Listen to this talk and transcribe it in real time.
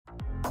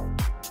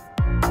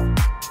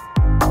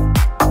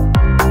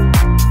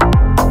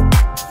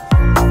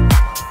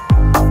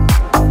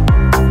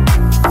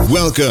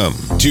Welcome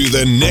to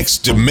the Next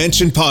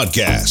Dimension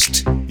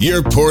Podcast,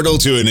 your portal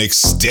to an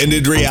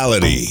extended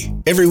reality.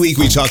 Every week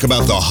we talk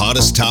about the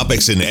hottest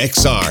topics in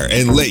XR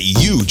and let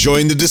you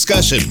join the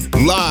discussion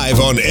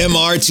live on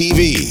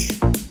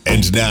MRTV.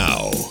 And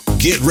now,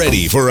 get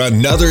ready for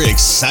another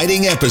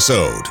exciting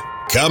episode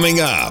coming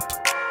up.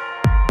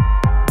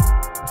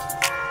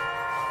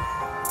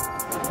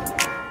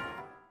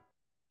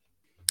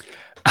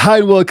 Hi,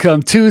 and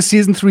welcome to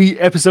Season 3,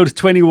 Episode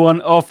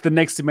 21 of the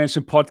Next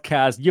Dimension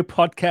Podcast, your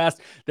podcast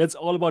that's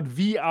all about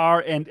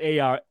VR and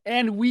AR.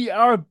 And we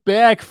are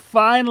back.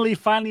 Finally,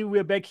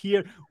 we're back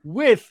here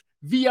with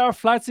VR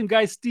Flight Sim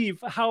guy Steve.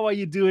 How are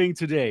you doing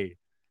today?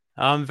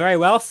 I'm very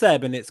well,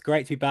 Seb, and it's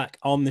great to be back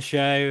on the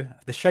show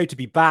to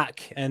be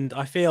back. And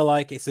I feel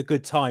like it's a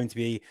good time to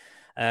be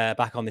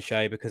back on the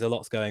show because a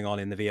lot's going on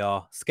in the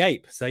VR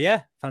scape. So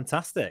yeah,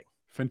 fantastic.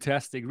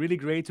 Fantastic. Really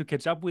great to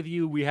catch up with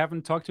you. We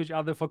haven't talked to each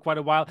other for quite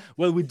a while.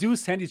 Well, we do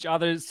send each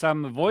other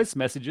some voice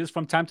messages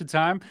from time to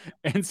time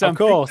and some of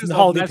course, pictures and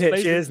holding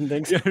pictures and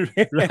things.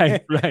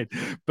 Right.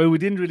 But we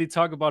didn't really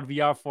talk about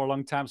VR for a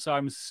long time. So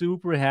I'm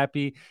super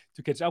happy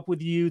to catch up with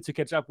you, to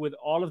catch up with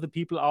all of the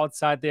people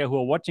outside there who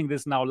are watching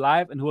this now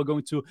live and who are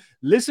going to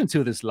listen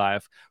to this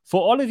live. For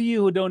all of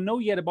you who don't know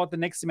yet about the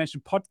Next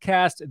Dimension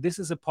Podcast, this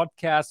is a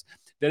podcast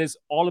that is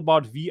all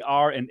about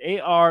VR and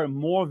AR,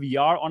 more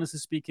VR, honestly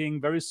speaking.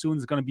 Very soon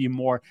it's going to be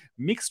more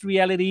mixed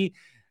reality,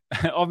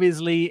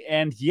 obviously.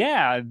 And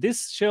yeah,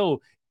 this show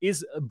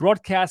is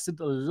broadcasted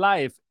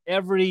live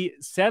every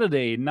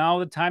Saturday. Now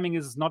the timing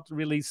is not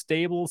really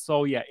stable.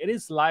 So yeah, it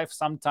is live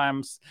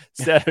sometimes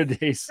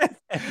Saturdays.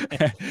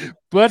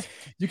 But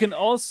you can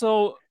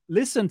also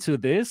listen to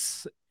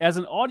this as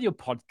an audio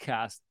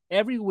podcast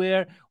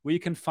everywhere where you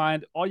can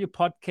find audio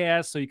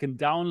podcasts, so you can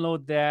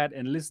download that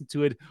and listen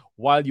to it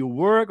while you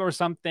work or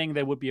something.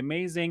 That would be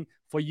amazing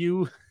for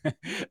you.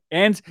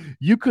 And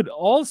you could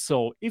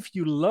also, if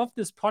you love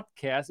this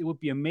podcast, it would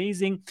be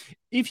amazing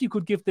if you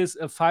could give this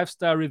a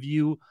 5-star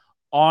review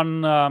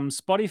on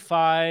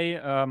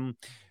Spotify,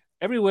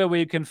 everywhere where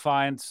you can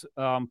find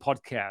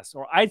podcasts,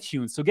 or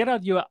iTunes. So get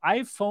out your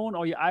iPhone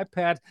or your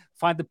iPad,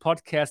 find the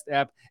podcast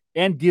app,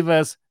 and give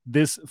us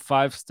this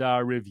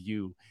 5-star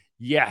review.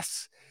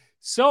 Yes.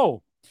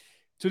 So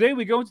today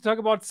we're going to talk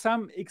about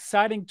some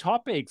exciting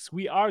topics.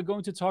 We are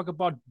going to talk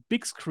about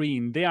Big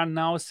Screen. They are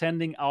now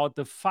sending out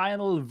the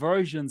final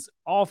versions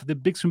of the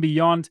Big Screen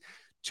Beyond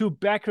to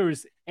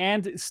backers.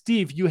 And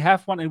Steve, you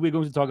have one, and we're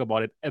going to talk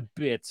about it a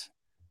bit.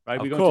 Right?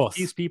 We're going to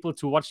tease people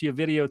to watch your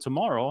video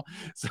tomorrow.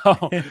 So,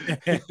 which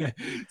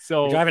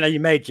I haven't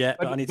even made yet,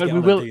 but I need to get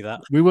on and do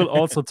that. We will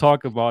also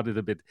talk about it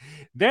a bit.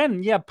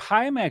 Then, yeah,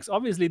 Pimax,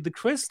 obviously the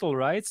crystal,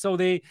 right? So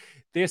they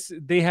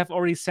have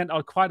already sent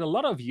out quite a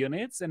lot of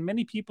units, and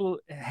many people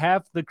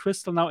have the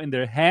crystal now in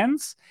their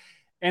hands.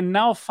 And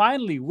now,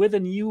 finally, with a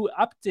new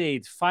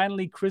update,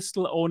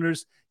 crystal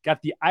owners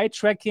got the eye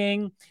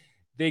tracking,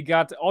 they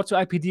got auto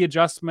IPD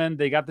adjustment,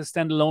 they got the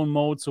standalone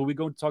mode. So we're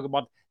going to talk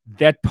about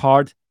that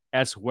part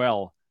as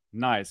well.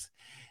 Nice.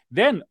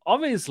 Then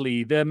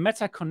obviously the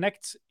Meta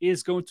Connect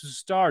is going to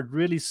start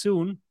really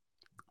soon,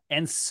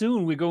 and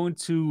soon we're going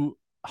to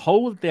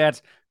hold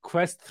that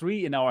Quest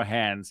 3 in our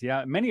hands.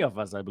 Yeah, many of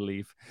us, I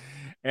believe.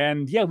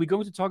 And yeah, we're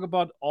going to talk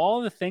about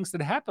all the things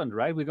that happened,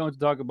 right? We're going to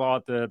talk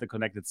about the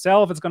Connect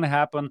itself. It's going to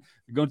happen.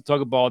 We're going to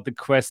talk about the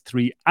Quest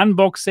 3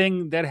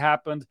 unboxing that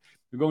happened.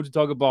 We're going to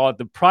talk about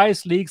the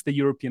price leaks, the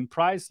European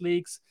price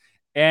leaks,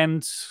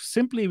 and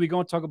simply we're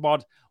going to talk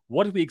about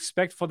what we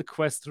expect for the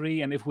Quest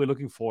 3 and if we're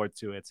looking forward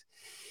to it.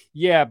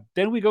 Yeah,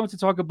 then we're going to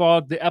talk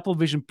about the Apple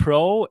Vision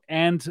Pro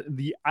and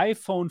the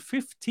iPhone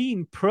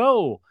 15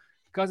 Pro,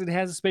 because it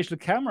has a spatial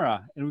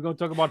camera. And we're going to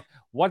talk about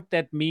what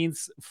that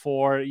means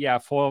for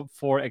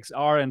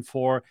XR and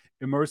for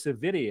immersive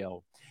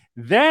video.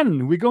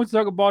 Then we're going to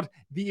talk about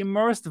the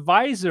Immersed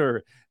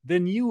Visor,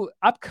 the new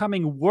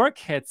upcoming work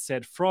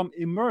headset from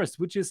Immersed,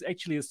 which is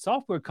actually a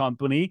software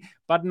company,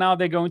 but now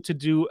they're going to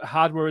do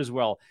hardware as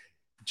well,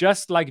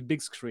 just like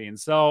Big Screen.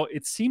 So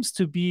it seems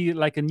to be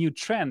like a new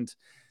trend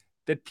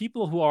that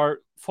people who are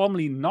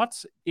formerly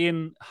not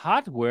in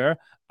hardware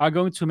are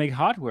going to make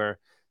hardware.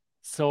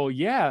 So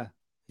yeah,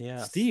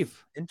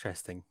 Steve,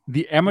 interesting.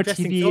 The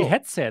MRTV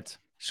headset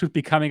should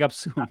be coming up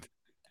soon.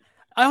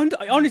 I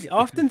honestly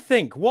often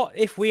think, what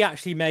if we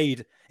actually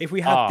if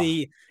we had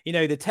the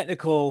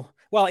technical,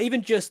 well,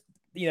 even just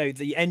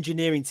the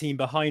engineering team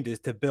behind us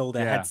to build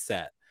a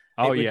headset.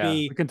 It would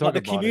be we can talk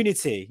like the about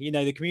community,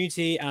 the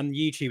community and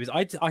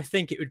YouTubers. I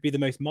think it would be the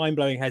most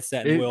mind-blowing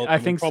headset in the world. I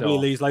think probably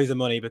lose loads of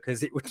money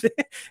because it would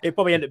it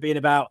probably end up being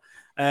about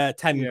 10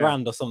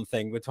 grand or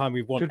something by the time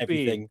we want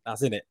everything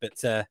that's in it.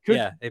 But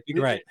it'd be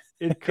great.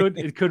 It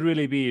could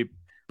really be.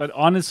 But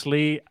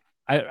honestly,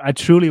 I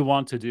truly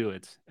want to do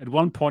it. At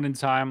one point in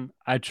time,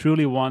 I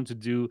truly want to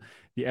do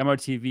the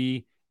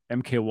MRTV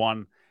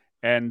MK1.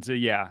 And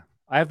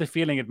I have the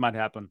feeling it might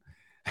happen.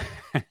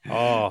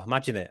 Oh,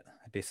 imagine it.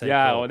 It'd be so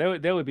cool.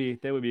 That would be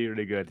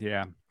really good.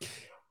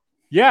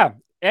 Yeah.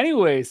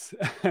 Anyways,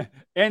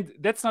 and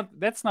that's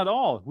not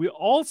all. We're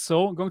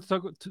also going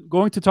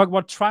to talk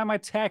about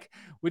trymytech,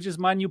 which is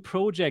my new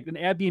project, an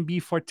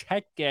Airbnb for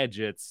tech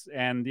gadgets.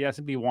 And yeah, I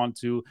simply want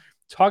to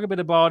talk a bit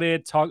about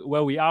it, talk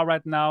where we are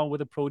right now with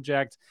the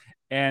project,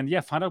 and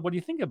yeah, find out what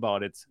you think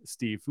about it,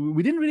 Steve.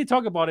 We didn't really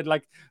talk about it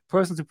like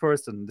person to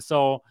person,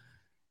 so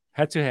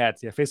head to head,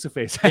 yeah, face to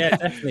face. Yeah,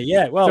 definitely.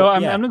 Yeah. So Well,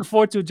 I'm yeah. looking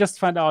forward to just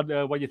find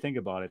out what you think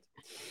about it.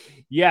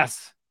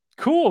 Yes,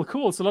 cool.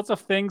 So lots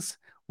of things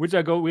which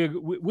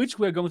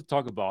we're going to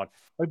talk about.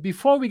 But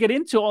before we get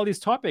into all these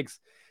topics,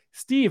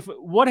 Steve,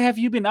 what have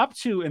you been up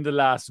to in the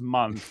last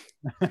month?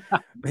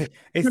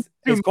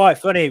 It's quite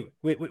funny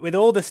with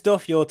all the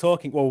stuff you're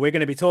talking. Well, we're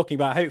going to be talking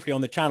about hopefully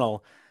on the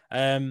channel.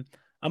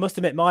 I must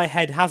admit, my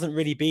head hasn't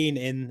really been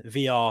in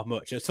VR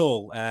much at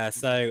all.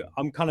 So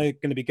I'm kind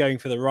of going to be going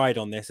for the ride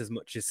on this as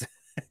much as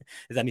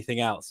as anything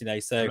else, you know.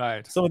 So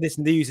Right. some of this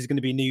news is going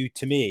to be new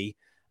to me.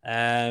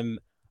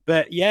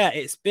 But yeah,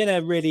 it's been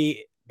a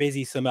really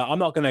busy summer. I'm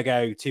not going to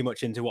go too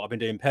much into what I've been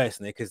doing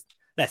personally because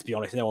let's be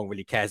honest, no one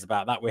really cares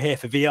about that. We're here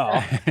for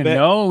VR. But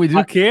no, we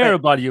do care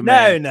about you,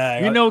 man.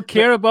 No.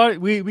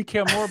 We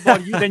care more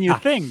about you than you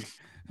think.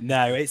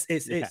 No,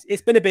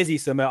 it's been a busy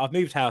summer. I've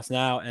moved house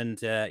now,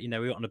 and you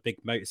know, we went on a big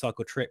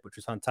motorcycle trip, which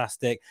was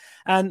fantastic.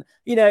 And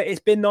you know,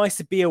 it's been nice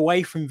to be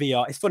away from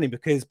VR. It's funny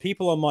because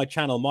people on my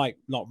channel might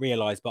not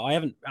realize, but I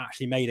haven't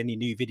actually made any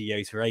new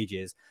videos for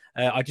ages.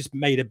 I just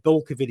made a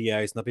bulk of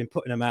videos, and I've been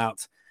putting them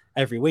out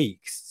every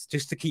week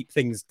just to keep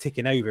things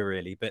ticking over,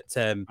 really. But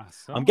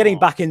I'm getting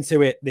back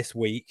into it this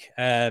week,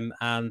 and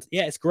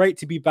yeah, it's great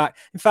to be back.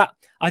 In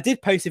fact, I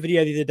did post a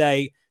video the other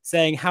day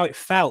saying how it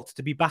felt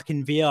to be back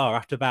in VR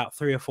after about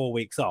 3 or 4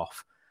 weeks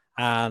off.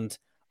 And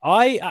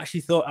I actually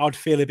thought I'd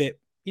feel a bit,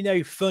 you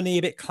know, funny,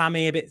 a bit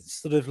clammy, a bit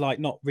sort of like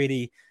not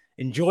really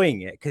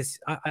enjoying it. Because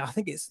I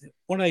think it's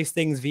one of those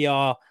things,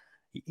 VR,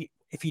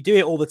 if you do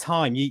it all the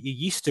time, you're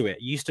used to it.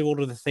 You're used to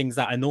all of the things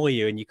that annoy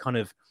you. And you kind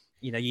of,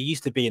 you know, you're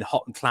used to being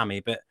hot and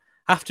clammy. But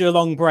after a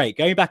long break,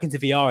 going back into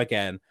VR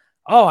again,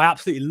 oh, I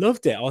absolutely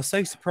loved it. I was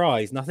so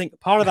surprised. And I think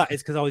part of that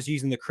is because I was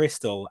using the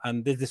crystal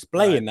and the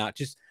display in that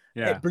just,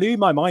 it blew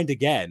my mind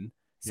again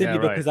simply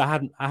because I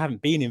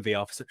haven't been in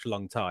VR for such a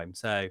long time.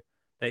 So,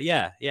 but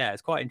yeah,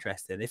 it's quite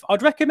interesting. If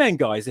I'd recommend,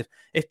 guys,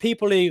 if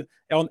people who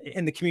are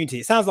in the community,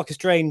 it sounds like a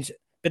strange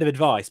bit of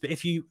advice, but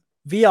if you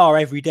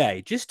VR every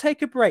day, just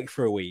take a break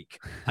for a week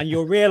and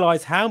you'll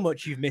realize how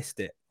much you've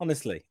missed it.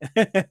 Honestly.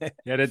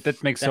 Yeah,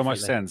 that makes so much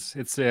sense.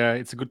 It's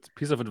a good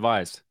piece of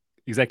advice.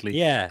 Exactly.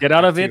 Yeah. Get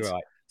out of it.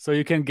 Right. So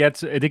you can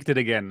get addicted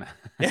again.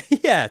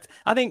 Yeah,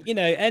 I think, you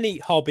know, any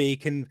hobby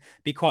can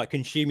be quite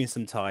consuming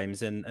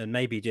sometimes and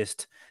maybe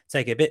just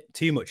take a bit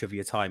too much of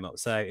your time up.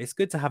 So it's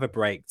good to have a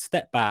break,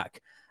 step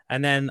back.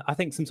 And then I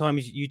think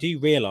sometimes you do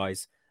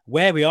realize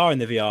where we are in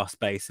the VR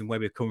space and where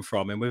we've come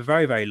from. And we're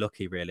very, very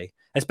lucky, really,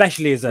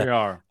 especially as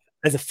a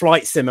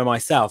flight simmer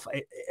myself.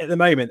 At the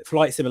moment,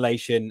 flight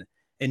simulation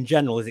in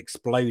general is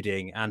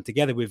exploding. And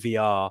together with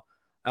VR,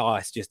 oh,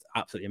 it's just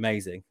absolutely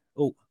amazing.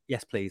 Oh,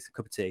 yes, please. A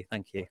cup of tea.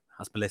 Thank you.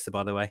 That's Melissa,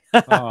 by the way.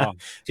 Oh,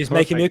 just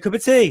making me a cup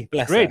of tea.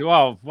 Bless Great. her.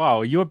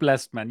 Wow. You're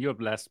blessed, man. You're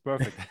blessed.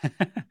 Perfect.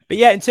 But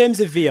yeah, in terms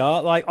of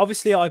VR, like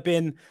obviously I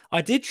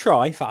did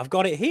try, in fact, I've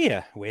got it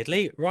here,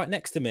 weirdly, right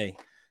next to me.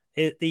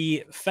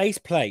 The face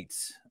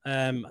plates.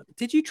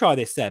 Did you try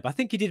this, Seb? I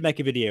think you did make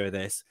a video of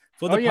this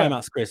for the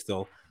Pimax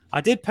Crystal.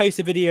 I did post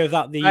a video of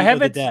that the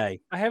other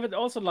day. I have it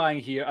also lying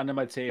here under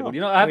my table. Oh,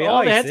 you know, I have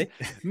all the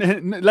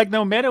headsets. Like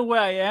no matter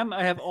where I am,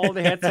 I have all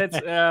the headsets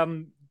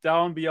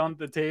down beyond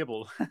the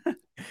table.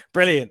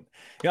 Brilliant.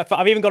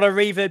 I've even got a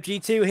Reverb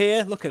G2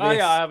 here. Look at this. Oh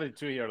yeah, I have it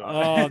too here.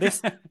 Oh,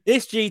 this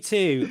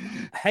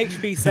G2,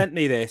 HP sent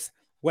me this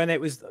when it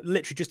was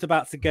literally just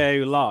about to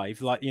go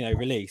live, like, you know,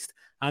 released.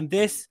 And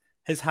this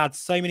has had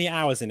so many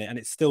hours in it and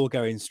it's still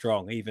going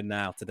strong even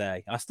now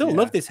today. I still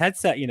love this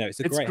headset. You know, it's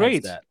great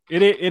headset.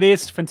 It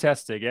is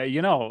fantastic. Yeah,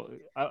 you know,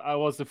 I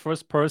was the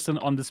first person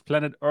on this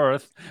planet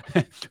Earth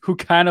who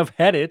kind of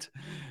had it.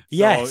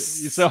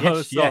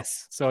 So,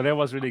 yes. So that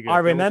was really good. I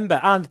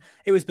remember, and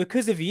it was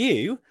because of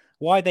you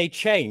why they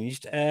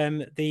changed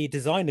the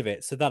design of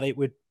it so that it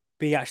would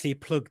be actually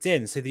plugged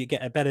in so that you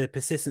get a better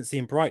persistency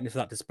and brightness of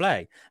that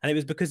display. And it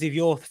was because of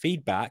your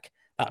feedback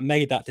that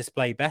made that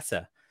display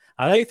better.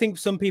 I don't think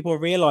some people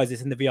realize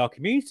this in the VR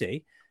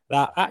community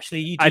that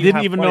actually you do. I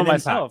didn't even know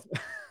myself.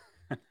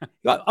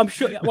 I'm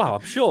sure. Well,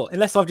 I'm sure,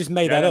 unless I've just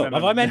made that up.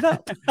 Have I made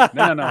that up?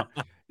 No.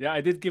 Yeah, I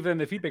did give them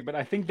the feedback, but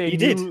I think they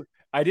knew.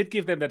 I did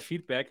give them that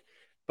feedback,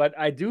 but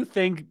I do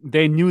think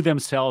they knew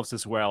themselves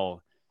as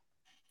well.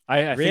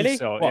 I really think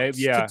so. What,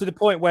 yeah, to the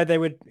point where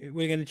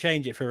we're going to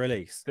change it for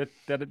release. That's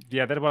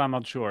what I'm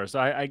not sure. So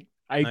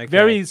I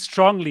very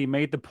strongly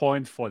made the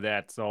point for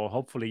that. So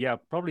hopefully,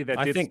 probably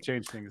that did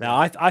change things. No,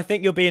 I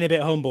think you're being a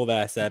bit humble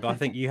there, Seb. I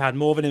think you had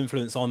more of an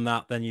influence on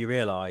that than you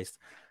realized.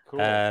 Cool.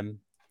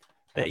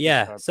 But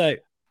yeah, so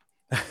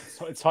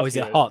it's hot. Is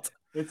it hot?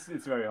 It's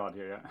very hot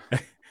here. Yeah.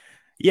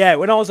 Yeah,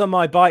 when I was on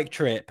my bike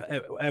trip,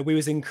 we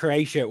was in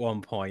Croatia at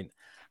one point,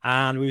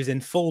 and we was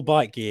in full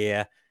bike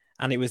gear,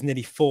 and it was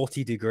nearly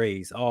 40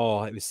 degrees.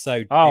 Oh, it was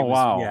so. Oh, It was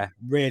wow.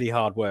 really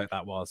hard work.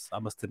 That was, I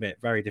must admit,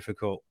 very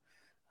difficult.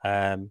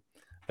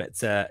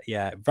 But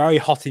yeah, very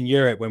hot in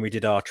Europe when we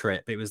did our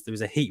trip. There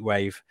was a heat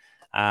wave,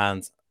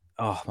 and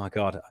oh my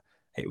god,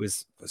 it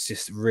was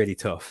just really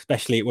tough,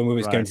 especially when we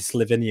was going to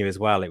Slovenia as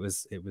well. It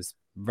was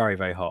very,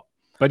 very hot.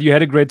 But you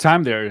had a great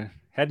time there,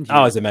 hadn't you?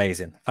 Oh, it was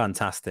amazing,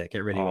 fantastic.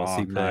 It really was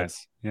superb.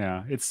 Nice.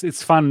 Yeah,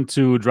 it's fun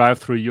to drive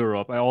through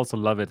Europe. I also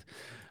love it.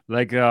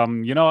 Like you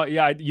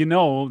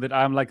know, that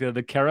I'm like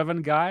the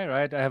caravan guy,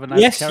 right? I have a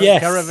nice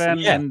caravan,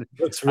 and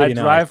looks really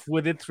I drive nice.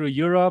 with it through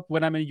Europe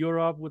when I'm in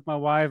Europe with my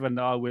wife, and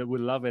we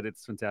love it.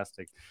 It's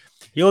fantastic.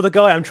 You're the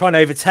guy I'm trying to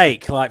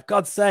overtake. Like,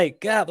 God's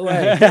sake, get out of the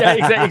way.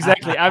 Yeah,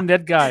 exactly. I'm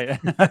that guy.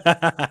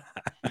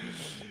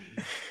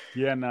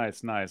 Yeah,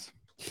 nice.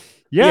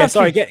 Yeah,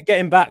 sorry,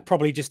 getting back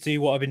probably just to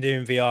what I've been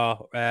doing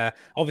VR.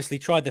 Obviously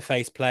tried the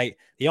faceplate,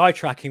 the eye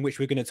tracking, which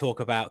we're going to talk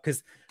about,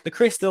 because the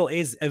Crystal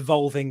is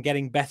evolving,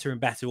 getting better and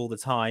better all the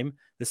time.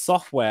 The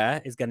software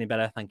is getting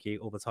better, thank you,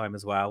 all the time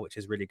as well, which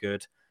is really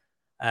good.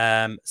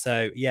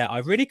 So yeah,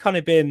 I've really kind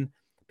of been,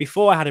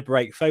 before I had a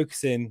break,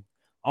 focusing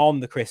on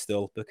the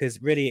Crystal,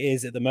 because really it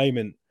is at the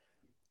moment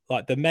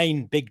like the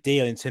main big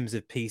deal in terms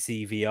of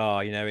PC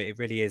VR. You know, it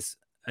really is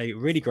a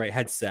really great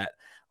headset,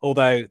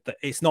 although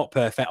it's not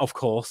perfect, of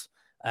course.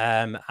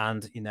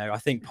 And you know, I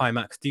think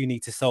Pimax do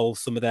need to solve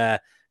some of their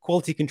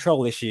quality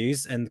control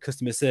issues, and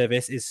customer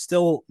service is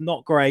still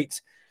not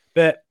great.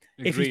 But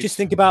if you just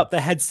think about the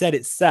headset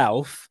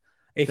itself,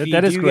 if you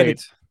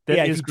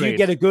do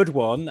get a good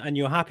one and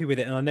you're happy with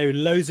it, and I know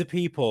loads of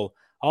people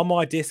on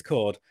my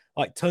Discord,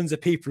 like tons of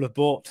people have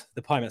bought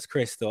the Pimax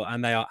Crystal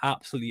and they are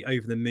absolutely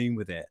over the moon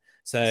with it.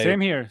 So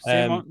same here.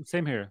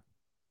 Same here.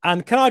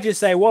 And can I just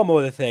say one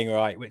more thing,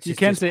 right? Which you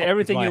can say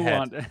everything you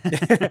want.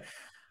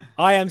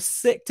 I am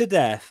sick to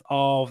death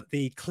of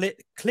the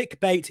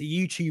clickbait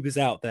YouTubers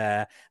out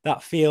there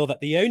that feel that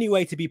the only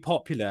way to be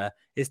popular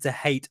is to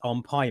hate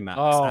on Pimax.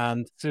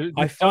 And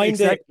I find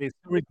it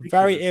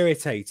very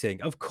irritating.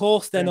 Of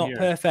course, they're not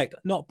perfect,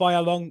 not by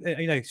a long,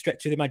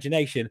 stretch of the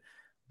imagination.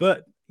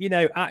 But,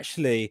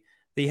 actually,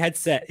 the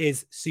headset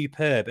is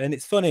superb. And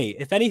it's funny,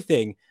 if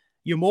anything,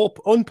 you're more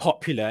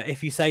unpopular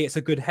if you say it's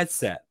a good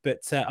headset.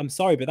 But I'm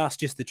sorry, but that's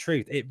just the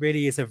truth. It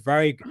really is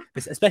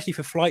especially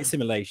for flight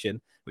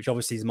simulation, which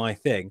obviously is my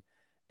thing.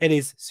 It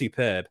is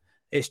superb.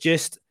 It's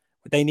just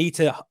they need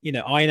to,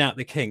 iron out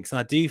the kinks. And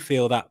I do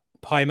feel that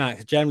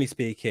Pimax, generally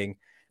speaking,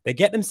 they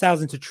get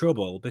themselves into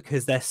trouble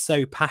because they're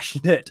so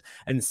passionate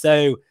and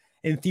so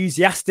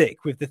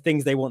enthusiastic with the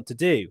things they want to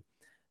do.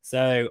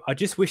 So I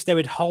just wish they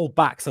would hold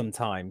back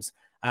sometimes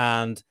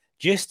and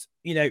just,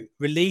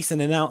 release and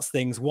announce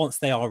things once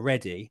they are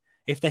ready.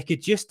 If they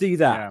could just do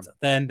that,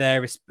 then their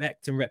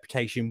respect and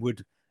reputation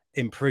would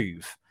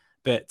improve.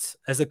 But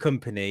as a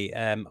company,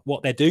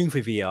 what they're doing for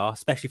VR,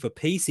 especially for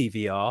PC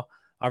VR,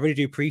 I really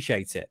do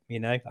appreciate it.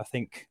 I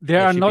think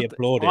there are not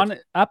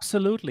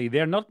absolutely.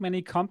 There are not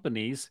many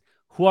companies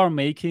who are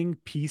making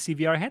PC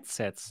VR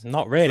headsets.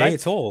 Not really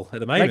at all at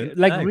the moment.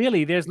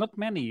 Really, there's not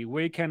many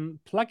where you can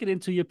plug it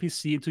into your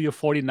PC, into your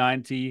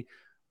 4090,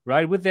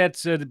 right, with that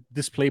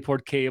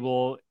DisplayPort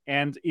cable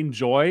and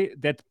enjoy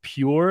that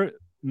pure,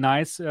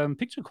 nice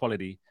picture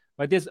quality.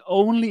 Right, there's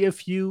only a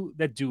few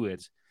that do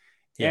it.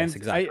 Yes,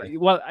 exactly.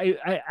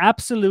 I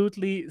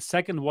absolutely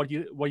second what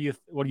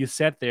you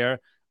said there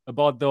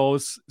about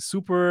those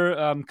super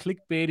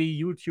clickbaity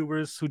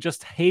YouTubers who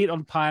just hate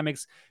on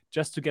Pimax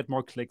just to get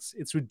more clicks.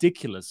 It's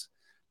ridiculous.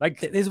 Like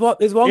there's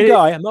one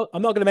guy, I'm not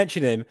going to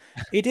mention him.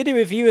 He did a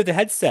review of the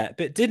headset,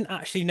 but didn't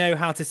actually know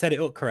how to set it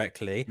up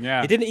correctly.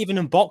 Yeah. He didn't even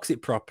unbox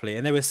it properly,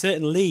 and there were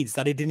certain leads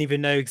that he didn't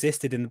even know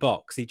existed in the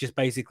box. He just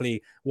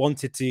basically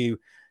wanted to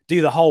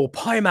do the whole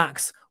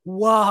Pimax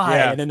why,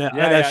 and then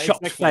a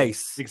shocked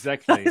face.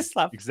 Exactly.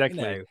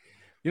 Exactly.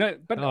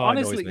 But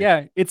honestly,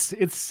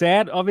 it's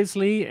sad,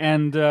 obviously.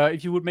 And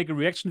if you would make a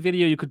reaction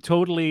video, you could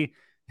totally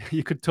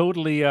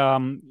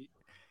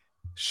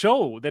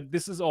show that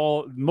this is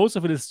all, most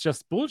of it is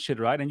just bullshit,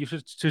 right? And you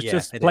should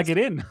just plug it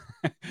in.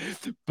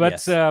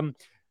 But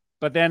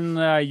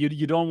then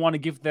you don't want to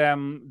give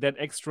them that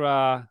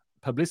extra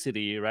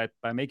publicity, right,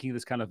 by making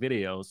this kind of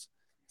videos.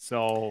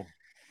 So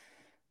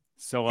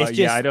it's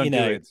just, I don't do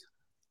it.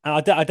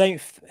 I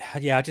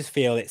just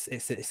feel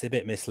it's a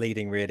bit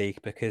misleading, really,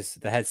 because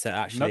the headset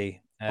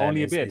actually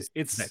only a bit.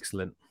 It's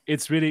excellent.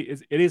 It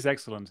is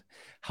excellent.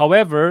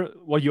 However,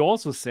 what you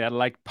also said,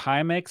 like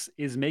Pimax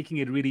is making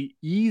it really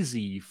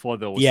easy for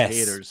those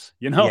haters.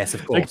 Yes,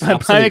 of course. Like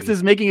Pimax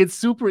is making it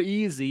super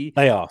easy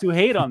to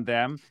hate on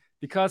them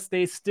because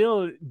they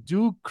still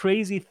do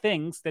crazy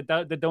things that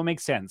don't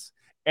make sense.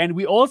 And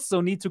we also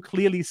need to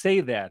clearly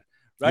say that,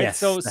 right? Yes,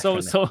 so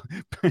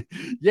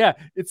yeah,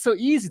 it's so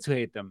easy to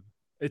hate them.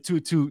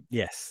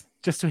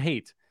 Just to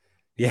hate.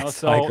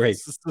 Yes, I agree.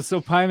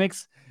 So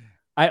Pimax,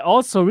 I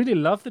also really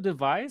love the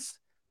device,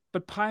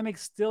 but Pimax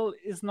still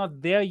is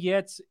not there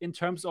yet in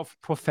terms of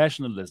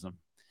professionalism.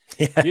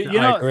 Yeah,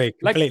 I agree.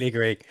 Completely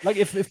agree. Like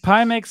if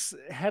Pimax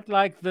had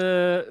like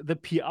the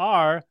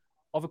PR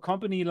of a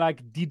company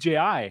like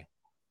DJI,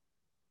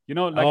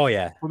 like Oh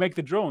yeah. who make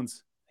the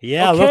drones.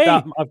 Yeah, I love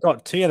that. I've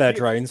got 2 of their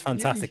drones.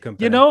 Fantastic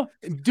company.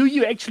 Do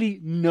you actually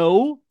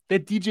know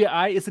that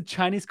DJI is a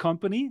Chinese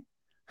company?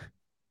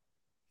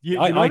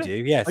 I do.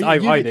 Yes, Oh,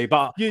 I do.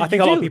 But I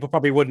think a lot of people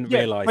probably wouldn't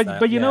realize that.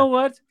 But you know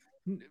what?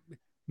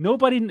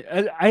 Nobody.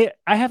 I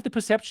have the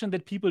perception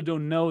that people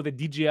don't know that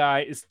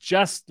DJI is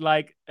just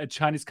like a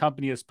Chinese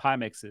company as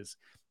Pimax is,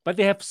 but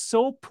they have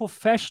so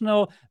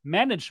professional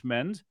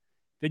management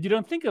that you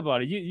don't think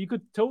about it. You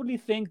could totally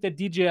think that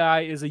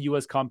DJI is a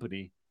US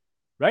company,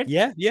 right?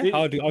 Yeah,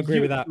 I agree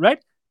with that.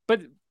 Right,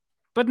 but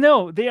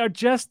no, they are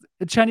just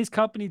a Chinese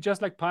company,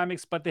 just like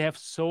Pimax, but they have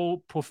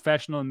so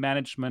professional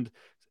management.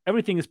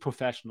 Everything is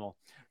professional,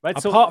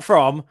 right? Apart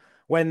from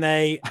when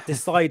they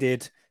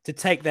decided to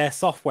take their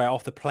software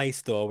off the Play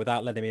Store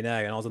without letting me know,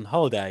 and I was on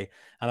holiday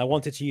and I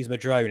wanted to use my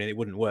drone and it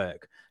wouldn't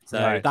work.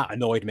 So that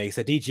annoyed me.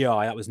 So DJI,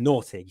 that was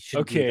naughty. You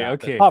shouldn't do that.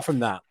 But apart from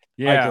that,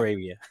 I agree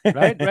with you.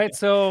 right.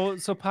 So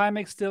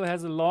Pimax still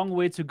has a long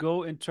way to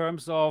go in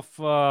terms of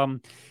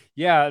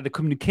the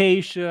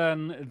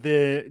communication,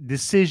 the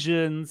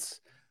decisions,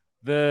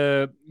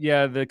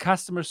 the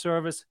customer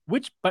service,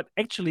 but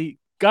actually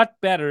got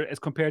better as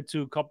compared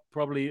to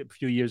probably a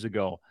few years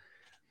ago,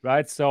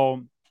 right?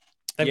 So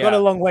they've got a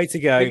long way to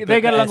go.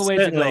 They got a long way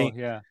to go.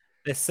 Yeah,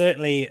 they're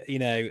certainly,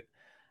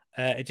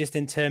 just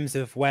in terms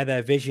of where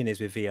their vision is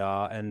with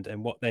VR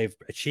and what they've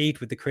achieved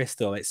with the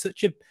Crystal, it's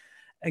such an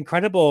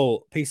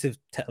incredible piece of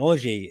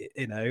technology.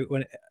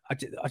 When I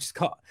just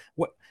can't.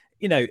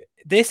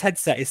 This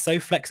headset is so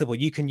flexible.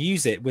 You can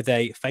use it with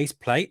a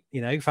faceplate.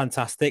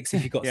 Fantastic. So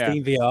if you've got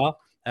Steam VR.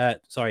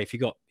 If you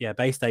got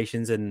base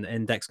stations and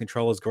index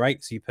controllers,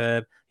 great,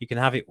 superb. You can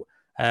have it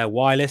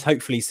wireless,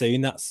 hopefully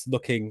soon. That's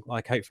looking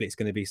like hopefully it's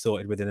going to be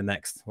sorted within the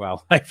next,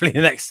 hopefully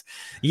the next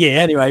year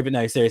anyway. But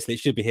no, seriously, it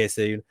should be here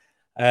soon.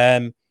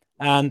 And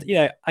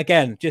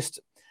again, just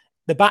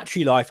the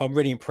battery life, I'm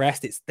really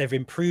impressed. They've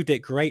improved it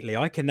greatly.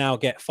 I can now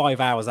get 5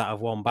 hours out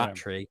of one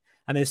battery,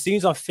 and as soon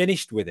as I've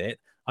finished with it,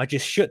 I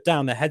just shut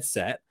down the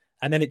headset,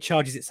 and then it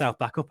charges itself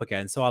back up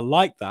again. So I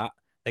like that.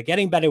 They're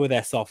getting better with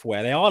their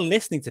software. They are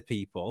listening to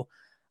people.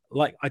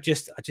 Like I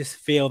just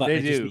feel that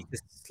they just need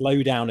to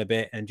slow down a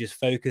bit and just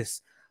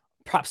focus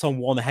perhaps on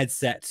one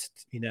headset,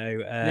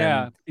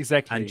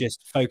 exactly. And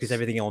just focus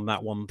everything on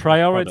that one.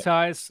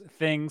 Prioritize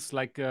things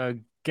like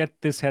get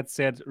this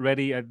headset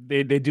ready.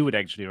 They do it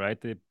actually, right?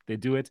 They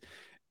do it.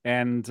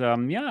 And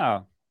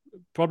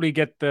probably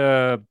get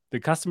the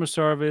customer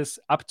service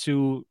up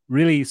to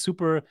really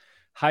super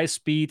high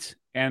speed,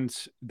 and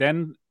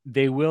then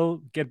they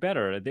will get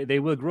better. They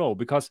will grow,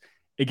 because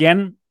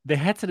again, the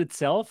headset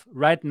itself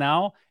right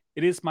now,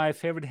 it is my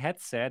favorite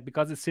headset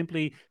because it's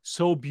simply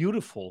so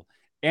beautiful.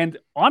 And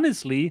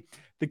honestly,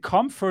 the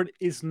comfort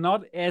is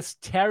not as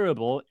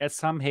terrible as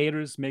some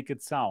haters make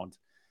it sound.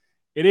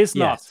 It is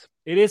not.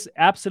 It is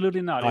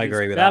absolutely not. I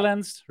agree with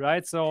balanced,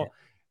 right? So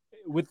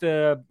with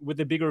the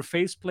bigger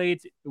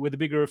faceplate, with the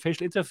bigger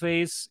facial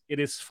interface, it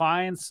is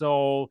fine.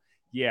 So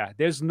yeah,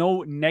 there's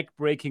no neck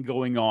breaking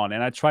going on.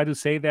 And I try to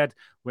say that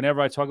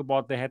whenever I talk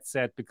about the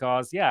headset,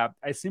 because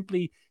I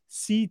simply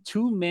see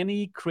too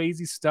many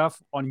crazy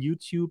stuff on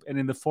YouTube and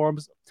in the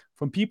forums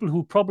from people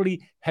who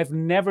probably have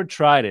never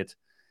tried it.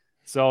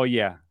 So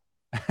yeah.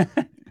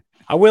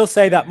 I will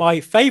say that my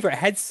favorite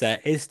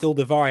headset is still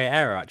the Varia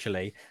Air,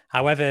 actually.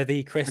 However,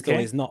 the Crystal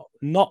is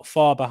not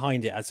far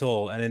behind it at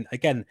all. And then,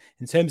 again,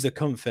 in terms of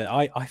comfort,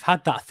 I've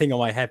had that thing on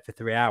my head for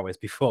 3 hours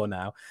before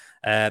now,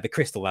 the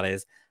Crystal, that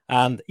is.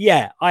 And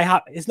I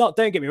have. It's not.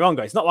 Don't get me wrong,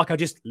 guys. It's not like I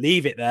just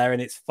leave it there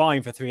and it's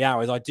fine for 3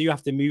 hours. I do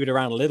have to move it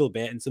around a little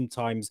bit and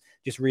sometimes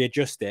just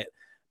readjust it.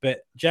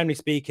 But generally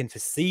speaking, for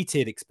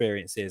seated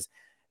experiences,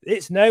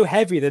 it's no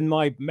heavier than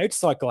my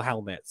motorcycle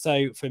helmet.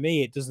 So for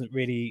me, it doesn't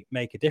really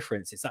make a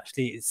difference.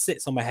 It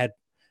sits on my head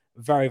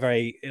very,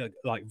 very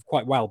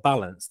quite well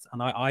balanced.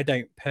 And I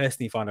don't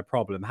personally find a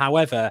problem.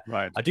 However,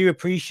 I do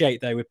appreciate,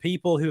 though, with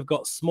people who've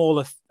got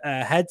smaller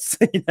heads,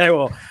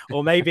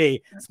 or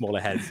maybe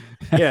smaller heads.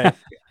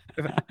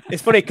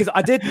 It's funny because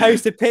I did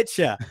post a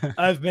picture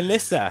of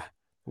Melissa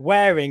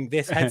wearing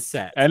this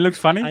headset. And it looks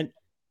funny. And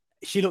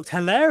she looked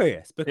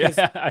hilarious because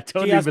I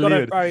totally she has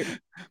believe got it.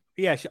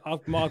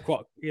 I've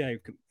got, in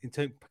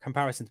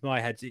comparison to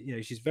my head,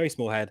 she's very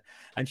small head,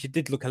 and she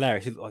did look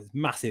hilarious. She had a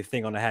massive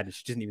thing on her head, and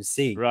she didn't even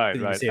see, her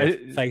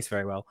face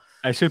very well.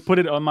 I should put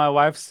it on my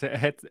wife's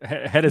head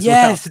as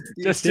well,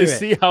 just to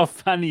see how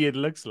funny it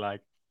looks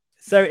like.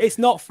 So it's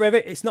not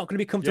going to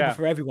be comfortable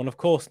for everyone, of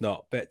course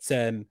not. But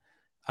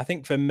I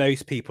think for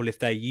most people, if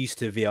they're used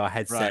to VR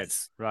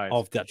headsets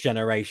of that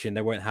generation,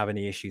 they won't have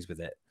any issues with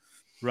it.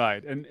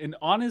 Right. And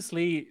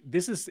honestly,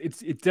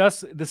 it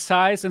does, the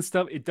size and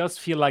stuff, it does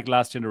feel like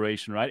last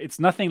generation, right? It's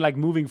nothing like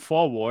moving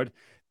forward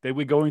that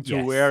we're going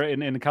to wear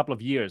in a couple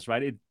of years,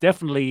 right? It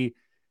definitely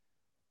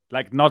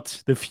like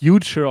not the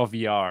future of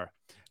VR.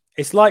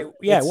 It's like,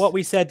 what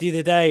we said the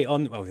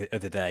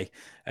other day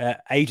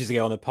ages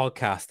ago on the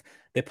podcast,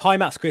 the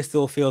Pimax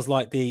Crystal feels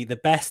like the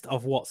best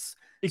of what's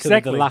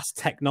the last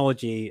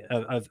technology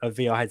of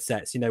VR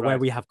headsets, where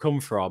we have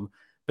come from.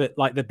 but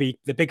like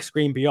the big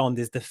screen beyond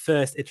is the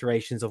first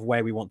iterations of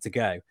where we want to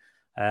go,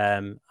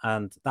 and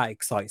that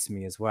excites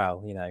me as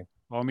well.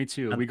 Well, me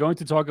too. And We're going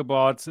to talk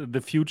about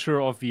the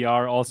future of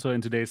VR also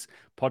in today's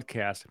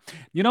podcast.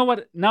 You know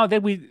what? Now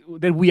that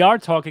we are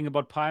talking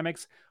about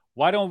Pimax,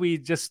 why don't we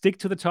just stick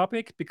to the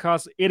topic,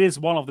 because it is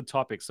one of the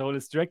topics. So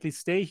let's directly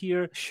stay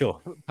here.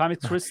 sure,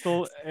 Pimax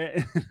Crystal,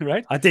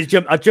 right? I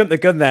jumped the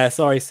gun there.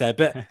 Sorry, sir.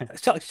 But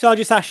shall I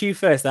just ask you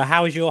first?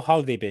 How has your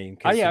holiday been?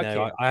 Because yeah,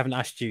 okay. I haven't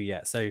asked you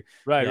yet. So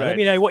right. let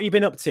me know what you've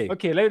been up to.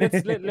 Okay,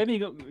 let me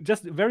go,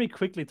 just very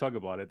quickly talk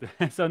about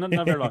it. So not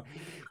very long.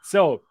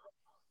 So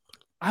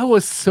I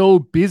was so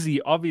busy,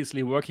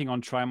 obviously, working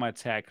on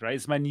trymytech, right?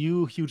 It's my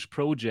new huge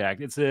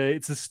project. It's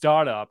a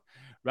startup,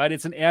 right?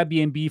 It's an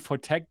Airbnb for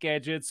tech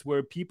gadgets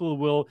where people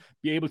will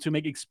be able to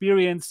make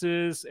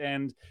experiences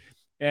and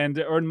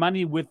earn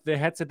money with the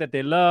headset that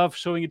they love,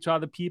 showing it to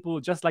other people,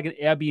 just like an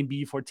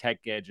Airbnb for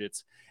tech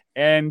gadgets.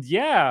 And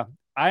yeah,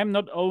 I'm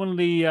not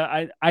only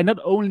I not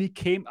only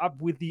came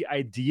up with the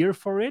idea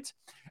for it,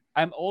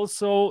 I'm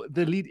also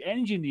the lead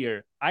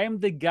engineer. I am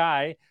the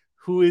guy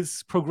who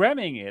is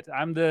programming it.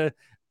 I'm the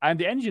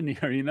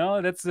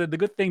engineer. That's the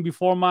good thing.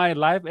 Before my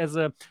life as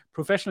a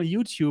professional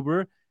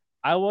YouTuber,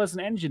 I was an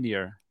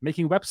engineer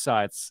making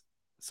websites.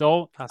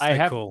 So That's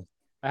so cool.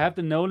 I have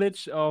the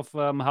knowledge of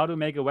how to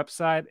make a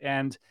website,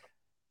 and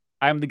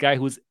I'm the guy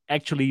who's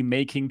actually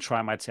making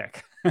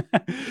trymytech.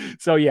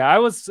 So yeah, I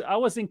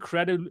was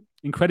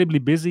incredibly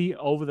busy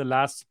over the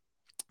last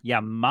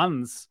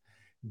months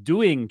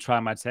doing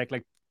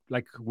trymytech,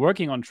 like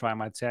working on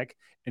trymytech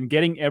and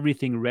getting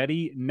everything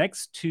ready,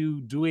 next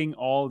to doing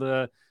all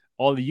the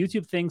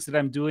YouTube things that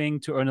I'm doing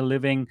to earn a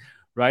living,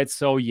 right?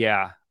 So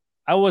yeah,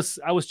 I was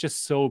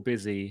just so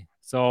busy.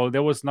 So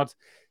there was not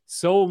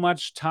so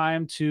much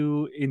time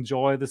to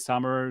enjoy the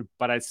summer,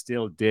 but I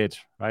still did,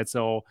 right?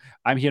 So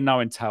I'm here now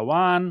in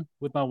Taiwan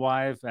with my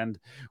wife, and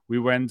we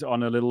went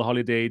on a little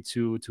holiday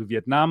to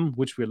Vietnam,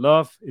 which we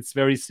love. It's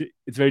very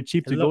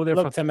cheap to go there.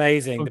 Looked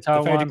amazing. The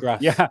Taiwan.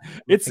 photographs. Yeah,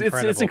 it's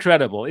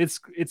incredible. It's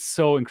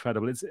so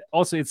incredible.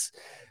 It's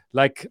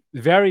like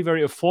very,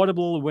 very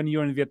affordable. When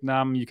you're in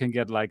Vietnam, you can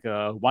get like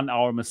a 1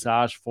 hour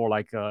massage for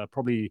like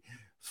probably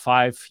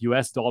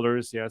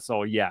 $5. Yeah,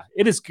 so yeah,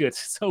 it is good.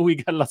 So we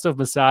got lots of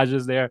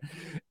massages there,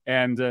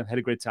 and had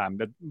a great time.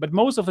 But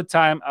most of the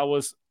time, I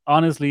was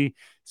honestly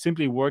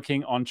simply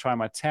working on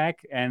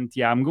trymytech. And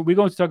yeah, we're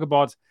going to talk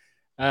about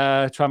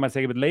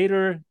trymytech a bit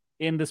later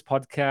in this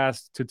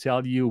podcast to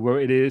tell you where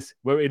it is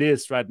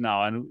right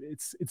now, and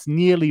it's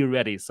nearly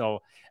ready.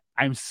 So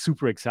I'm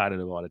super excited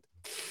about it.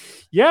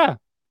 Yeah,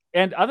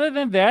 and other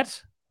than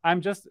that, I'm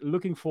just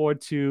looking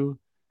forward to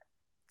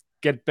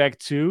get back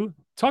to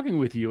talking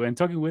with you and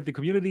talking with the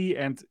community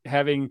and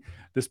having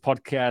this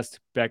podcast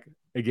back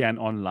again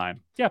online.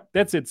 Yeah,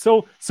 that's it.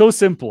 So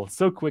simple,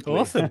 so quickly.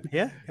 Awesome.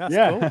 Yeah, that's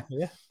cool.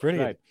 Yeah,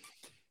 brilliant. Right.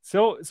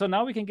 So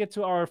now we can get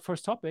to our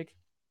first topic,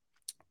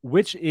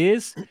 which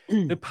is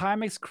the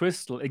Pimax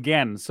Crystal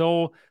again.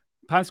 So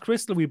Pimax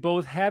Crystal, we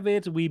both have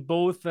it. We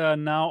both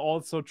now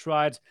also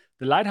tried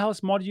the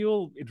Lighthouse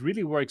module. It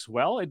really works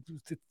well. It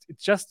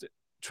just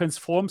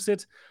transforms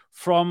it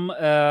from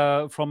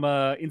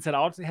a inside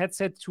out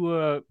headset to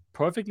a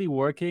perfectly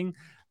working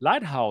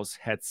Lighthouse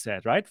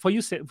headset, right? For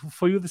you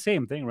the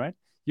same thing, right?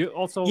 You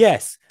also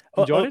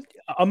enjoyed it?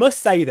 I must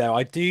say though,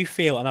 I do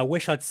feel, and I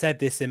wish I'd said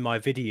this in my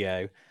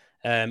video,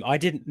 I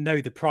didn't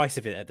know the price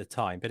of it at the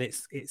time, but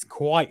it's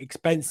quite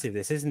expensive,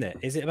 this, isn't it?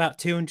 Is it about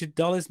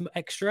 $200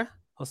 extra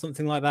or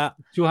something like that?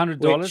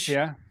 $200,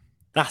 yeah.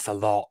 That's a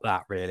lot,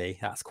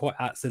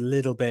 that's a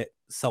little bit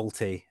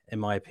salty, in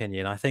my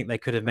opinion. I think they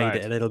could have made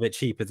it a little bit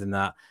cheaper than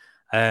that.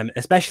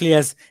 Especially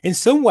as in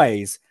some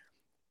ways,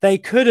 they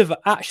could have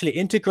actually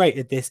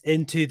integrated this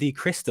into the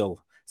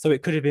Crystal. So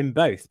it could have been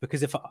both,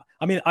 because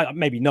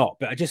maybe not,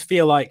 but I just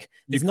feel like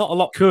there's not a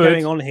lot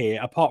going on here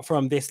apart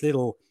from this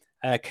little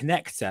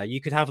connector. You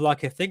could have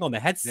like a thing on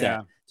the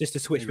headset just to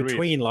switch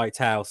between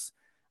Lighthouse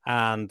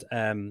and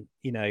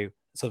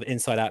sort of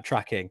inside out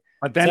tracking.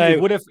 But then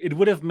it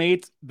would have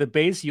made the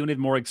base unit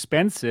more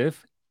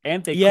expensive,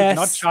 and they could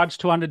not charge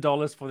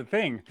 $200 for the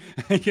thing.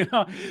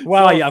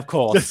 Well, yeah, of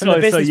course. From a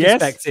business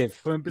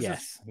perspective,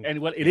 yes.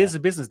 And it is a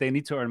business; they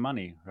need to earn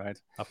money, right?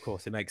 Of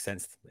course, it makes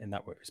sense in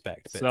that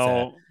respect. But,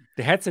 so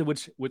the headset,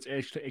 which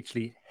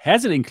actually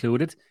has it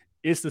included,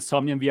 is the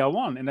Somnium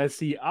VR1. And I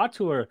see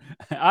Arthur.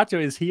 Arthur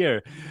is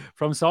here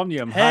from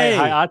Somnium. Hey.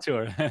 Hi,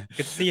 Arthur. Good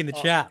to see you in the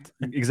chat.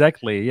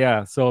 Exactly.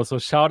 Yeah. So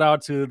shout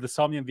out to the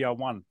Somnium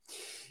VR1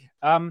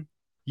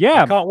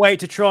 I can't wait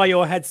to try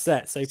your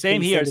headset. So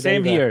same here.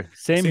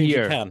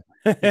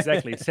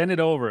 Exactly. Send it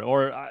over,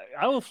 or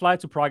I will fly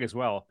to Prague as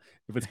well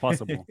if it's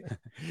possible.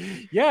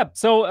 Yeah.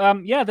 So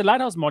the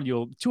Lighthouse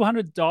module,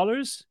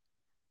 $200.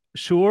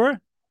 Sure,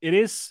 it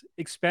is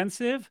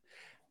expensive,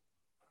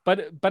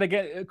 but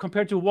again,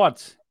 compared to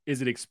what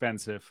is it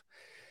expensive?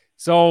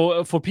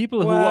 So for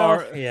people who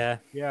are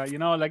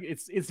like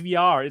it's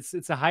VR,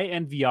 it's a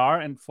high-end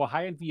VR, and for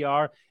high-end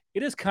VR,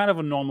 it is kind of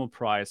a normal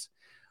price,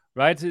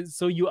 right?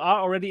 So you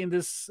are already in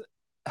this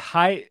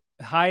high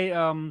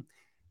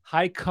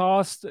high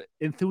cost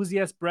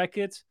enthusiast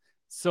bracket.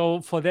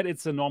 So for that,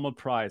 it's a normal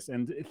price.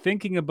 And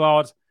thinking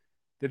about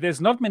that,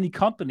 there's not many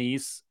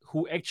companies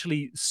who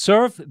actually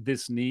serve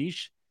this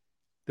niche.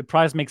 The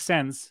price makes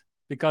sense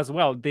because,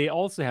 well, they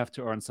also have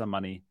to earn some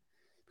money.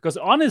 Because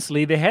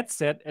honestly, the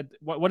headset at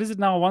what is it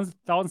now,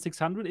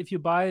 1,600 if you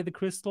buy the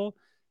crystal,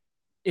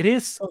 it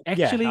is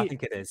actually, I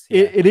think it is.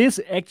 Yeah. it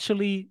is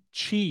actually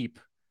cheap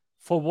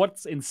for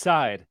what's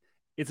inside.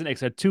 It's an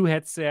XR2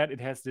 headset. It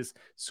has this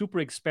super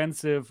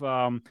expensive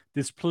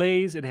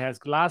displays. It has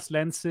glass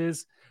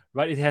lenses,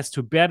 right? It has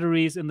 2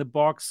 batteries in the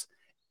box.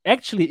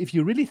 Actually, if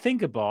you really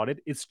think about it,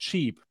 it's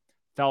cheap,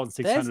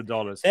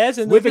 $1,600. There's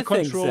With another the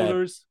thing, Seb.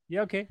 controllers.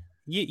 Yeah, okay.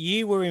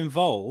 You were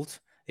involved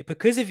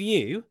because of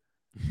you.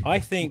 I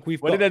think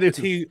we've What got did I do?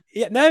 2.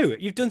 Yeah, no,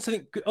 you've done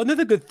something.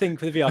 Another good thing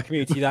for the VR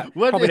community that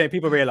What probably did- don't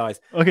people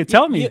realize. Okay,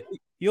 tell me.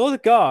 You're the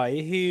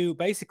guy who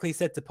basically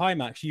said to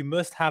Pimax, you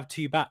must have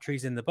 2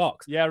 batteries in the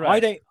box. Yeah,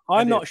 right.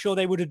 I'm not sure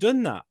they would have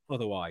done that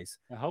otherwise.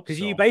 I hope Because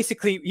so. you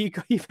basically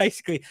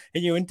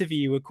in your interview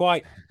you were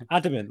quite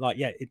adamant, like,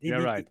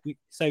 right.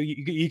 So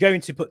you're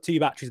going to put 2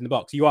 batteries in the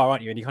box. You are,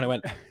 aren't you? And you kind of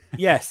went,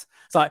 yes.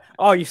 It's like,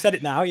 oh, you've said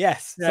it now.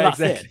 Yes. So that's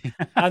exactly.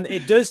 it. And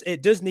it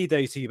does need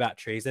those 2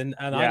 batteries. And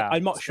Yeah,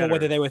 I'm not sure better.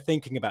 whether they were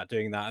thinking about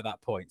doing that at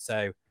that point.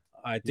 So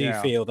I do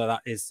feel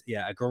that is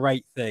a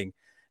great thing.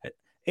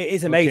 It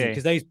is amazing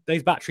because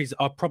those batteries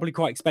are probably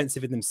quite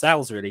expensive in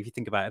themselves, really, if you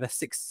think about it. They're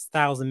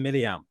 6,000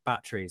 milliamp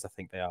batteries, I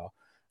think they are.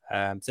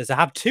 So to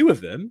have 2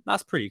 of them,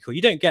 that's pretty cool.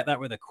 You don't get that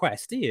with a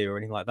Quest, do you, or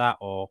anything like that?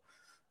 Or,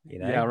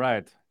 yeah,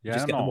 right. Yeah,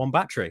 just get the 1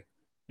 battery.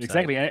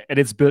 Exactly, and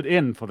it's built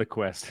in for the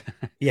Quest.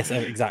 Yes,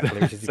 exactly.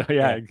 Which is, so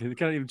you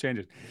can't even change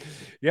it.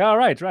 Yeah,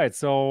 right.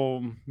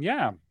 So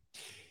yeah.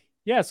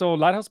 So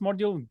Lighthouse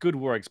module, good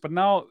works. But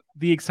now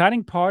the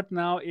exciting part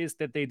now is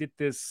that they did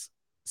this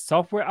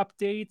software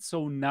update.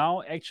 So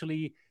now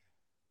actually,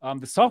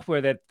 the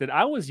software that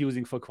I was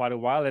using for quite a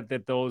while,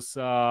 that those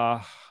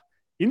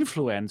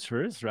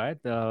influencers, right?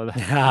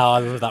 I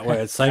love that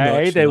word so much.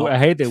 I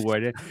hate that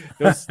word.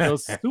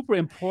 Those super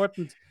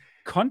important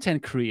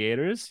content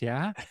creators,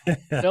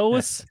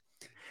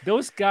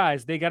 those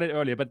guys, they got it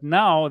earlier, but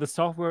now the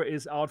software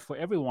is out for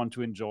everyone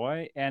to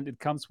enjoy, and it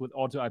comes with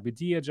auto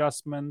IPD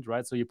adjustment,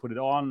 right? So you put it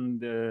on,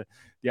 the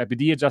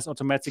IPD adjusts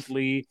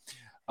automatically.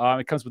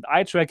 It comes with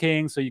eye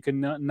tracking, so you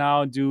can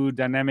now do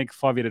dynamic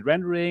foveated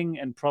rendering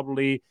and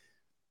probably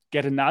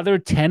get another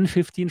 10,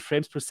 15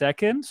 frames per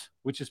second,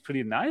 which is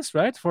pretty nice,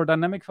 right? For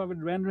dynamic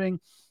foveated rendering.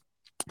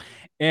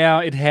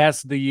 It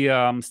has the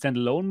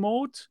standalone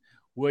mode,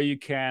 where you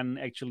can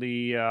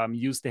actually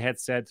use the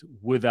headset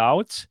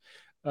without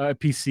a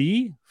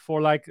PC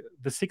for like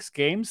the 6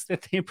 games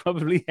that they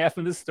probably have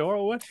in the store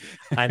or what?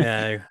 I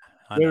know.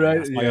 Right.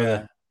 That's my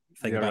other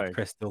thing about the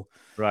Crystal.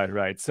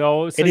 Right.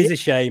 So it is a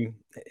shame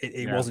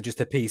it wasn't just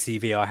a PC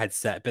VR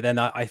headset, but then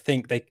I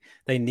think they're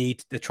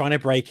trying to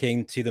break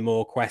into the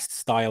more Quest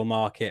style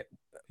market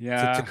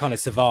to kind of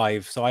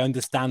survive. So I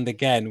understand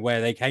again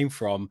where they came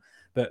from,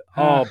 but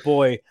oh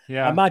boy,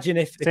 imagine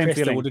if the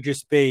Crystal would have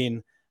just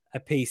been a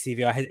PC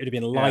VR, it would have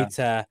been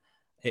lighter.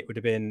 It would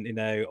have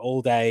been,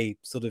 all day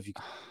sort of, you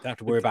don't have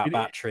to worry about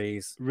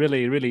batteries.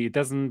 Really, it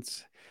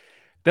doesn't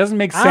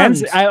make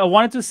sense. I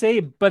wanted to say,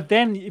 but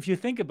then if you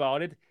think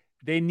about it,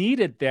 they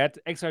needed that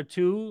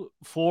XR2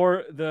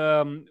 for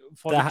the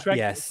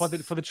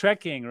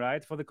tracking,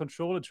 right? For the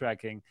controller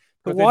tracking.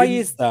 But why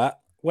is that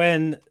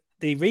when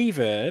the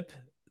Reverb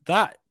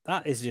that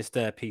is just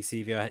a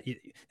PC VR?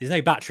 There's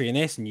no battery in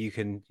this, and you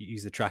can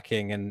use the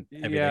tracking and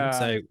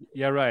everything.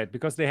 Right.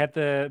 Because they had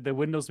the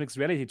Windows Mixed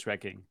Reality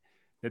tracking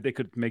that they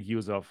could make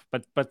use of.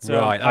 But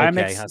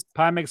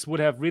Pimax would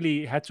have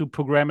really had to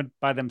program it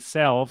by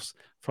themselves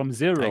from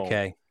zero.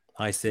 Okay,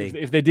 I see.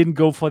 If they didn't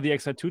go for the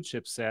XR2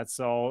 chipset,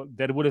 so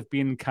that would have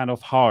been kind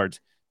of hard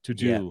to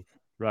do,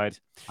 right?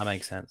 That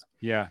makes sense.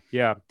 Yeah.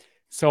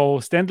 So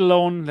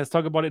standalone, let's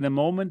talk about it in a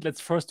moment. Let's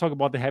first talk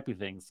about the happy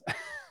things.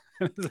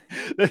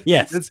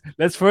 Yes.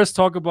 Let's first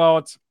talk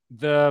about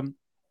the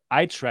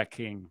eye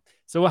tracking.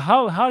 So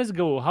how does it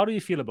go? How do you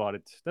feel about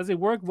it? Does it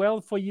work well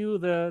for you?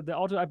 The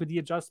auto IPD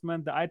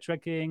adjustment, the eye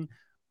tracking,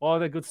 all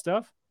the good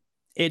stuff?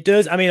 It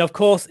does. I mean, of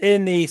course,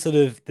 in the sort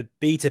of the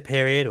beta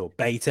period, or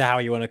beta, how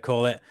you want to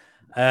call it,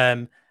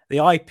 the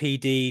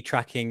IPD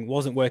tracking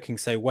wasn't working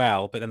so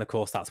well. But then, of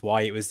course, that's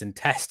why it was in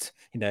test.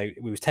 We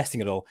was testing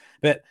it all.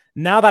 But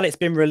now that it's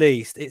been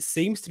released, it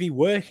seems to be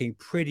working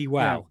pretty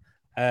well.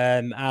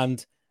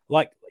 And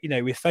like,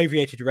 with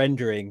foveated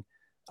rendering,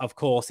 of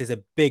course, is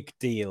a big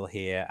deal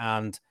here.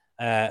 And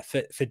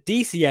for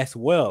DCS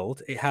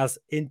World, it has,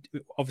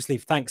 obviously,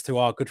 thanks to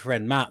our good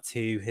friend Matt,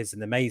 who is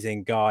an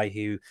amazing guy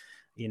who,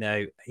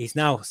 he's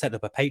now set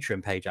up a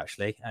Patreon page,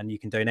 actually, and you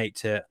can donate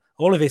to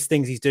all of his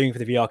things he's doing for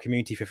the VR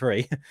community for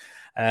free.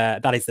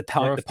 That is the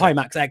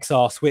Pimax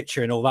XR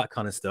switcher and all that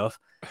kind of stuff.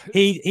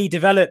 He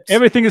developed...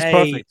 Everything is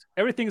perfect.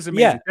 Everything is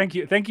amazing.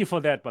 Yeah. Thank you for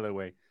that, by the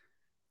way.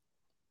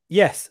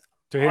 Yes.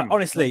 To him.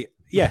 Honestly,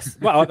 yes.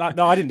 Well,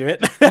 no, I didn't do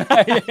it.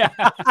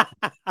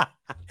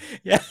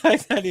 Yeah, I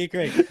totally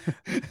agree.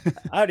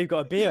 I haven't even got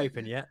a beer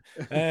open yet.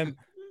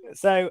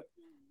 So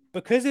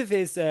because of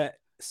his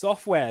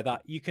software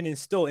that you can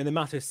install in a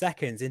matter of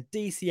seconds in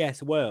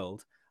DCS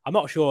World, I'm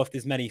not sure if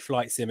there's many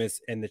flight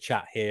simmers in the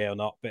chat here or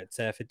not, but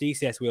for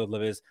DCS World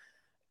lovers,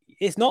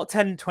 it's not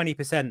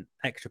 10-20%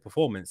 extra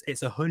performance,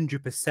 it's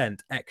 100%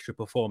 extra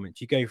performance.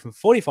 You go from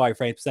 45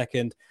 frames per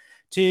second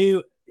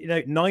to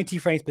 90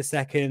 frames per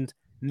second,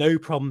 no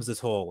problems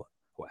at all.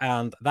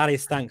 And that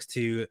is thanks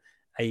to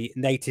a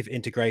native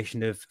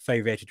integration of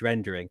foveated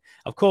rendering.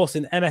 Of course,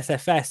 in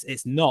MSFS,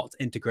 it's not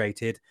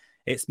integrated.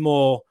 It's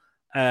more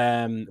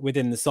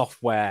within the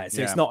software.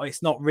 So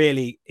it's not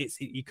really,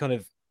 you kind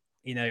of,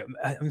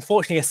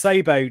 unfortunately,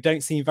 Asobo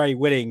don't seem very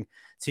willing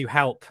to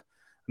help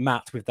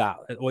Matt with that,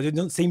 or it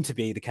doesn't seem to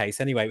be the case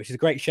anyway, which is a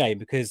great shame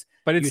because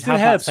but it still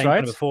helps, right?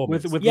 Kind of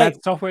performance. With Matt's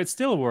software, it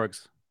still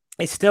works.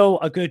 It's still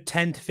a good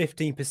 10 to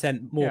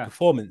 15% more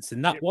performance,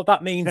 and what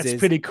that means is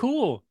pretty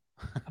cool.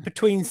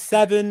 Between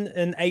 7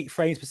 and 8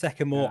 frames per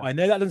second more. I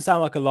know that doesn't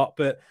sound like a lot,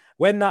 but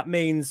when that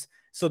means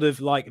sort of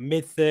like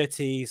mid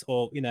 30s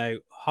or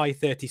high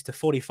 30s to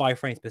 45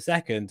 frames per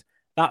second,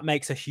 that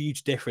makes a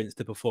huge difference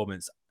to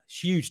performance.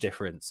 Huge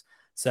difference.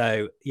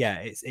 So yeah,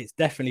 it's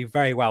definitely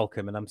very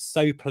welcome, and I'm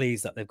so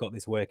pleased that they've got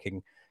this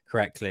working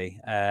correctly.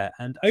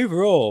 And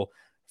overall,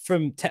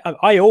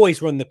 I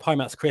always run the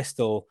Pimax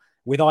Crystal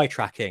with eye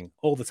tracking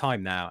all the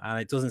time now, and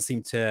it doesn't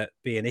seem to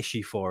be an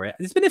issue for it.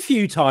 There's been a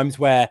few times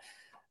where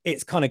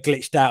it's kind of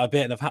glitched out a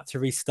bit, and I've had to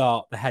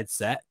restart the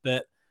headset,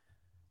 but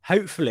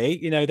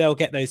hopefully, they'll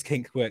get those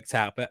kinks worked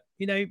out. But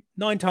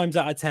 9 times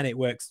out of 10, it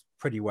works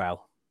pretty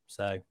well.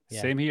 So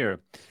yeah. Same here.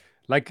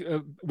 Like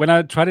when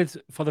I tried it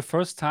for the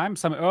first time,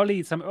 some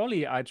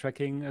early eye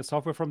tracking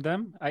software from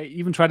them. I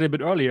even tried it a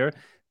bit earlier.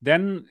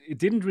 Then it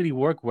didn't really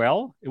work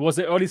well. It was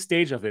the early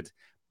stage of it.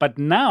 But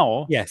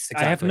now, yes,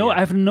 exactly, I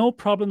have no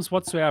problems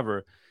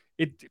whatsoever.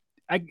 It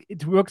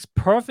works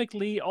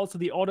perfectly. Also,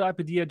 the auto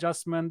IPD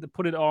adjustment,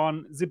 put it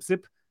on,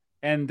 zip,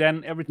 and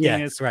then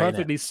everything is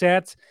perfectly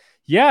set.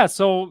 Yeah.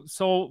 So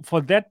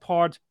for that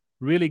part,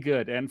 really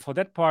good. And for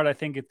that part, I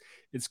think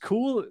it's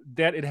cool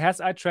that it has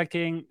eye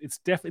tracking.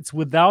 It's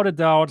without a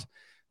doubt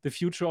the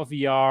future of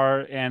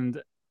VR,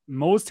 and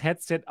most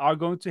headsets are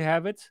going to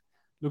have it.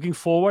 Looking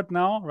forward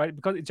now, right?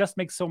 Because it just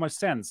makes so much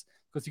sense.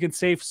 Because you can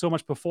save so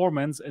much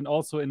performance, and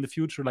also in the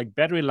future, like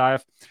battery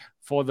life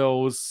for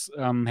those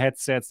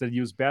headsets that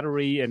use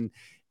battery. And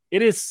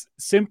it is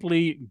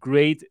simply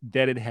great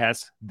that it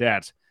has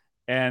that.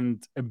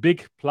 And a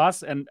big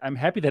plus, and I'm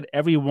happy that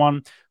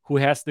everyone who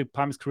has the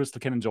Pimax Crystal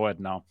can enjoy it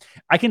now.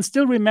 I can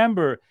still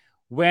remember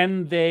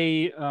when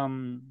they not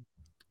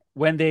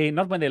when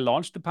they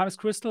launched the Pimax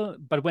Crystal,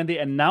 but when they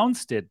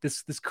announced it,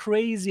 this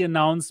crazy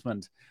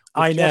announcement.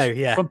 I know,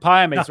 yeah. From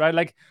Pimax, right?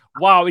 Like,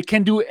 wow, it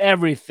can do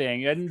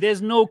everything, and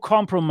there's no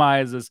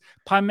compromises.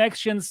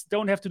 Pimaxians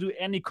don't have to do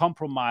any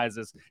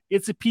compromises.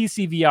 It's a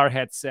PC VR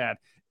headset.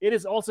 It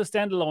is also a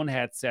standalone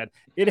headset.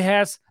 It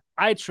has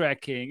eye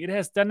tracking. It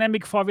has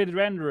dynamic foveated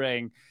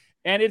rendering,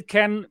 and it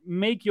can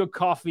make your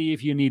coffee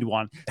if you need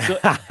one. So,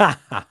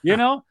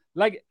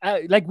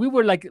 like we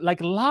were like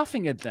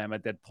laughing at them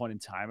at that point in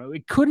time. We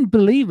couldn't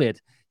believe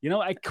it.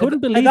 I couldn't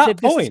believe that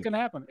this is going to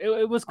happen.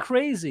 It was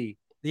crazy.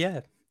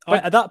 Yeah.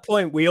 But at that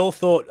point, we all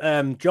thought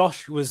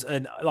Josh was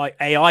an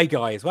AI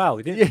guy as well.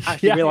 We didn't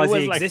actually realize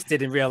he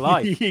existed in real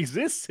life. He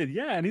existed,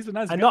 yeah, and he's a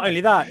nice guy. And not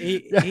only that,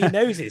 he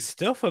knows his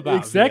stuff about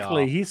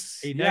exactly.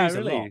 VR. He knows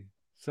a lot.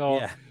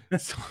 So,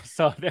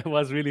 so that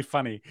was really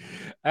funny.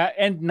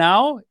 And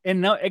now,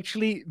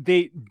 actually,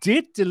 they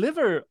did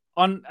deliver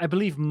on, I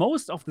believe,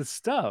 most of the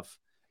stuff.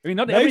 I mean,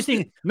 not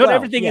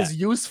everything is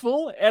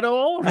useful at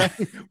all. Right?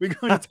 We're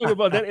going to talk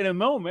about that in a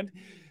moment.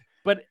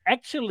 But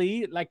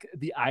actually, like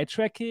the eye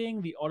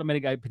tracking, the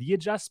automatic IPD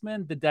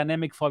adjustment, the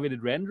dynamic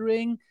foveated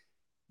rendering,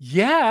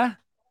 right?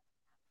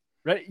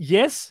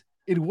 Yes,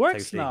 it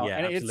works now,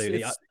 and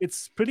absolutely.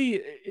 it's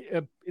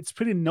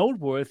pretty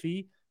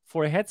noteworthy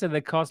for a headset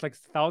that costs like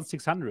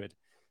 $1,600.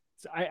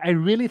 So I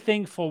really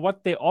think for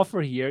what they offer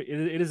here,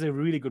 it is a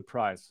really good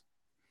price.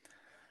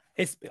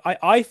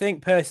 I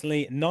think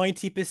personally,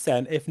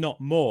 90%, if not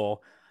more,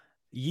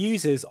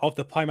 users of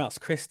the Pimax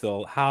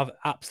Crystal have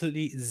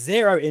absolutely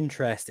zero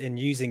interest in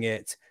using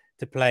it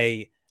to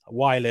play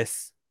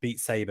wireless Beat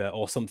Saber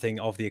or something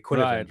of the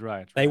equivalent.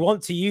 Right. They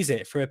want to use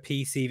it for a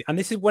PC. And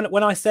this is when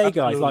I say,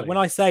 absolutely, guys, like when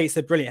I say it's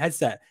a brilliant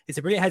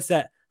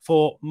headset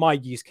for my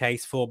use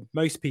case, for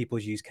most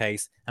people's use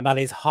case, and that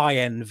is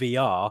high-end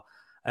VR.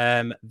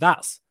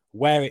 That's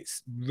where it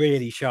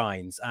really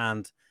shines.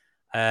 And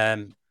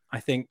I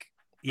think,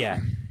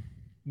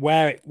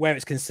 where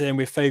it's concerned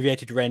with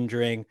foveated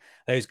rendering,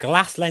 those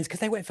glass lenses, because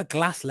they went for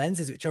glass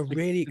lenses, which are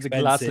really expensive.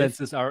 The glass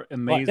lenses are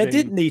amazing. They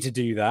didn't need to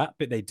do that,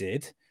 but they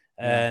did.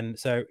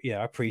 So I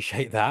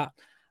appreciate that.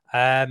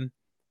 And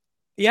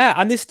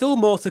there's still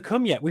more to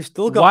come yet. We've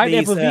still got wide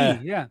these,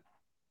 FOV,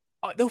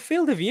 the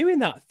field of view in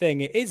that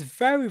thing, it is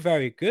very,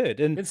 very good.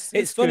 And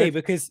it's funny good,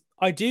 because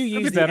I do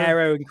use the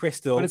Aero and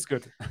Crystal. But it's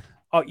good.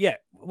 Oh yeah.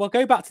 Well,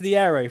 go back to the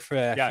Aero for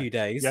a few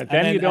days. Yeah,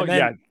 then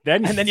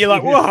you're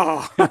like,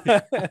 whoa.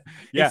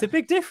 It's a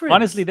big difference.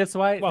 Honestly, that's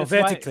why. Well,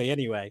 vertically,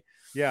 anyway.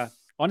 Yeah.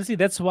 Honestly,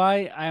 that's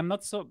why I'm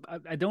not so.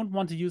 I don't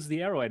want to use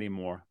the Arrow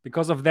anymore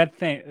because of that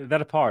thing,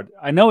 that part.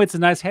 I know it's a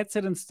nice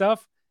headset and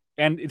stuff,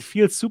 and it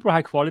feels super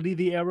high quality,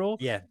 the Arrow.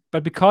 Yeah.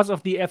 But because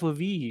of the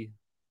FOV,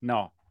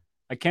 no,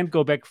 I can't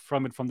go back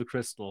from it from the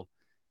Crystal.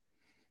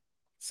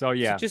 So So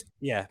yeah, just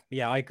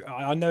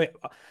I know it.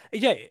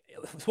 Yeah,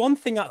 it's one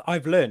thing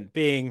I've learned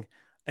being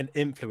an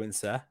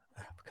influencer,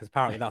 because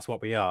apparently that's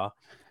what we are,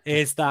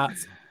 is that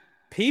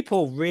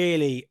people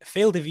really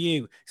field of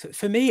view. So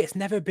for me, it's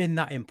never been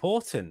that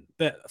important,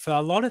 but for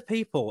a lot of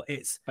people,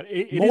 it's but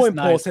it more is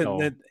nice important though.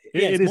 than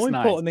it's It more is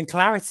nice. important than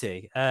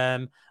clarity.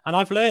 And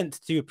I've learned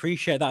to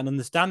appreciate that and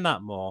understand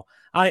that more.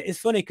 It's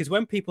funny because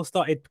when people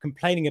started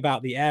complaining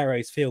about the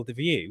Aero's field of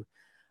view,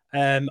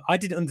 I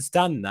didn't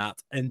understand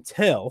that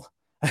until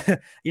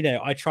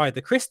I tried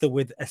the Crystal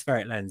with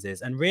aspheric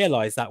lenses and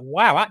realized that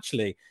wow,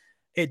 actually,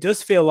 it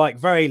does feel like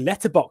very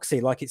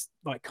letterboxy, like it's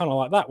like kind of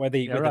like that, where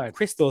the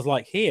Crystal's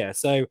like here.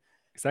 So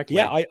exactly,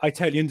 yeah, I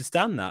totally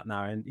understand that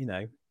now, and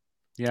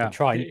yeah,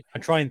 I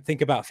try and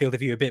think about field of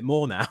view a bit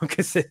more now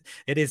because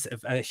it is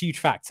a huge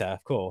factor,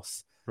 of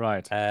course.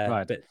 right.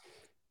 But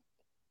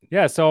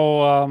yeah,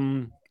 so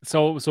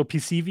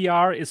PC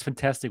VR is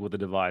fantastic with the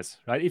device,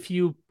 right? If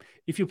you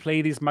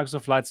play these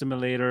Microsoft Flight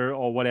Simulator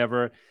or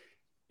whatever,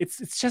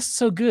 it's just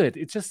so good.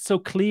 It's just so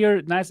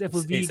clear, nice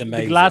FOV. it's amazing.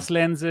 The glass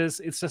lenses,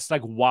 it's just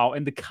like wow,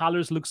 and the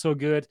colors look so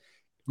good.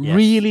 Yes.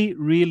 Really,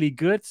 really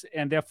good,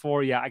 and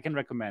therefore, yeah, I can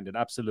recommend it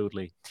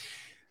absolutely.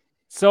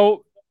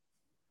 So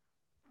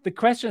the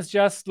question is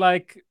just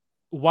like,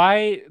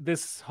 why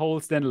this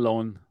whole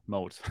standalone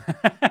mode?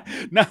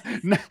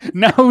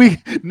 now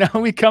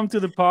we come to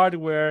the part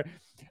where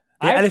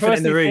the elephant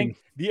in the room. Think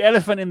the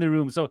elephant in the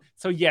room. So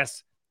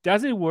yes,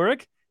 does it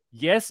work?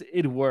 Yes,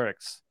 it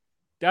works.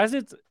 Does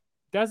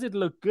it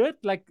look good?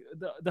 Like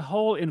the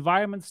whole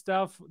environment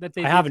stuff that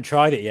they haven't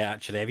tried it yet,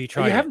 actually. Have you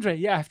tried it? You haven't tried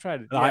it? Yeah, I've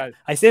tried it. Yeah.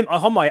 I see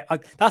on my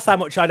that's how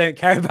much I don't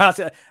care about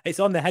it. It's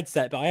on the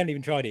headset, but I haven't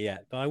even tried it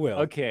yet. But I will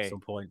at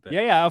some point. But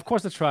yeah, of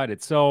course I tried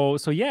it. So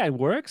yeah, it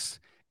works.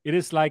 It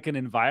is like an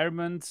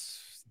environment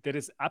that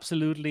is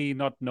absolutely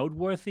not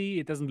noteworthy.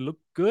 It doesn't look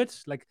good.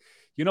 Like,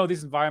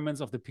 these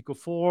environments of the Pico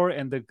 4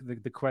 and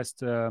the Quest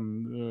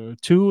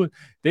 2,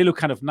 they look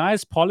kind of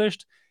nice,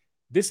 polished.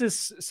 This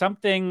is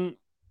something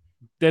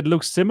that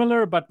looks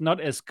similar, but not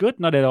as good,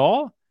 not at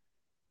all.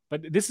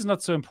 But this is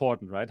not so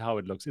important, right? How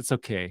it looks. It's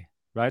okay,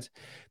 right?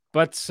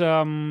 But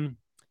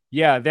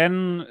yeah,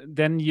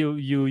 then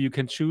you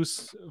can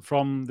choose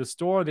from the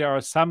store. There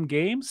are some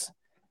games,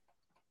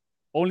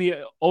 only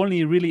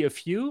really a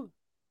few,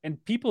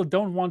 and people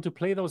don't want to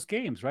play those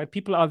games, right?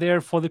 People are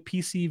there for the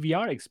PC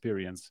VR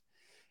experience.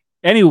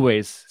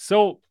 Anyways,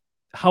 so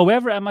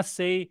however, I must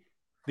say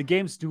the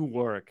games do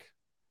work,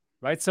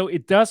 right? So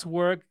it does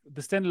work.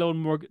 The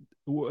standalone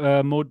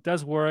mode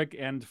does work.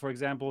 And for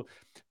example,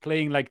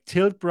 playing like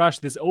Tilt Brush,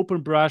 this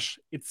open brush,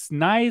 it's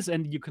nice,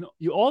 and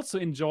you also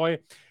enjoy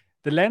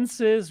the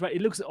lenses, right?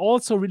 It looks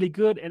also really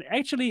good, and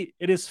actually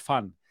it is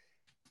fun.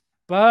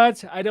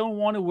 But I don't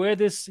want to wear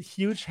this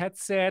huge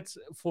headset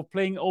for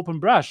playing open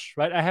brush,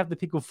 right? I have the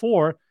Pico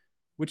 4,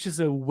 which is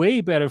a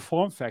way better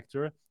form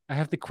factor. I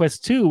have the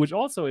Quest 2, which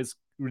also is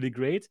really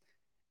great.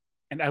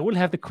 And I will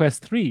have the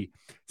Quest 3.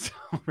 So,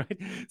 right?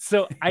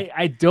 So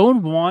I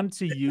don't want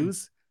to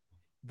use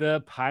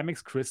the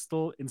Pimax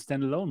Crystal in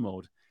standalone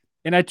mode.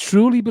 And I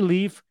truly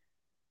believe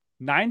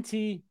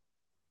 99%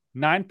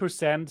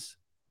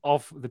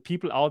 of the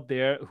people out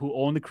there who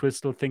own the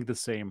Crystal think the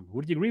same.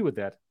 Would you agree with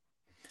that?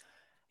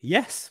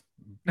 Yes,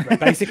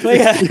 basically.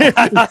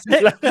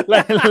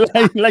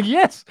 like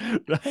yes.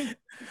 Right?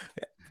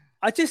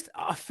 I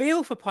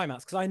feel for Pimax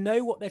because I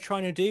know what they're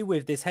trying to do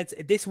with this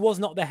headset. This was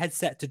not the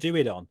headset to do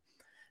it on.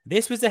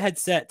 This was the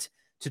headset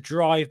to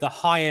drive the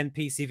high-end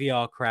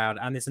PCVR crowd,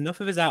 and there's enough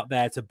of us out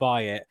there to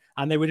buy it,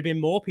 and there would have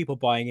been more people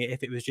buying it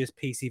if it was just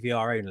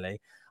PCVR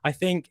only. I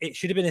think it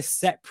should have been a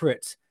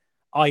separate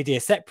idea,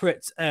 like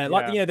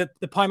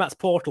the Pimax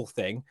Portal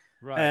thing.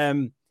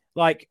 Right.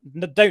 Like,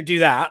 don't do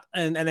that,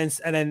 and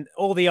then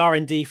all the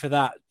R&D for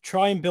that.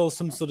 Try and build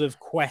some sort of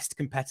Quest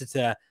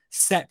competitor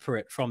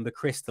separate from the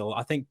Crystal.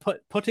 I think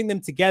putting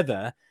them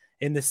together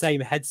in the same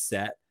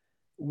headset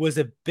was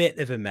a bit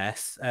of a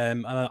mess.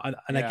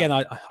 Again,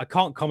 I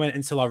can't comment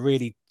until I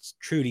really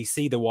truly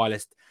see the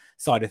wireless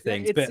side of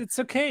things. But it's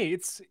okay.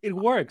 It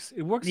works.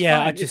 It works.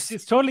 Yeah, fine.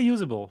 It's totally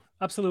usable.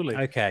 Absolutely.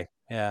 Okay.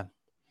 Yeah.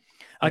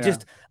 I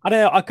don't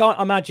know. I can't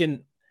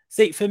imagine.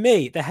 See, for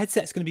me, the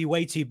headset's going to be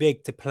way too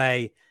big to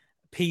play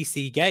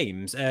PC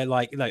games,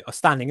 like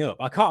standing up.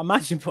 I can't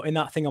imagine putting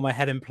that thing on my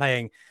head and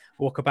playing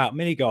Walkabout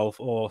Mini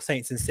Golf or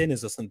Saints and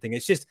Sinners or something.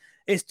 It's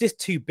just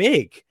too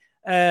big.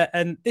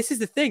 And this is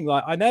the thing.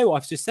 Like, I know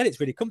I've just said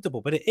it's really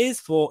comfortable, but it is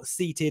for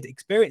seated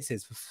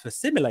experiences. For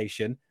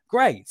simulation,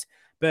 great.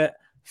 But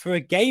for a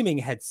gaming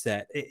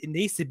headset, it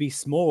needs to be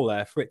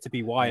smaller for it to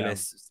be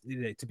wireless,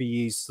 to be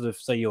used sort of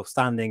so you're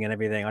standing and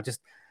everything.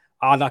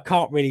 I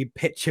can't really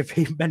picture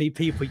many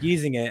people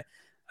using it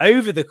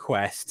over the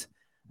Quest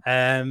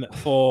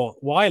for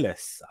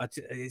wireless.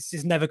 It's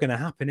just never going to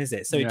happen, is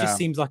it? So it just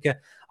seems like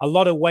a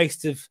lot of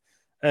waste of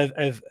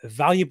of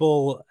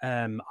valuable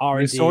R&D and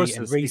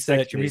Resources, research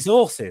exactly. and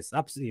resources.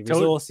 Absolutely,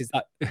 resources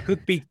that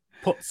could be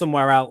put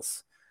somewhere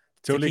else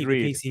to Totally keep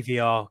agreed. the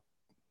PCVR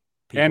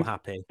people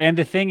happy. And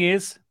the thing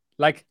is,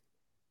 like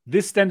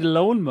this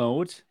standalone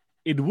mode,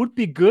 it would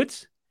be good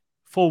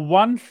for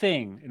one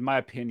thing, in my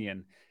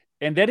opinion,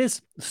 and that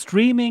is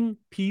streaming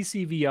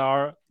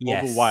PCVR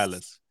over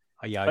wireless.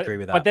 Yeah, I agree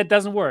with that. But that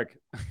doesn't work,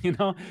 you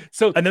know.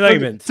 So at the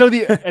moment,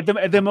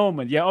 at the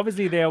moment, yeah,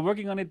 obviously they are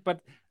working on it,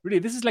 but really,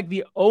 this is like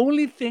the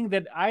only thing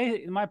that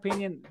in my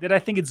opinion, that I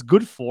think it's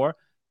good for,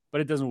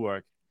 but it doesn't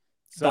work.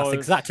 So that's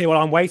exactly what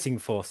I'm waiting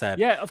for, Seb.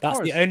 Yeah, of course.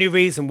 That's the only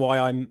reason why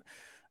I'm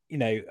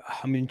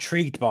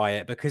intrigued by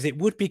it, because it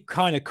would be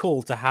kind of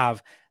cool to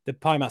have the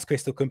Pimax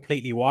Crystal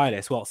completely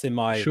wireless whilst in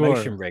my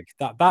motion rig.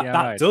 That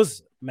right.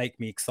 does make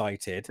me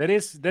excited. That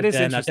is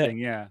interesting.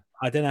 Yeah.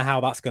 I don't know how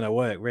that's going to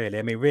work, really.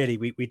 I mean, really,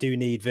 we do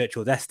need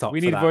virtual desktop.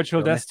 We need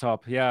virtual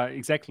desktop. Yeah,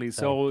 exactly.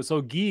 So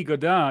Guy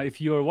Godin, if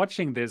you're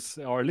watching this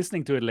or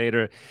listening to it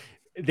later,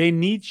 they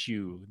need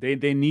you.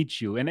 They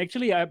need you. And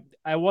actually,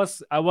 I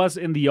was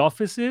in the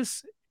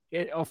offices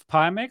of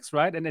Pimax,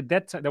 right? And at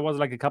that time, that was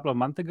like a couple of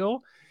months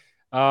ago.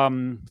 I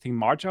think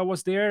March I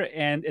was there,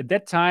 and at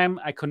that time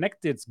I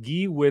connected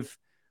Guy with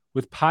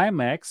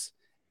Pimax,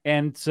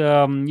 and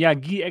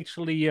Guy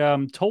actually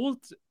told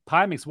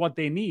Pimax what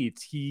they need.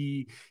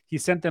 He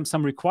sent them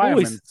some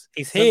requirements.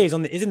 He's here.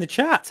 He's in the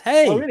chat.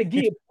 Hey, oh really,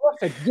 Guy?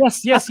 Perfect.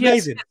 Yes,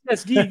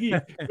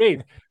 Guy.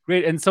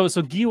 Great. And so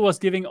Guy was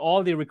giving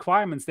all the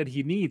requirements that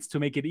he needs to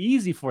make it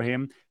easy for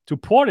him to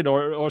port it,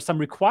 or some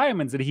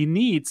requirements that he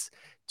needs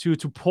to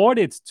port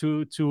it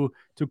to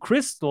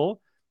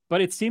Crystal. But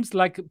it seems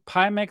like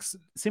Pimax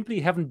simply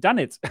haven't done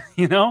it,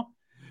 you know?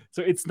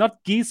 So it's not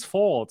Guy's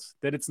fault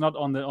that it's not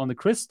on the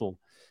Crystal.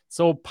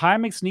 So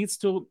Pimax needs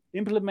to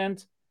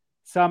implement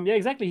some. Yeah,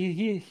 exactly.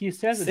 He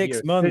says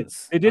 6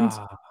 months. They didn't.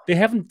 They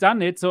haven't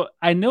done it. So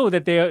I know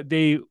that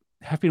they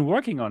have been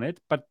working on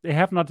it, but they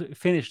have not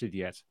finished it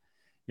yet.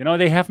 You know,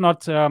 they have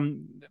not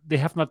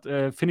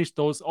finished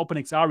those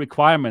OpenXR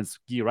requirements,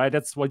 Guy, right?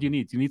 That's what you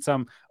need. You need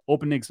some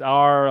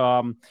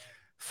OpenXR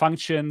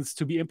functions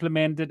to be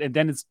implemented, and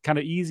then it's kind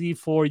of easy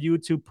for you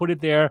to put it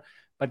there,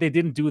 but they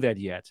didn't do that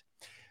yet.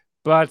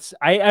 But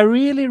I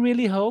really,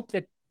 really hope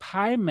that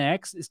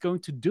Pimax is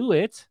going to do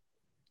it.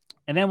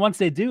 And then once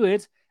they do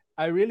it,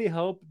 I really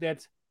hope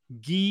that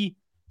Guy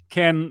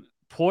can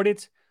port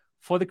it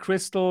for the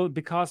Crystal,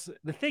 because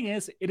the thing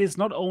is, it is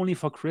not only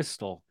for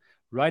Crystal,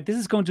 right? This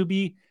is going to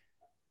be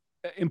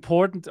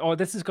important, or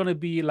this is going to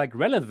be like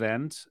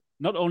relevant,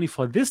 not only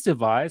for this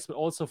device, but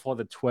also for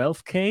the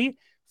 12K,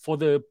 for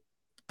the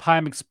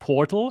Pimax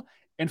Portal,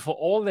 and for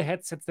all the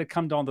headsets that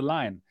come down the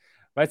line,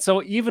 right?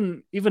 So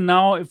even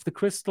now, if the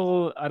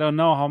Crystal, I don't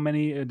know how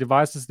many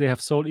devices they have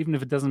sold, even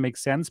if it doesn't make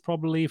sense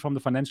probably from the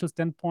financial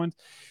standpoint,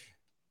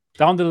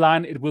 down the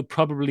line it will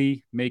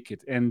probably make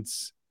it. And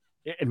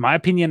in my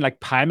opinion, like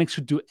Pimax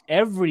should do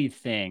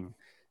everything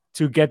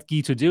to get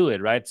Guy to do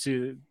it, right?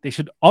 They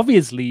should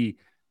obviously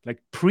like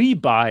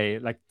pre-buy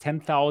like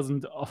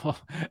 10,000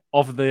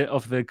 of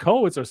the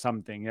codes or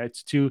something, right?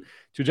 To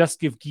just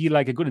give Guy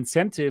like a good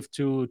incentive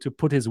to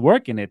put his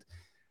work in it.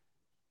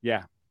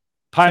 Yeah,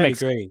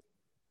 Pimax, agree.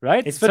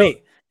 Right? It's funny. So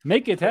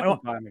make it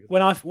happen.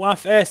 When I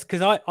first,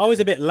 because I was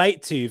a bit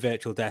late to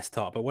virtual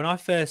desktop, but when I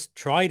first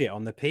tried it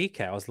on the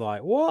PK, I was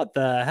like, what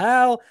the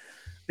hell?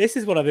 This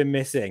is what I've been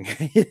missing.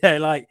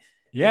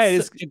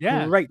 It's such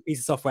a great piece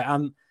of software.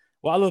 And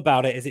what I love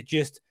about it is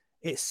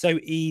it's so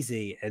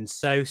easy and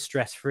so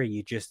stress-free.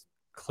 You just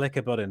click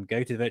a button,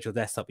 go to the virtual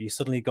desktop, you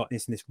suddenly got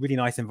this in this really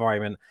nice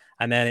environment,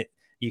 and then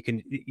you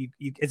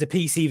as a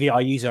PC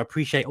VR user,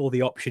 appreciate all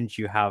the options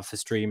you have for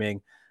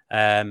streaming.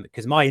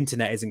 Because my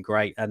internet isn't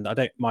great and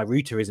my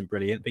router isn't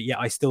brilliant, but yet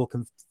I still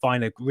can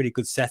find a really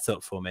good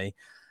setup for me.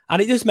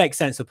 And it just makes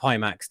sense for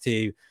Pimax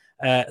to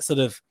sort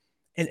of,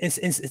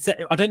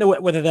 I don't know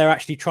whether they're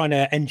actually trying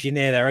to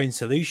engineer their own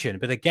solution,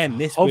 but again,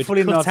 this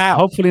hopefully would cut not. out.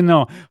 Hopefully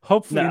no.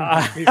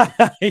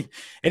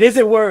 It is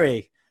a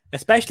worry,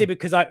 especially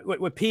because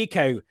with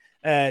Pico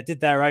did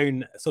their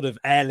own sort of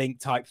Airlink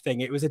type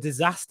thing. It was a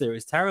disaster. It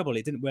was terrible.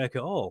 It didn't work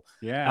at all.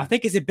 Yeah, I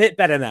think it's a bit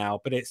better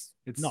now, but it's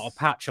not a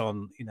patch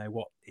on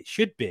what it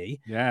should be.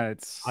 Yeah,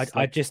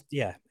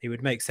 it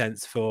would make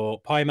sense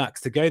for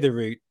Pimax to go the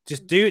route.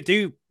 Just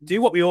do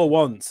what we all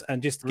want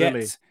and just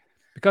get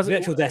because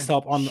virtual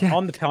desktop on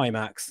the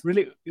Pimax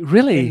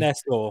really in their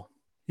store.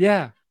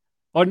 Yeah.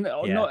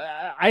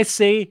 No, I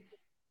say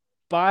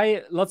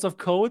buy lots of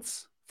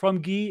codes from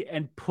Guy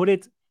and put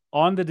it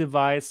on the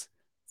device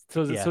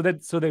so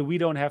that we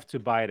don't have to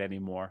buy it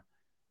anymore,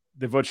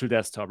 the virtual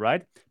desktop,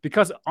 right?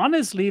 Because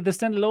honestly, the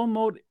standalone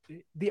mode,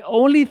 the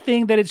only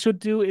thing that it should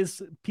do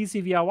is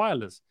PCVR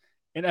wireless,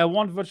 and I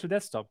want virtual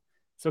desktop.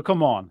 So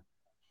come on.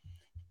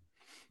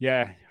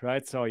 Yeah,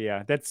 right. So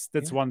yeah, that's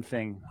one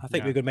thing. I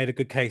think we made a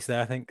good case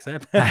there. I think so.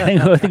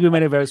 I think we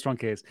made a very strong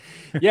case.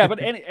 Yeah, but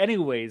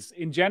anyways,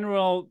 in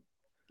general,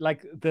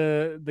 like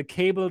the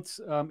cabled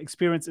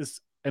experience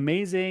is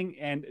amazing,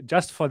 and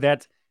just for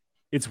that,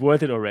 it's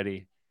worth it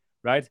already,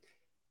 right?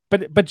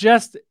 But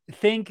just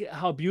think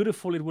how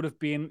beautiful it would have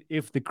been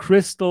if the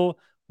Crystal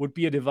would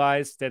be a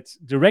device that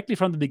directly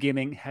from the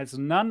beginning has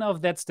none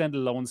of that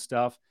standalone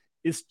stuff,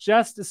 is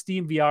just a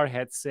Steam VR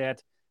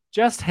headset,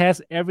 just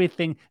has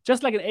everything,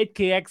 just like an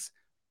 8KX,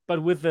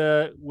 but with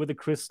the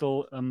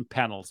Crystal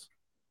panels.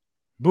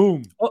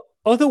 Boom.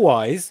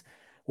 Otherwise,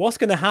 what's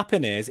going to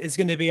happen is it's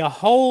going to be a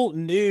whole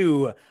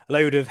new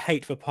load of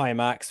hate for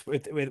Pimax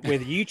with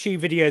YouTube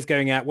videos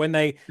going out when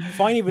they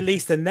finally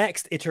release the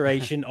next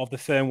iteration of the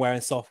firmware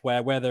and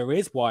software where there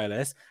is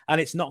wireless and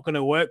it's not going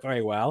to work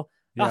very well.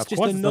 That's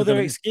just another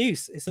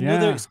excuse. It's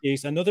another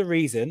excuse, another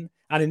reason.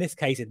 And in this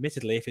case,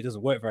 admittedly, if it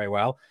doesn't work very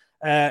well,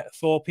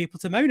 for people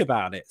to moan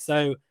about it.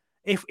 So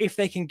if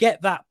they can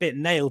get that bit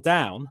nailed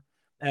down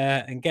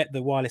and get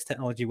the wireless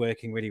technology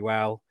working really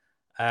well,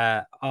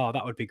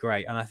 that would be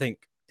great. And I think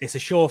it's a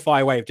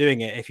surefire way of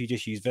doing it if you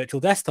just use virtual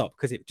desktop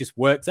because it just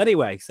works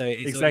anyway. So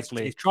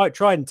it's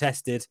tried and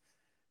tested.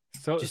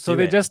 So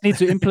they just need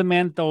to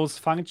implement those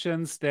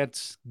functions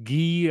that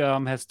Guy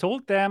has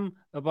told them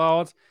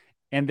about,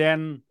 and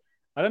then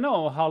I don't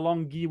know how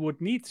long Guy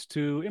would need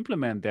to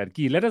implement that.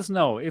 Guy, let us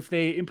know if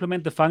they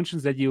implement the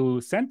functions that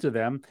you sent to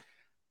them.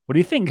 What do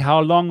you think? How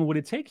long would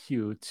it take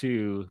you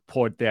to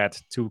port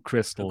that to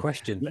Crystal? Good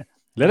question.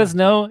 Let us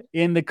know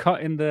in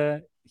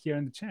the here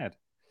in the chat.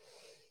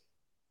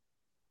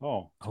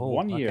 Oh,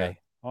 1 year. Okay.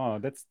 Oh,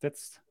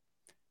 that's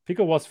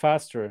Pico was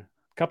faster.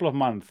 A couple of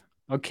months.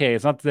 Okay,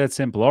 it's not that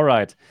simple. All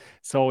right.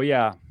 So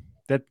yeah,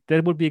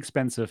 that would be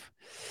expensive.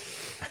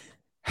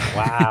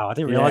 Wow, I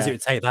didn't realize it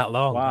would take that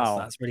long. Wow,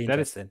 that's really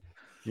interesting.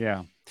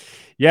 Yeah.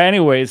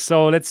 Anyways,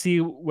 so let's see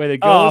where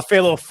it goes. Oh, I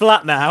feel all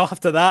flat now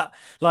after that.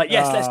 Like,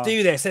 yes, let's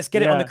do this. Let's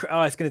get it on the.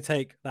 Oh, it's going to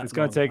take that. It's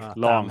going to take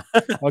long.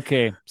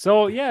 Okay,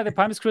 so yeah, the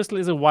Pimax Crystal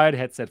is a wired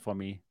headset for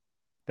me.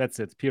 That's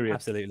it. Period.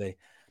 Absolutely.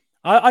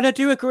 I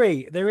do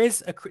agree. There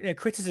is a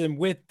criticism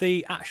with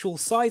the actual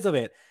size of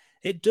it.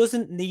 It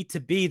doesn't need to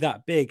be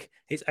that big.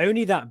 It's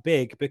only that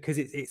big because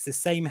it's the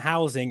same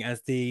housing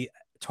as the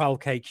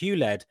 12K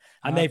QLED,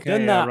 and they've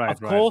done that. Right,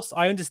 of course,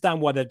 I understand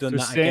why they've done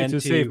that again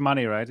to save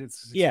money, right?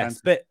 It's expensive.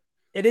 Yes, but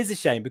it is a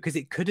shame because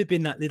it could have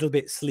been that little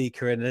bit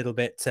sleeker and a little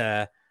bit,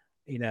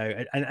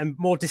 and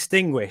more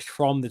distinguished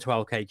from the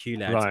 12K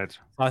QLED. Right.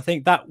 I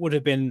think that would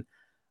have been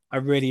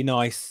a really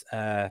nice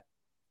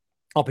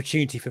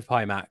opportunity for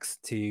Pimax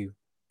to,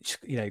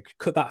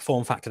 cut that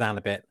form factor down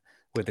a bit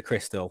with the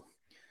Crystal.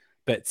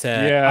 But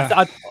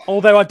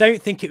although I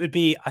don't think it would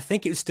be, I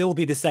think it would still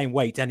be the same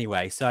weight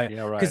anyway. So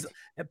because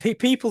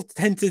people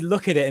tend to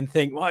look at it and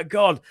think, my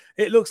God,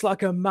 it looks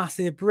like a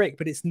massive brick,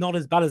 but it's not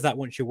as bad as that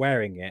once you're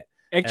wearing it.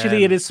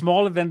 Actually, it is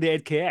smaller than the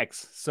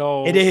 8KX.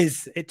 So it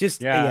is. It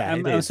just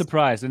I'm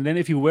surprised. And then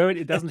if you wear it,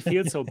 it doesn't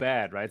feel so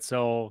bad, right?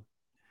 So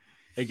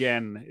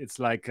again, it's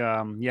like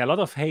a lot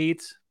of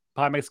hate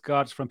Pimax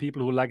got from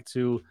people who like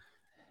to,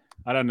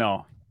 I don't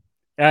know.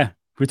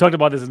 We talked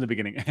about this in the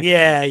beginning. I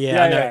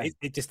know.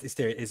 It just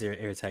is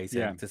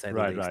irritating to say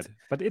the least. Right.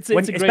 But it's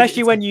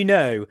especially when you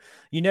know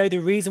the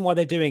reason why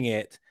they're doing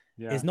it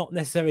is not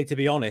necessarily to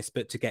be honest,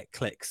 but to get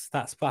clicks.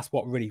 That's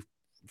what really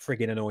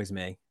friggin' annoys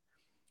me.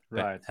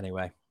 Right. But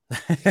anyway.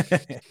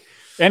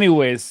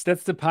 Anyways,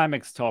 that's the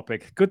Pimax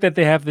topic. Good that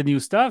they have the new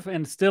stuff,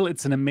 and still,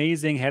 it's an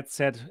amazing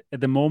headset. At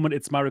the moment,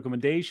 it's my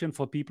recommendation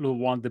for people who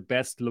want the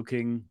best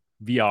looking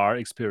VR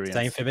experience.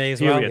 Same for me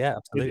as well. Yeah,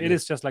 absolutely. It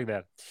is just like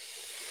that.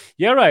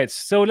 Yeah, right.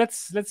 So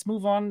let's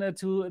move on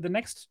to the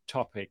next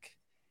topic.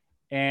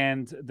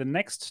 And the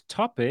next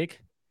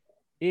topic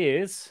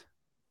is,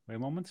 wait a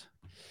moment.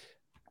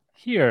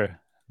 Here,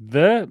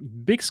 the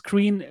Big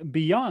Screen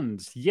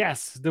Beyond.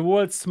 Yes, the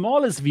world's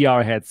smallest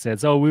VR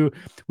headset. So we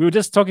were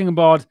just talking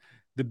about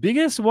the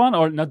biggest one,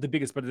 or not the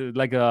biggest, but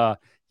like a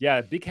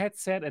big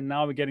headset, and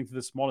now we're getting to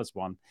the smallest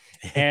one.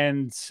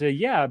 And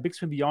Big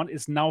Screen Beyond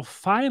is now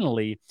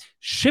finally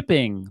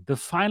shipping the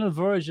final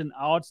version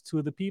out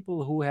to the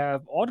people who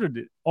have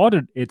ordered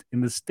it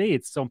in the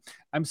States. So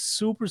I'm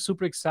super,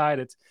 super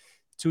excited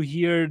to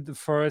hear the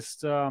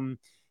first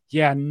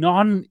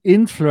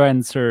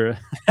non-influencer.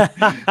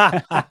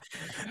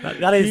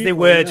 that is the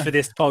word for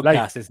this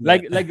podcast, isn't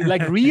it?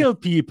 Like real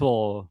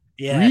people.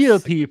 Yes. Real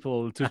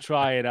people to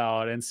try it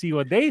out and see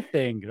what they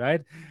think,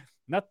 right?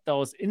 Not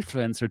those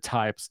influencer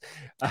types.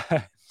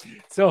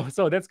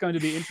 So that's going to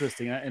be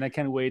interesting, and I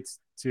can't wait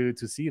to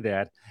see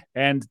that.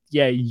 And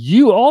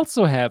you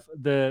also have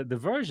the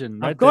version,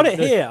 right? I've got it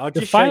here. I'll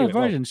just the final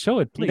show version. Show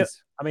it,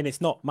 please. I mean,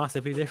 it's not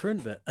massively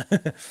different, but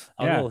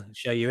I will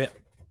show you it.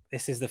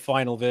 This is the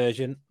final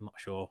version. I'm not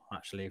sure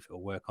actually if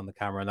it'll work on the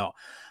camera or not.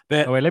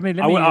 But let me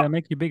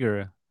make you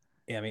bigger.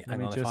 Yeah, I mean,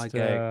 hang on. If I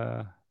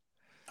go,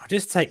 I'll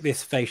just take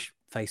this face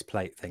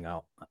plate thing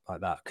out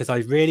like that because I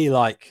really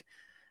like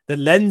the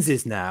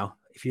lenses now.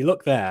 If you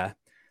look there,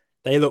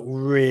 they look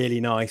really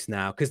nice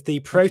now because the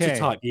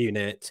prototype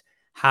unit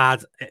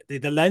had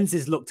the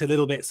lenses looked a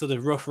little bit sort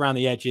of rough around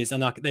the edges,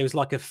 and there was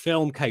like a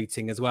film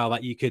coating as well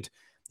that you could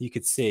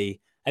see,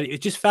 and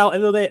it just felt a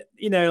little bit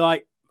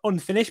like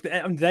unfinished. But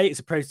on the day, it's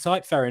a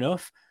prototype, fair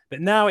enough.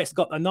 But now it's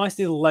got a nice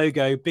little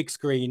logo, big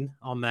screen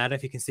on there. I don't know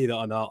if you can see that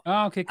or not.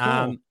 Oh, okay,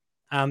 cool.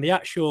 and the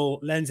actual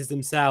lenses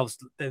themselves,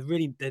 they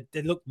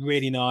look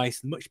really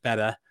nice, much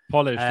better,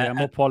 polished. Yeah,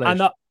 more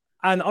polished.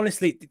 And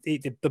honestly,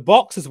 the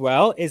box as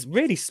well is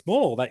really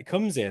small that it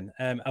comes in,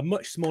 a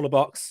much smaller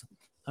box.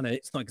 I know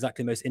it's not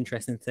exactly the most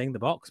interesting thing, the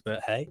box,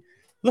 but hey,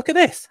 look at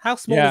this. How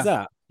small is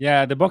that?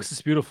 Yeah, the box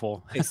is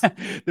beautiful. It's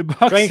the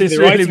box strangely, is the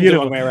really writing's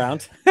beautiful. the wrong way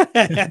around.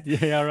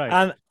 Yeah,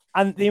 right.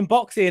 And the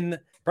unboxing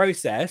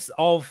process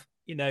of,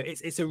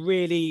 it's a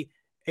really,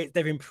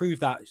 they've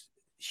improved that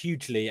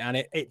hugely, and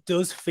it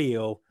does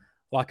feel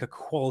like a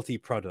quality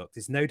product.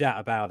 There's no doubt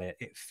about it.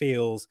 It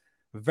feels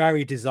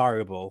very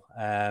desirable.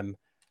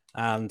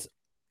 And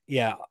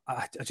yeah,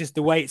 just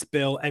the way it's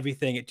built,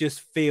 everything, it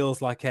just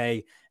feels like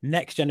a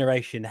next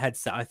generation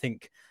headset.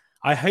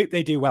 I hope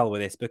they do well with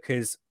this,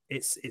 because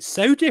it's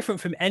so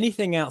different from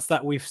anything else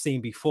that we've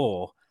seen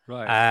before.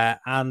 Right.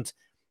 And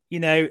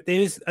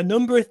there's a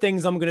number of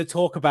things I'm going to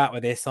talk about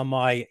with this on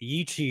my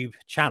YouTube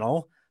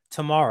channel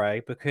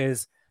tomorrow,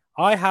 because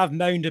I have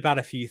moaned about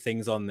a few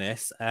things on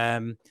this.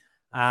 And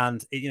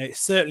it's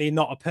certainly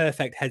not a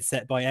perfect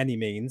headset by any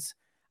means.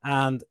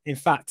 And in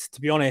fact,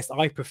 to be honest,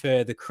 I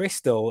prefer the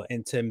Crystal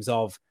in terms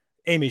of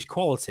image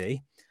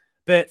quality.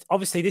 But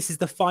obviously, this is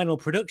the final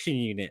production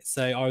unit,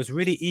 so I was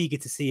really eager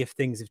to see if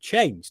things have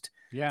changed.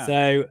 Yeah.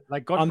 So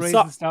like God grades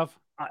and stuff.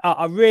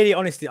 I really,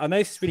 honestly, I know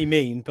this is really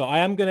mean, but I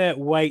am going to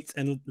wait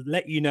and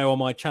let you know on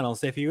my channel.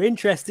 So if you're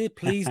interested,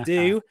 please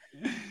do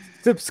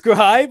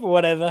subscribe or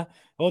whatever,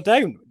 or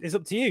don't. It's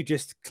up to you.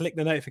 Just click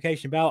the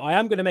notification bell. I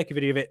am going to make a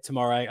video of it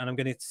tomorrow, and I'm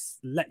going to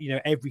let you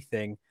know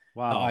everything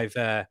that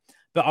I've.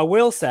 But I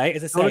will say,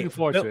 as I say, looking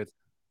forward to it.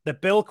 The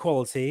build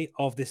quality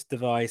of this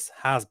device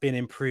has been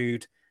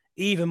improved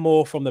even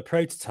more from the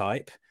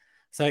prototype.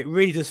 So it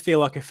really does feel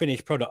like a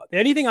finished product. The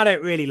only thing I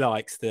don't really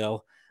like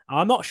still,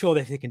 I'm not sure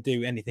if they can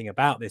do anything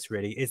about this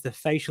really, is the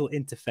facial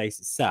interface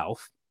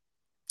itself.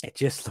 It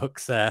just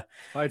looks it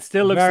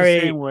still looks the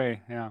same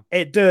way. Yeah,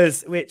 it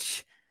does,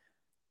 which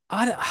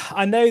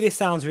I know this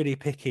sounds really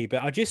picky,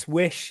 but I just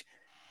wish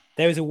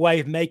there was a way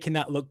of making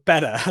that look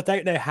better. I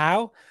don't know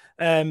how,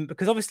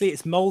 because obviously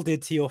it's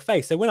molded to your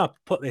face. So when I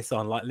put this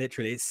on, like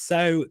literally, it's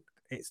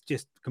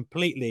just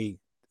completely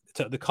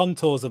the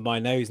contours of my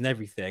nose and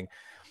everything.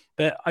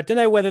 But I don't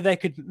know whether they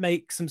could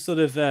make some sort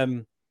of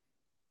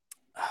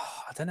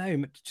I don't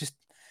know, just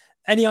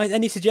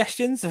any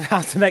suggestions of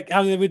how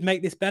they would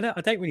make this better?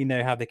 I don't really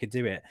know how they could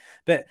do it,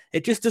 but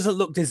it just doesn't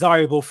look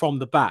desirable from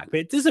the back.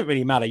 But it doesn't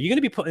really matter. You're going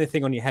to be putting the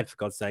thing on your head, for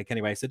God's sake,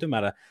 anyway, so it doesn't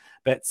matter.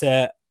 But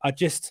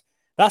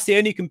that's the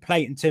only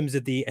complaint in terms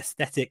of the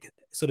aesthetic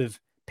sort of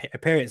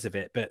appearance of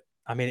it. But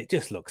I mean, it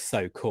just looks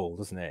so cool,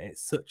 doesn't it?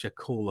 It's such a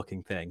cool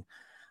looking thing.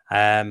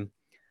 And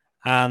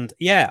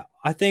yeah,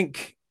 I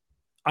think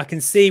I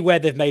can see where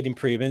they've made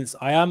improvements.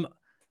 I'm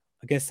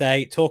going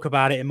to talk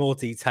about it in more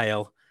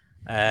detail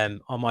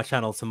on my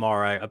channel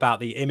tomorrow about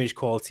the image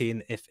quality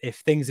and if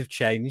things have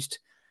changed.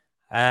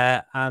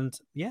 And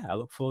yeah, I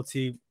look forward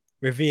to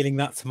revealing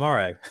that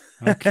tomorrow.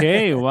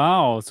 Okay,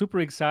 wow, super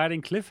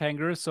exciting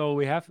cliffhanger. So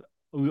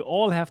we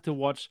all have to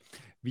watch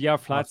VR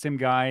Flight Sim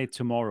Guy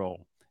tomorrow,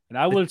 and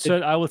I will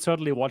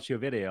certainly watch your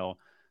video.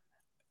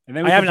 And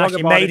then I haven't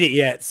actually made it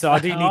yet, so I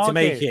do need to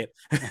make it.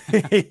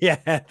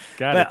 Yeah,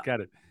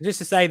 got it. Just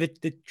to say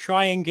that the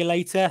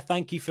triangulator,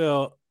 thank you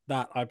for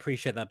that. I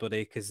appreciate that,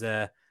 buddy, because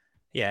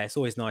yeah, it's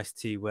always nice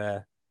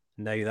to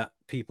know that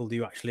people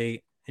do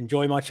actually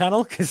enjoy my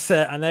channel, because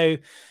I know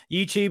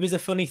YouTube is a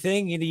funny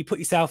thing. You put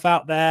yourself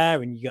out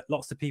there and you get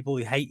lots of people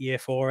who hate you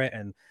for it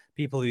and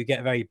people who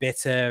get very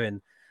bitter,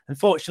 and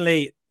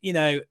unfortunately,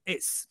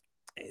 it's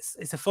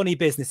a funny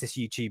business, this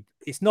YouTube.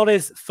 It's not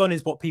as fun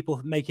as what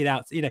people make it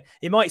out.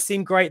 It might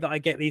seem great that I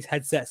get these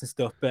headsets and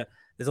stuff, but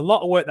there's a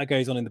lot of work that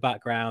goes on in the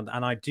background,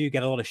 and I do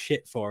get a lot of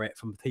shit for it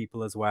from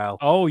people as well.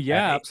 Oh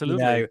yeah,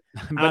 absolutely.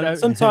 But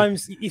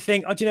sometimes you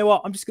think, oh, do you know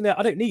what?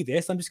 I don't need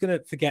this. I'm just gonna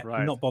forget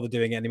and not bother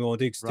doing it anymore,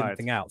 do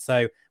something else.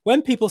 So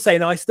when people say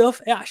nice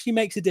stuff, it actually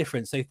makes a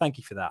difference. So thank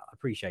you for that. I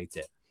appreciate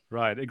it.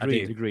 Right.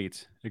 Agreed.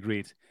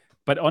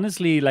 But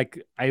honestly,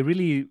 like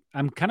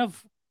I'm kind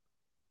of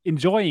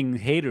enjoying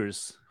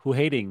haters who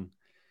hating.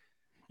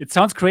 It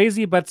sounds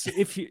crazy, but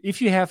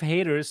if you have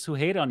haters who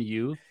hate on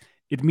you,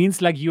 it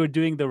means like you're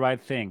doing the right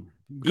thing,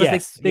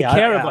 because they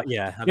care about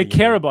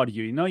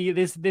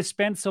you. They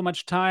spend so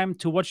much time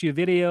to watch your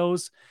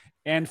videos,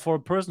 and for a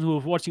person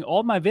who's watching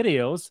all my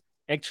videos,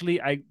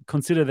 actually I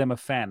consider them a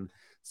fan.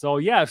 So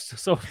yeah,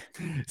 so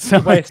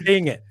way of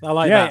seeing it. I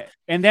like that.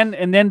 And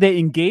then they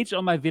engage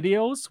on my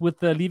videos with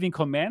the leaving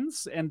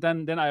comments, and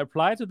then I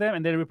reply to them,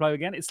 and they reply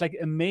again. It's like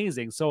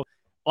amazing. So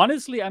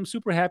honestly, I'm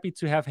super happy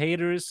to have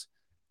haters.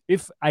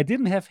 If I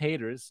didn't have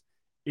haters,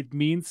 it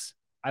means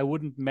I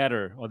wouldn't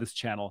matter on this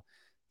channel.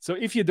 So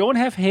if you don't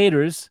have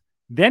haters,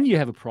 then you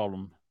have a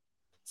problem.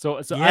 So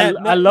yeah,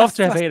 I love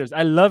to have haters.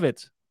 I love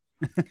it.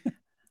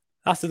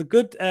 That's a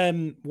good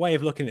way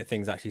of looking at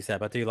things, actually,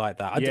 Seb. I do like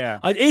that.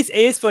 It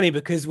is funny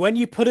because when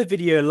you put a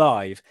video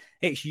live,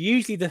 it's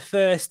usually the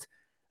first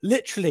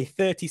literally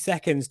 30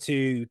 seconds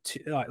to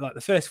like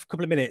the first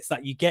couple of minutes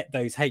that you get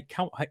those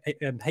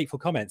hateful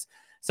comments.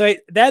 So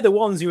they're the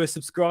ones who are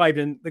subscribed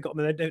and they got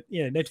the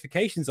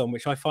notifications on,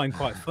 which I find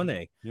quite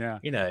funny. Yeah.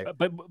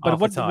 But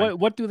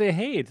what do they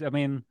hate? I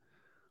mean,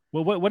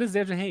 well, what is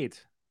there to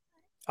hate?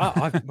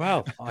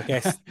 I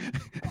guess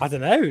I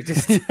don't know.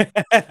 Just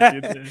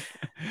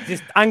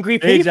angry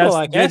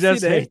people. They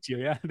just hate you.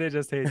 Yeah, they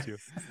just hate you.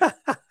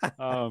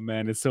 Oh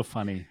man, it's so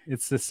funny.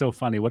 It's just so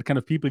funny. What kind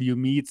of people you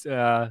meet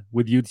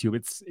with YouTube?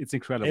 It's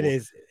incredible. It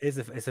is.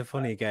 It's a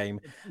funny game.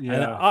 Yeah.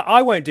 And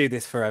I won't do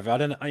this forever. I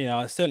don't.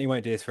 I certainly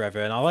won't do this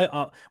forever.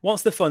 And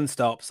once the fun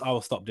stops, I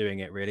will stop doing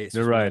it. Really, it's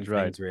just right.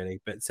 Things, really.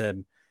 But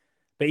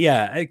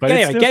yeah. But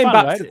anyway,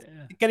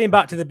 getting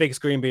back to the big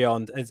screen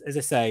beyond. As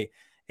I say,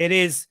 it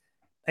is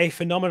a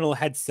phenomenal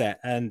headset,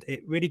 and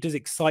it really does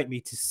excite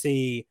me to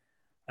see.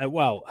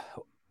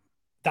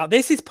 That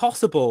this is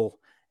possible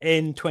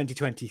in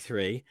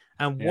 2023,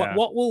 and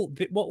what will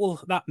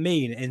that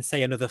mean in,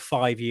 say, another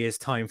 5 years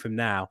time from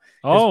now?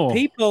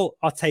 People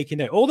are taking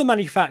note. All the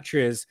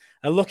manufacturers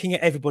are looking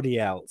at everybody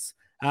else,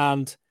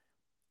 and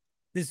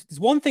there's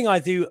one thing I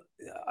do,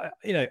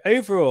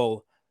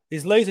 overall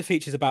there's loads of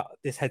features about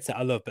this headset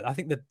I love, but I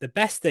think the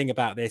best thing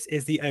about this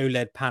is the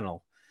OLED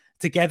panel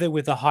together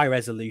with the high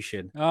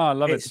resolution. I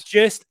love it.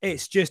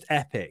 It's just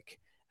epic.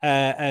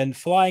 And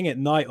flying at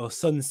night or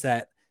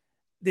sunset,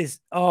 it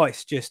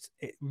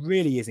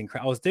really is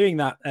incredible. I was doing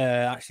that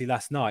actually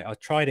last night. I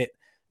tried it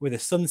with a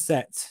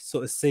sunset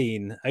sort of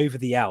scene over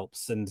the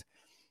Alps and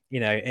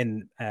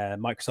in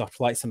Microsoft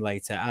Flight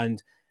Simulator,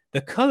 and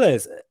the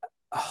colors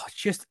are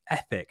just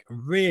epic.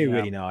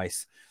 Really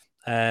nice.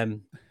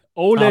 OLED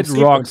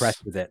I'm rocks.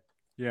 Impressed with it.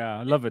 Yeah,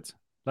 I love it.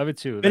 Love it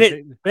too.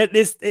 But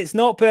it's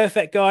not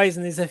perfect, guys,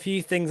 and there's a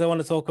few things I want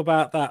to talk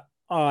about that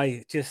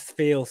I just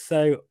feel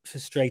so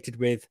frustrated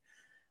with.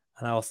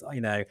 And also,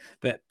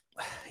 but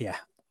yeah,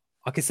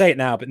 I can say it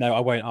now, but no, I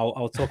won't.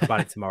 I'll talk about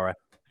it tomorrow.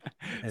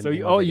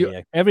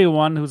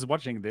 Everyone who's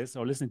watching this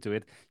or listening to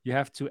it, you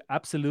have to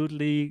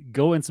absolutely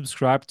go and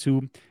subscribe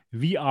to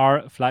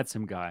VR Flight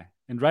Sim Guy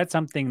and write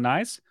something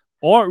nice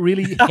or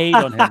really hate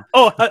on him.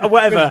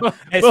 Whatever.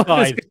 It's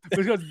fine.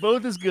 Because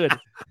both is good.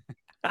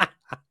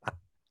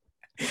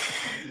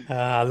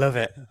 I love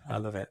it.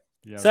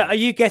 Yeah, so right.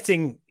 You're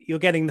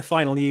getting the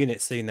final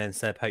unit soon then,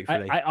 Seb,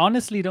 hopefully? I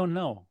honestly don't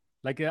know.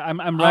 Like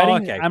I'm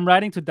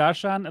writing to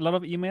Darshan a lot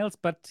of emails,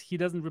 but he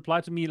doesn't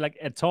reply to me like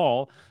at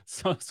all.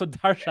 So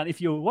Darshan, if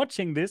you're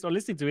watching this or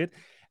listening to it,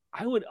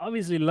 I would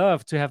obviously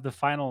love to have the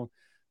final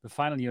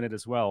unit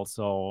as well.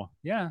 So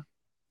yeah.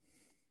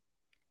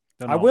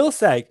 I will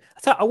say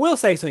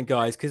something,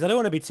 guys, because I don't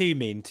want to be too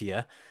mean to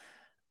you.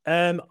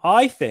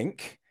 I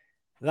think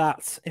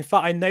that, in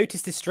fact, I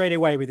noticed this straight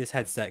away with this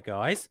headset,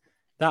 guys,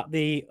 that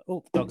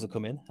dogs are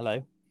coming.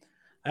 Hello.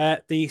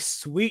 The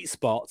sweet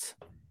spot,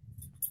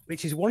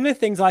 which is one of the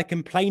things I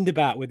complained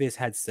about with this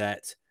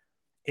headset,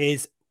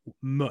 is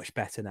much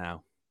better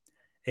now.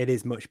 It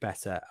is much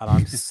better, and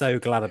I'm so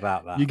glad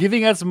about that. You're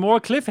giving us more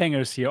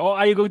cliffhangers here, or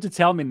are you going to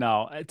tell me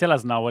now? Tell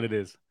us now what it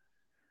is.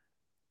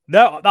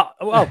 No,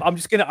 I'm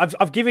just gonna.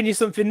 I've given you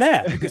something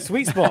there. The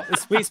sweet spot. The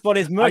sweet spot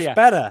is much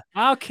better.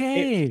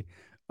 Okay.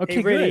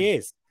 It really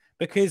is,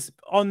 because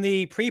on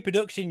the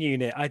pre-production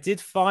unit, I did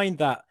find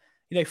that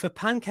for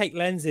pancake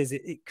lenses,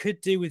 it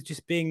could do with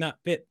just being that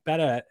bit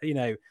better.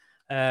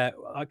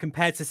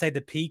 Compared to, say,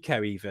 the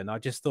Pico, even. I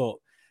just thought,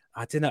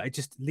 I don't know, it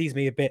just leaves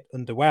me a bit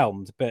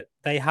underwhelmed. But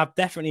they have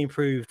definitely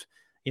improved,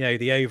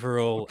 the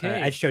overall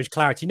edge-to-edge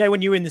clarity.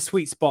 When you're in the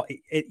sweet spot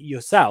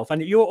yourself,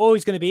 and you're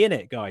always going to be in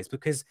it, guys,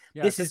 because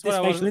this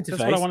facial interface. That's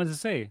what I wanted to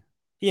say.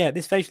 Yeah,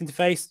 this facial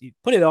interface, you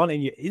put it on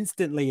and you're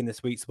instantly in the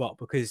sweet spot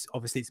because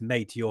obviously it's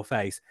made to your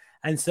face.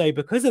 And so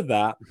because of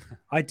that,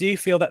 I do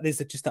feel that there's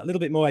just that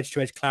little bit more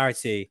edge-to-edge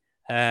clarity.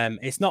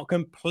 It's not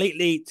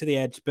completely to the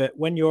edge, but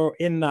when you're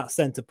in that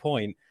center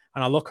point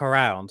and I look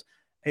around,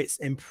 it's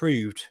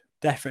improved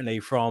definitely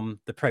from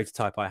the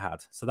prototype I had.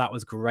 So that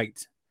was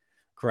great.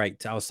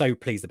 I was so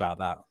pleased about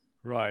that.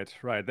 Right.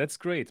 That's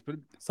great. But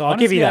so I'll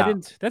give you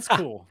that. That's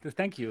cool.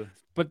 Thank you.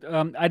 But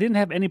I didn't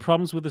have any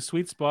problems with the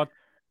sweet spot,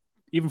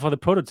 even for the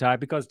prototype,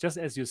 because just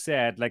as you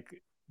said,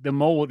 like the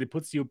mold, it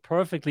puts you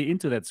perfectly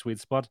into that sweet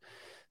spot.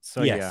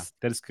 So yeah,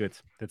 that is good.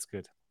 That's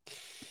good.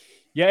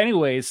 Yeah.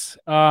 Anyways,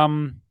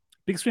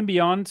 Big Screen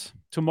Beyond.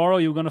 Tomorrow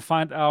you're gonna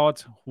find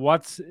out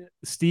what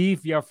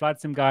Steve, VR Flight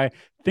Sim Guy,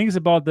 thinks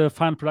about the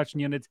final production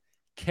unit.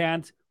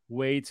 Can't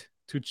wait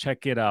to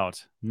check it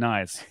out.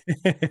 Nice.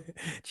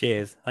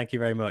 Cheers. Thank you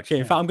very much.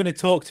 In fact, I'm going to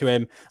talk to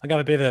him. I'm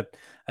going to have a bit of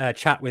a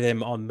chat with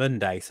him on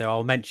Monday. So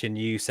I'll mention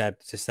you, Seb,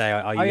 to say,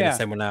 are you going to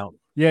send one out?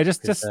 Yeah,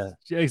 just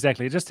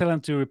exactly. Just tell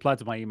him to reply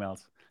to my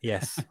emails.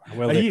 Yes, I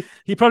will.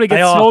 He probably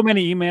gets so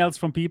many emails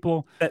from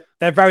people.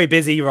 They're very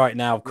busy right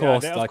now, of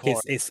course.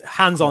 It's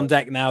hands on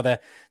deck now. The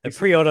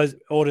pre-orders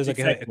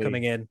are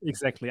coming in.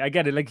 Exactly. I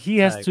get it. Like he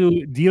has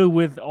to deal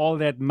with all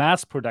that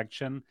mass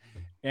production.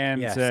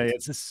 And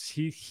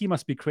he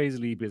must be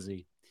crazily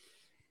busy.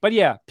 But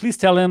yeah, please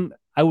tell him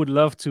I would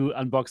love to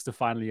unbox the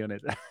final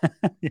unit.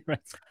 Right.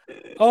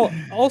 Oh,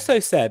 also,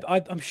 Seb,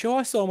 I'm sure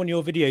I saw on one of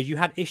your videos you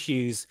had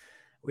issues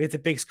with the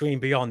big screen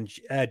beyond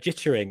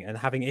jittering and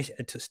having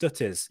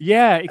stutters.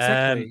 Yeah,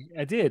 exactly.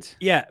 I did.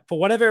 Yeah, for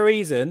whatever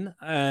reason,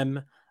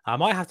 I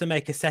might have to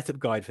make a setup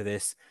guide for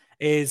this.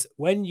 Is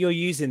when you're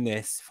using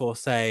this for,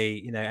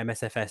 say,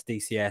 MSFS,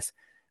 DCS,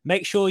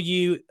 make sure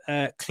you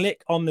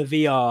click on the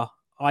VR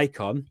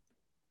icon.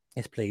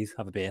 Yes, please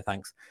have a beer.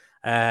 Thanks.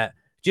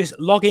 Just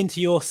log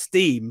into your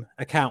Steam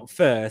account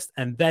first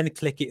and then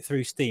click it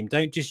through Steam.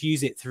 Don't just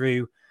use it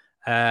through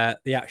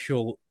the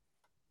actual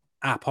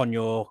app on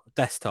your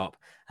desktop.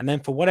 And then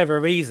for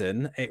whatever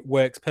reason, it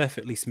works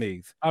perfectly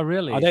smooth. Oh,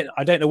 really?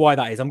 I don't know why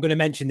that is. I'm going to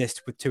mention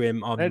this to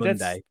him on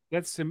Monday.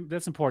 That's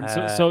important.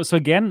 So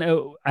again,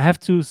 I have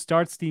to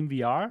start Steam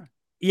VR.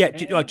 Yeah,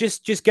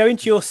 just go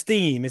into your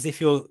Steam as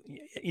if you're,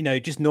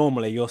 just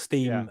normally your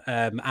Steam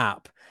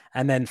app,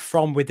 and then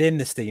from within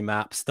the Steam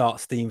app,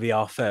 start Steam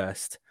VR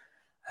first.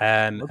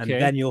 And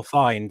then you'll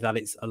find that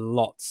it's a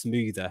lot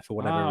smoother for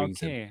whatever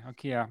reason.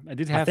 Okay, yeah.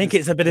 I think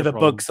it's a bit of a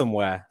bug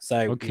somewhere.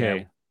 So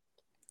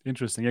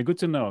interesting. Yeah, good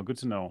to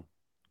know.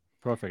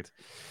 Perfect.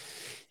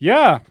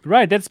 Yeah,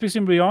 right. That's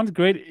Vision Beyond.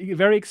 Great,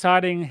 very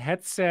exciting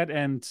headset,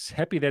 and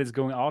happy that it's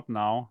going out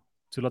now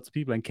to lots of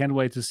people, and can't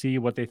wait to see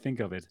what they think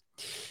of it.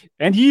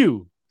 And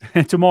you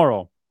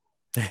tomorrow.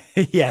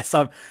 Yes,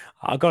 I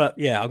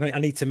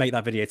need to make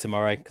that video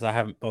tomorrow because I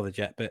haven't bothered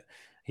yet. But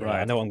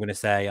I know what I'm going to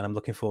say, and I'm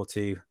looking forward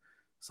to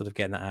sort of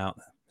getting that out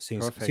as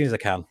soon as I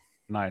can.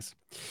 Nice.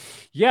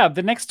 Yeah,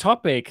 the next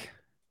topic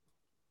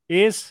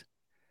is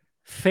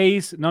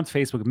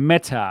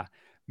Meta.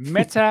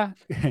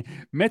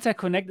 Meta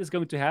Connect is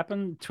going to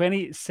happen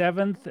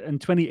 27th and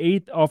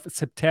 28th of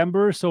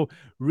September. So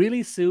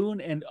really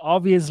soon. And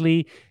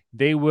obviously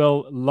they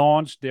will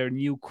launch their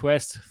new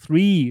Quest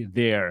 3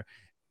 there.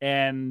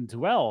 And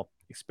well,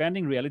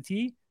 expanding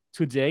reality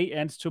today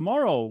and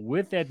tomorrow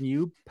with that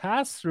new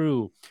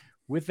pass-through,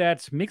 with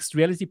that mixed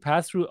reality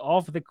pass-through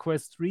of the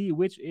Quest 3,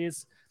 which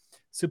is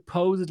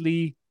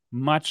supposedly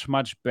much,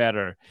 much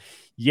better.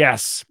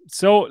 Yes.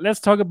 So let's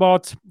talk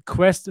about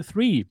Quest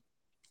 3.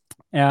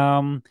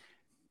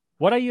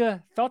 What are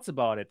your thoughts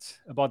about it,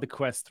 about the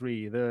Quest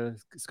 3?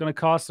 It's going to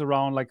cost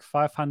around like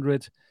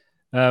 500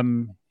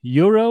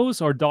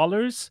 euros or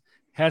dollars,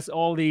 has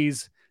all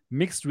these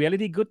mixed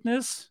reality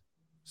goodness,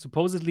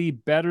 supposedly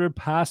better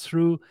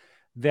pass-through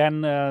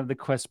than the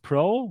Quest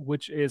Pro,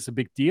 which is a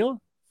big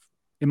deal,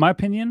 in my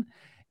opinion,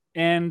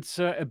 and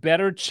a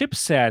better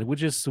chipset,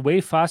 which is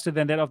way faster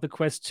than that of the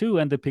Quest 2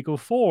 and the Pico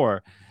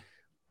 4.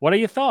 What are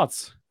your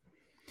thoughts?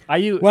 Are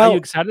you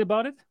excited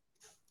about it?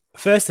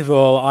 First of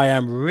all, I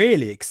am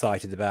really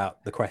excited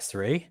about the Quest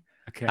 3.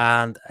 Okay.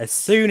 And as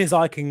soon as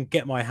I can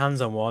get my hands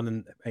on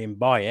one and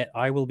buy it,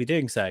 I will be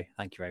doing so.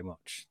 Thank you very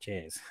much.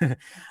 Cheers.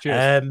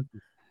 Cheers.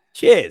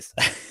 Cheers.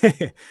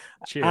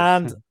 Cheers.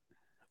 And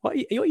what are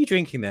you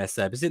drinking there,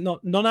 Seb? Is it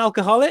not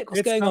non-alcoholic?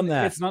 What's going on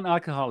there? It's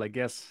non-alcoholic.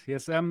 Yes.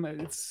 It's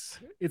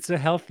a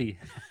healthy.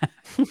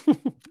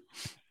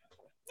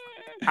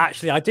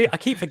 Actually, I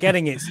keep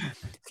forgetting it's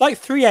like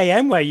 3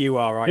 a.m. where you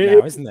are right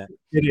now, isn't it?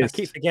 It is. I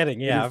keep forgetting.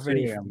 Yeah,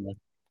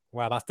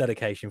 wow, that's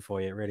dedication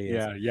for you. It really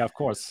is. Yeah, of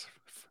course.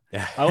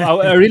 Yeah,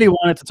 I really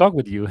wanted to talk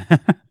with you.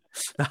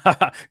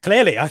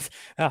 Clearly, I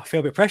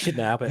feel a bit pressured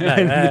now, but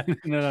no.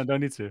 No,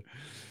 don't need to.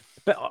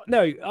 But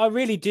no, I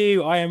really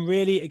do. I am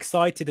really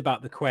excited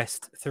about the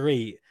Quest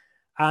 3.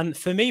 And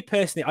for me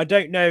personally, I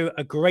don't know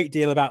a great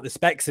deal about the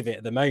specs of it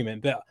at the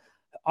moment, but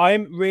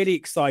I'm really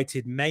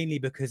excited mainly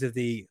because of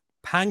the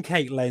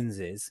pancake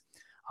lenses.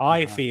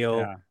 I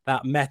feel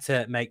that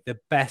Meta make the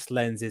best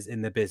lenses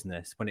in the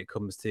business when it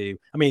comes to,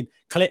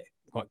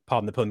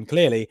 pardon the pun,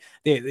 clearly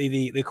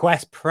the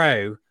Quest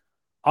Pro,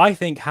 I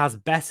think, has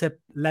better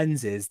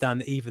lenses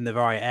than even the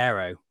Vario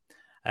Aero.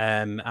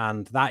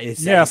 And that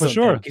is for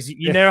sure, because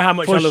you know how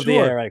much I love the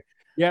Aero.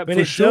 Yeah, but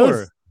it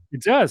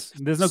does.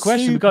 There's no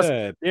question,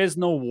 because there's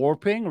no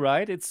warping,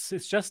 right? It's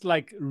just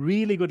like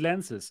really good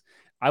lenses.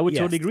 I would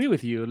totally agree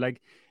with you.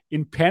 Like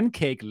in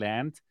pancake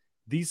land,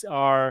 these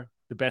are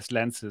the best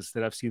lenses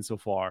that I've seen so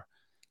far.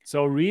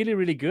 So really,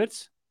 really good.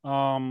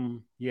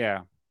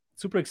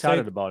 Super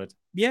excited about it.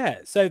 Yeah,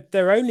 so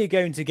they're only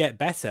going to get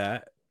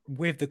better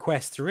with the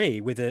Quest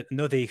 3 with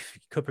another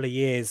couple of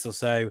years or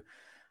so.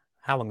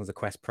 How long has the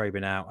Quest Pro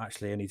been out?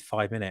 Actually, only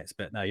 5 minutes,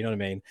 but no, you know what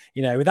I mean?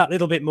 With that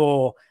little bit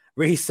more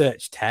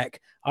research tech,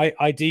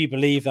 I do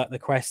believe that the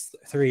Quest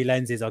 3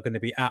 lenses are going to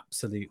be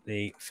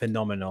absolutely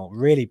phenomenal,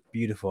 really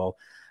beautiful.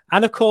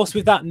 And of course,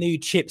 with that new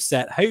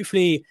chipset,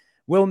 hopefully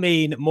will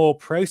mean more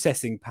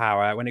processing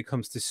power when it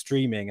comes to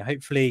streaming.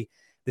 Hopefully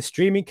the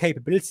streaming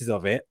capabilities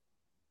of it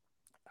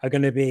are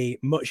going to be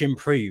much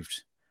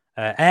improved.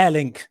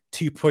 Airlink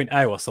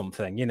 2.0 or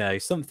something,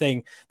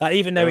 something that,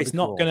 even though it's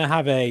not going to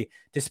have a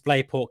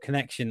DisplayPort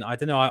connection, I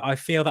don't know, I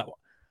feel that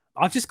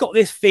I've just got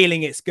this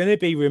feeling it's going to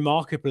be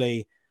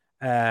remarkably,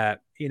 a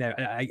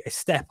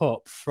step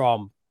up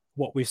from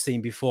what we've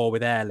seen before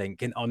with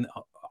Airlink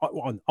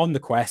on the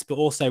Quest, but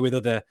also with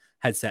other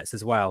headsets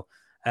as well.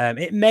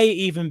 It may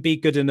even be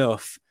good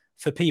enough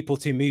for people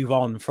to move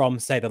on from,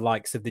 say, the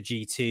likes of the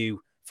G2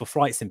 for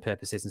flight sim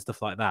purposes and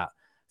stuff like that.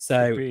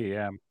 So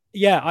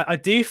Yeah, I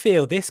do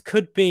feel this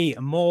could be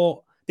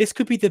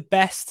the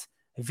best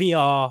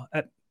VR,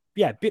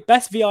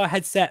 best VR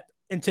headset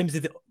in terms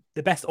of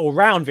the best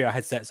all-round VR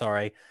headset,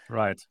 sorry,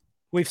 Right.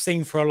 we've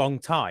seen for a long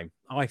time,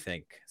 I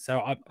think. So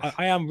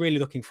I am really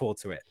looking forward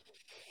to it.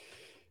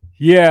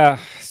 Yeah,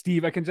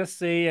 Steve, I can just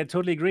say I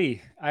totally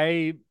agree.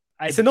 I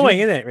It's annoying,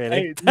 do. isn't it,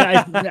 really?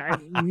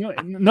 No,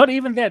 not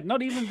even that.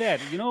 Not even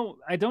that. You know,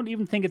 I don't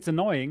even think it's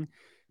annoying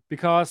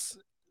because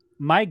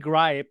my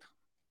gripe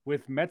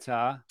with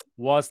Meta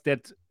was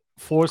that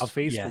forced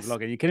Facebook Yes.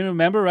 login. You can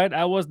remember, right?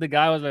 I was the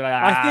guy who was I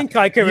like, think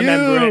I can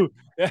remember it. you.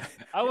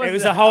 It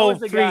was a I whole was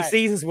the 3 guy.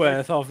 seasons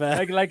Like, worth of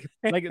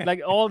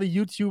like all the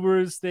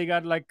YouTubers, they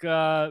got like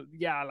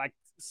like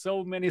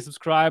so many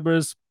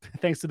subscribers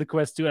thanks to the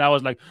Quest 2, and I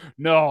was like,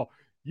 no,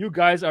 you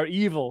guys are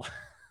evil.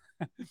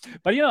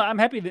 But you know, I'm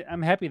happy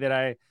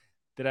that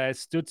I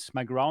stood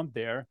my ground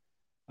there.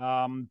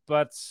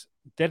 But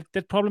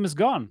that problem is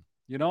gone.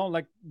 You know,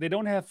 like they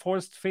don't have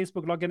forced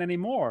Facebook login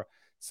anymore,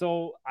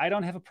 so I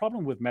don't have a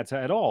problem with Meta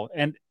at all.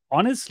 And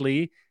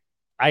honestly,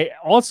 I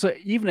also,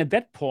 even at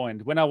that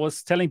point when I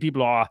was telling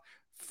people, "Oh,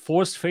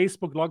 forced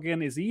Facebook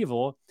login is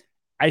evil,"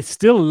 I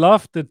still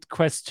love the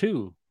Quest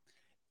 2.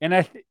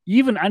 And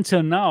even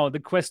until now, the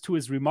Quest 2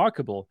 is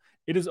remarkable.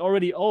 It is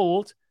already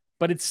old,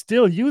 but it's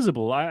still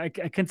usable. I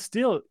can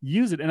still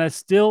use it, and I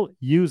still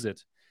use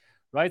it,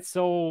 right?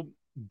 So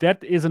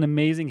that is an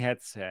amazing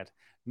headset.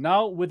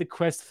 Now with the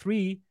Quest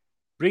 3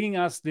 bringing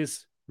us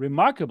this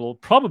remarkable,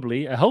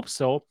 probably, I hope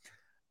so,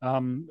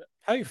 um,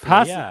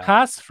 hopefully, yeah.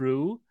 pass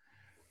through,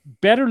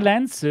 better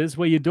lenses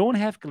where you don't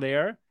have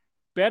glare,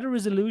 better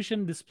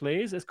resolution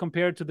displays as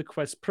compared to the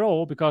Quest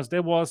Pro, because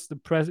there was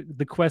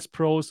the Quest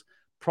Pro's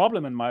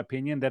problem, in my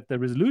opinion, that the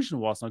resolution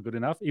was not good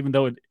enough, even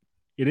though it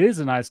is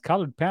a nice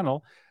colored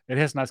panel, it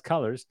has nice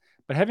colors,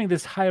 but having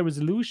this higher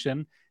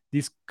resolution,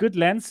 these good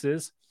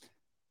lenses,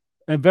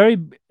 a very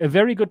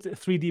good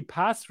 3D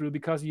pass through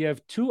because you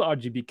have two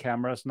RGB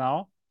cameras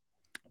now.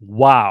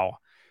 Wow.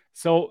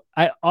 So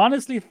I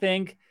honestly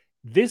think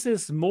this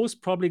is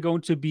most probably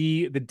going to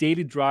be the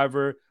daily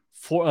driver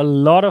for a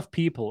lot of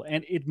people,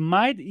 and it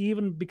might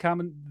even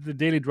become the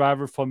daily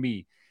driver for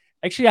me.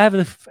 Actually, I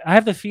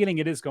have the feeling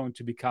it is going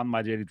to become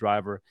my daily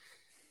driver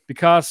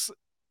because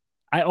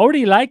I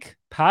already like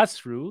pass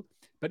through,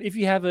 but if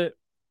you have a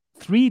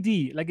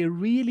 3D, like a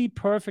really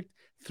perfect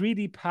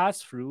 3D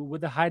pass through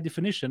with a high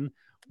definition,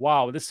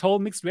 wow, this whole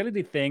mixed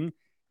reality thing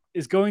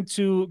is going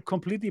to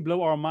completely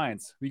blow our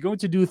minds. We're going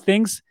to do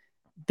things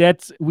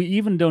that we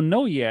even don't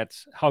know yet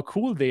how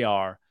cool they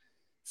are.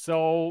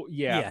 So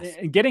yeah, Yes.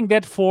 and getting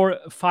that for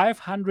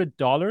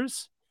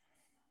 $500,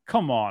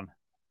 come on,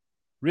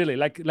 really,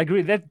 like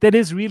really, that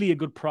is really a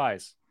good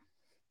price.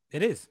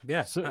 It is,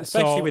 yeah. Especially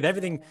So with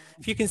everything.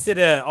 If you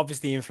consider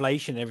obviously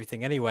inflation and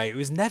everything anyway, it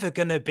was never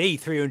gonna be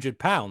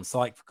 £300.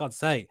 Like, for God's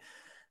sake.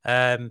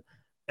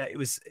 It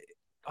was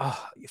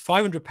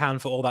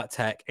 £500 for all that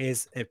tech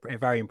is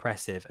very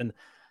impressive. And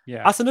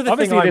yeah, that's another thing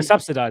obviously they're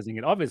subsidizing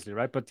it, obviously,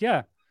 right? But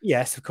yeah,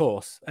 yes, of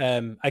course.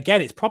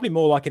 Again, it's probably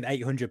more like an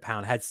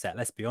 £800 headset,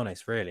 let's be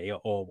honest, really,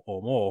 or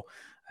more.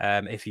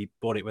 If you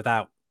bought it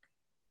without.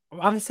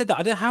 Having said that,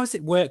 I don't know how does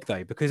it work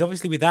though, because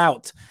obviously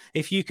without,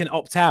 if you can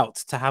opt out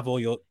to have all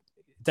your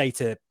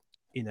data,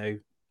 you know,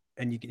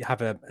 and you can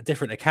have a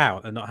different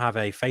account and not have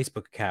a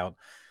Facebook account,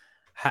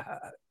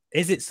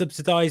 is it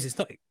subsidized? It's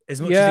not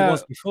as much as it yeah.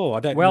 was before. I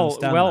don't Well,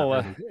 understand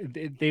that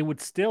really. they would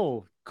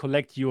still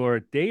collect your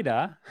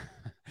data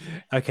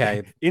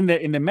Okay. in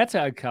the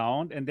Meta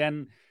account, and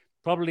then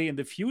probably in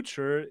the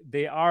future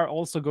they are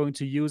also going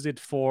to use it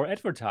for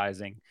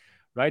advertising,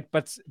 right?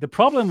 But the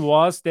problem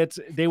was that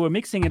they were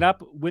mixing it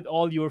up with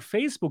all your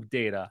Facebook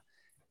data,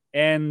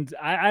 and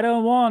I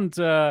don't want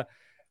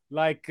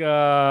like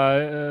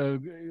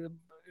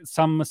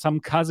some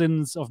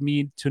cousins of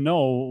me to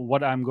know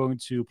what I'm going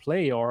to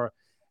play, or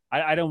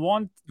I don't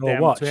want Or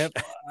them to have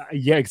watch.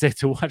 yeah, exactly,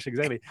 to watch,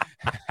 exactly.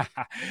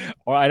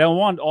 Or I don't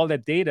want all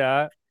that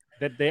data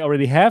that they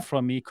already have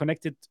from me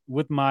connected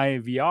with my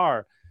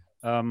VR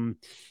um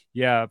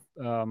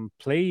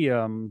play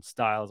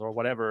styles or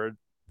whatever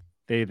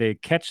they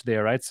catch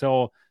there, right?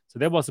 So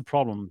that was the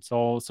problem.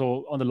 So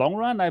on the long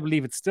run, I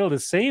believe it's still the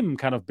same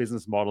kind of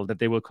business model that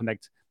they will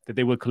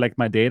collect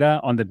my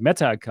data on that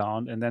Meta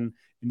account, and then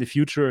in the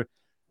future,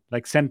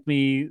 like send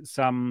me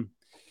some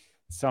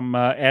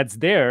ads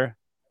there.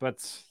 But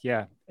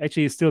yeah,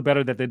 actually, it's still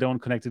better that they don't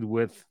connect it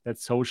with that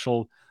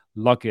social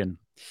login.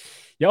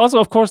 Yeah. Also,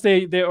 of course,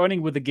 they're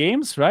earning with the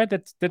games, right?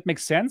 That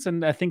makes sense,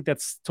 and I think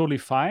that's totally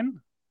fine.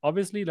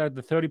 Obviously, like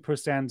the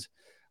 30%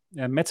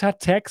 meta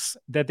tax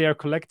that they are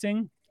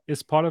collecting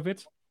is part of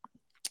it.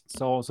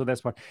 So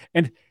that's part.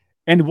 And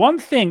one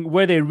thing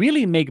where they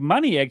really make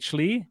money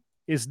actually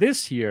is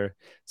this here.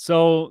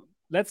 So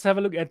let's have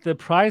a look at the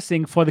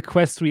pricing for the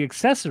Quest 3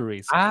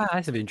 accessories.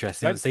 That's of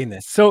interest. I Right. haven't seen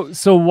this.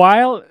 So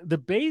while the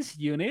base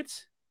unit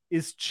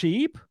is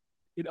cheap,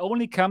 it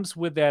only comes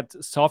with that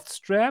soft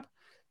strap.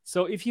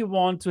 So if you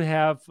want to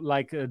have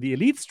like the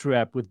elite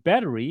strap with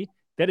battery,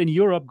 that in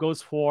Europe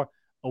goes for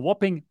a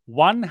whopping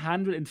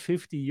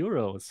 150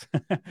 euros.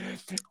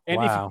 and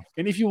Wow.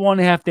 if you want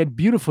to have that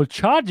beautiful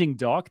charging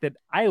dock that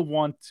I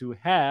want to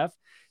have,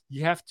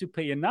 you have to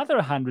pay another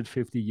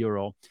 150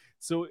 euro.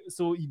 So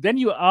then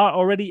you are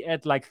already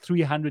at like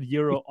 300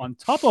 euro on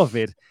top of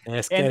it. Yeah,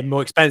 it's And getting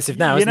more expensive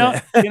now, isn't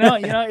it?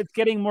 it's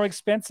getting more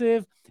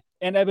expensive.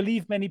 And I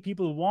believe many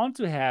people want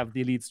to have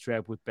the Elite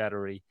strap with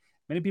battery.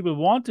 Many people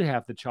want to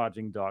have the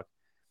charging dock.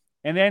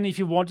 And then if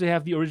you want to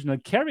have the original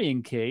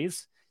carrying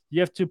case,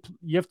 you have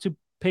to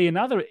pay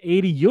another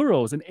 80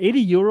 euros. And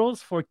 80 euros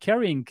for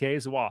carrying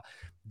case, wow,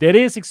 that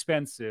is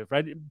expensive,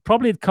 right?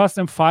 Probably it costs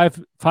them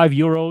 5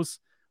 euros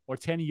or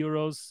 10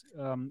 euros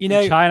in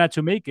China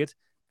to make it.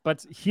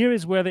 But here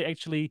is where they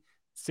actually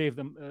save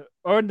them,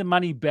 earn the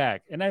money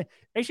back. And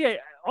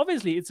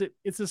obviously,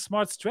 it's a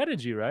smart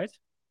strategy, right?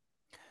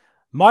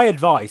 My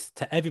advice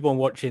to everyone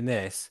watching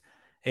this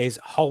is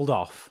hold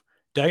off.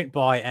 Don't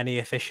buy any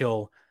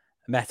official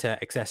Meta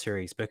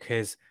accessories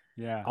because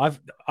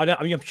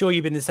I'm sure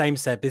you've been the same,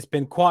 Seb. There's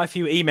been quite a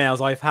few emails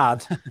I've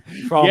had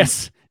from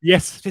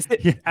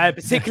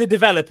particular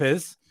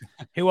developers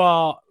who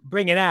are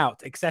bringing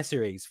out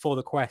accessories for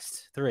the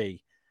Quest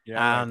 3.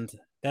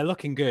 They're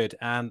looking good.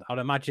 And I'd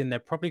imagine they're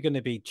probably going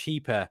to be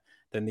cheaper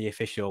than the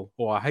official,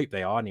 or I hope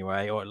they are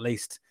anyway, or at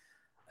least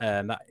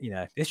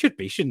it should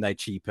be, shouldn't they?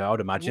 Cheaper, I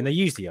would imagine. They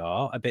usually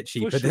are a bit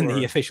cheaper than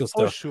the official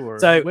stuff. For sure.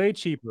 So way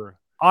cheaper.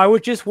 I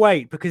would just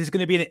wait because it's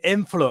going to be an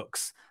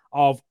influx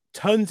of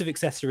tons of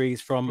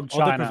accesseries from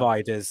other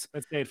providers.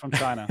 Let's say it from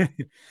China.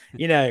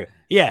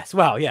 Yes.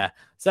 Well, yeah.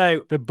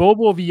 So the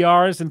Bobo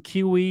VRs and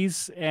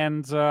Kiwis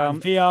and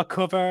VR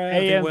cover,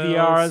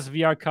 AMVRs,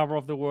 VR cover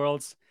of the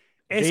worlds.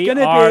 They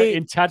are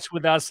in touch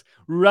with us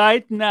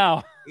right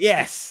now.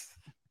 Yes,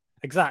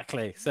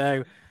 exactly.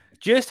 So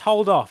just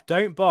hold off.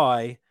 Don't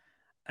buy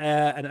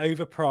an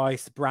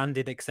overpriced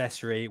branded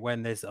accessory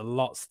when there's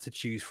lots to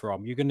choose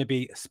from. You're going to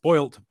be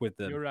spoilt with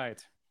them. You're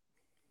right.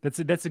 That's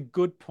a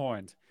good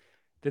point.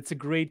 That's a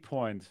great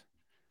point.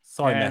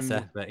 Sorry,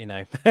 Mesa, but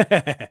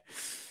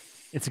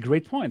it's a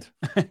great point.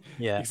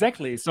 Yeah,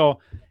 exactly. So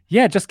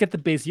just get the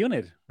base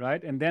unit,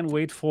 right? And then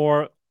wait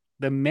for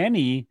the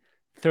many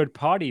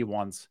third-party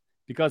ones.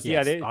 Because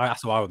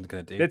that's what I was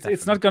going to do.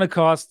 It's not going to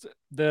cost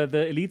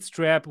the Elite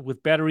strap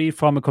with battery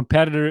from a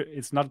competitor.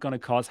 It's not going to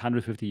cost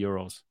 150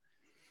 euros.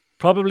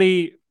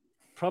 Probably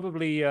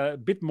a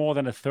bit more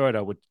than a third,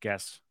 I would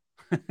guess.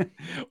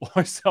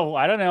 Or so,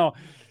 I don't know.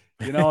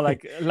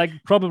 Like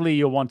probably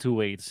you want to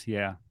wait.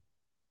 Yeah.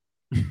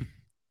 That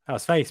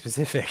was very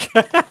specific.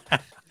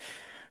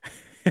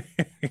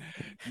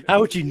 How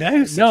would you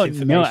know such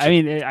information? No. I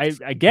mean,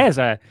 I guess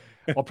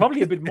or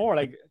probably a bit more.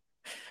 Like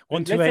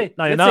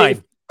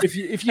 128.99. If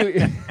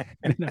you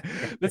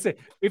let's say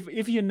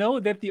if you know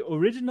that the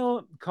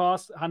original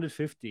costs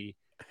 150,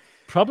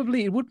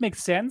 probably it would make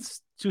sense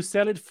to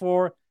sell it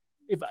for.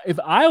 If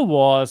I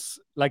was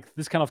like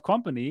this kind of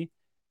company,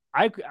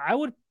 I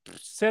would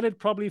sell it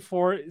probably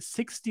for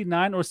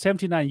 69 or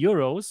 79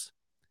 euros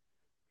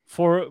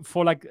for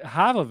like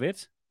half of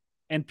it,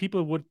 and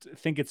people would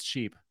think it's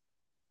cheap,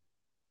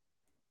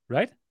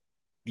 right?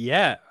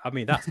 Yeah, I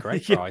mean that's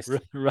great price,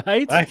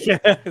 right?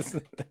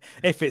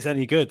 If it's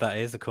any good, that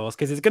is, of course,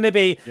 because there's going to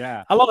be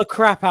a lot of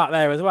crap out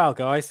there as well,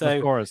 guys. So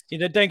of course,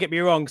 don't get me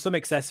wrong. Some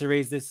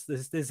accessories,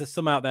 there's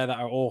some out there that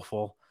are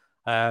awful.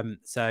 But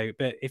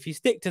if you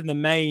stick to the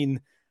main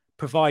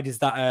providers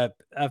that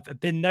have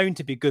been known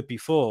to be good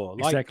before,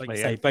 like you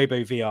say,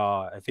 Bobo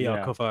VR,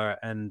 VR cover,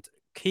 and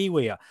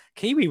Kiwi.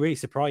 Kiwi really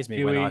surprised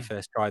me when I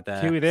first tried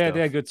their Kiwi.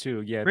 They're good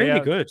too. Yeah,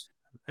 really good.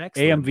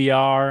 Excellent.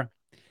 AMVR.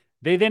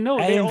 They know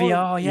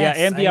AMVR, yes.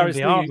 AMVR is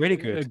doing really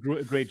good.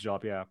 A great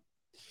job, yeah.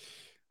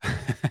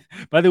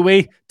 By the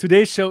way,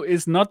 today's show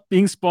is not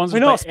being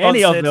sponsored by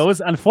any of those,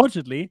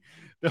 unfortunately.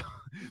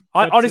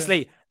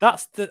 Honestly,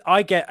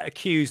 I get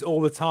accused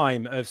all the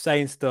time of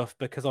saying stuff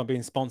because I'm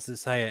being sponsored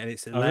to say it, and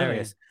it's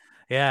hilarious.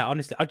 Really? Yeah,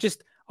 honestly,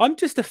 I'm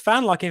just a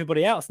fan like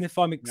everybody else, and if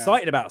I'm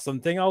excited about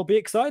something, I'll be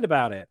excited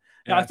about it.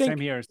 Yeah, I think same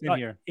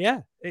here.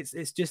 Yeah,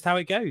 it's just how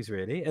it goes,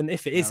 really. And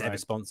if it is ever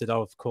sponsored,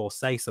 I'll of course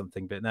say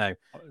something. But no,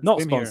 not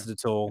sponsored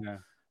at all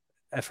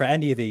for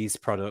any of these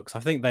products.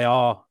 I think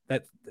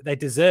they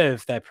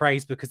deserve their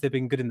praise because they've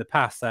been good in the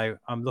past. So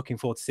I'm looking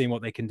forward to seeing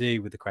what they can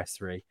do with the Quest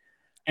 3.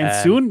 And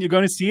soon you're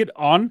going to see it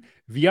on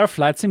VR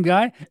Flight Sim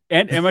Guy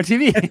and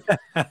MRTV.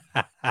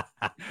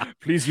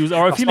 Please use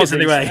our affiliate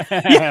anyway.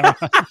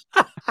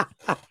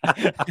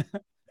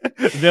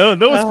 No,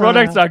 those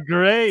products are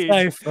great.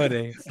 So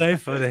funny.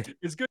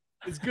 It's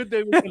good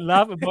that we can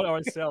laugh about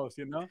ourselves,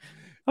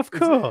 Of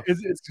course.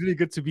 It's really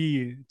good to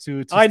be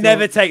to I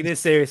never take this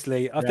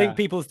seriously. I think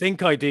people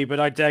think I do, but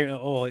I don't at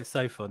all. It's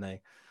so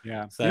funny.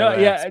 Yeah. So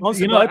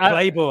sponsored by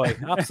Playboy.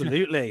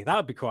 Absolutely. That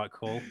would be quite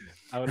cool.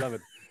 I would love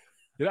it.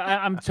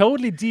 I'm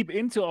totally deep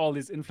into all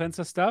this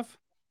influencer stuff,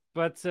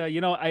 but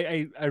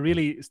I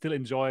really still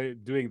enjoy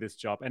doing this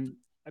job. And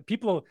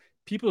people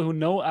who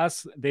know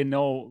us, they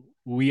know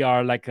we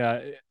are like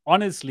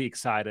honestly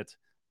excited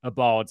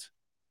about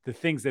the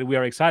things that we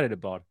are excited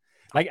about.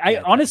 Like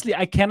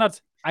I cannot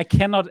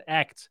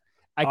act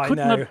I I could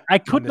know. not I I'm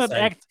could the not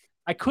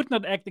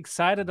same. act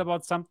excited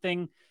about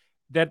something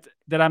that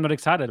I'm not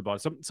excited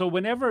about. So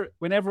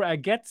whenever I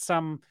get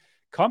some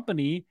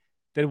company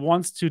that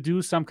wants to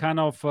do some kind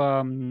of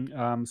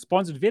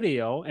sponsored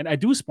video, and I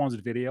do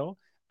sponsored video,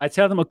 I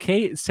tell them,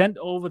 okay, send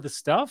over the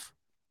stuff.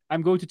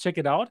 I'm going to check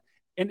it out,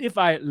 and if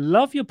I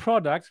love your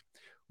product,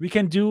 we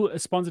can do a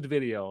sponsored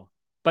video.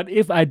 But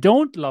if I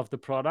don't love the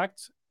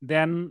product,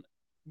 then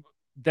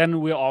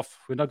we're off.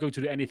 We're not going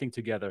to do anything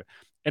together.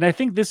 And I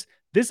think this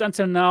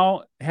until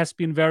now has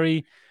been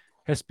very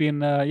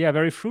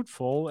very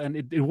fruitful, and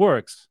it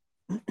works.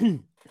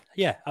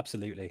 Yeah,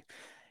 absolutely.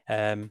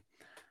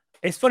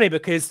 It's funny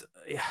because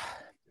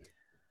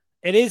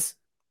it is,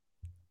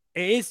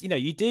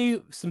 you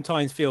do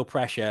sometimes feel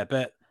pressure,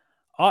 but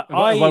What?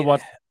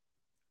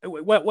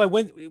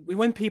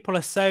 when people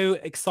are so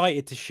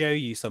excited to show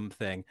you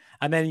something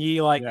and then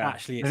you like, Yeah.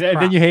 actually it's And then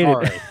crap, you hate it.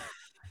 sorry.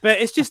 But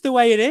it's just the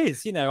way it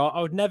is.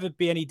 I would never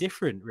be any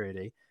different,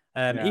 really.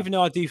 Yeah. Even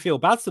though I do feel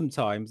bad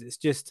sometimes, it's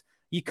just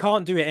you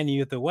can't do it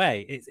any other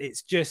way.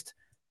 It's just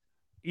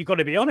you've got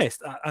to be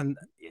honest, and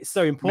it's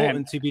so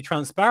important to be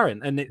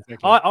transparent. And Exactly.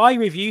 I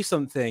review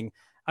something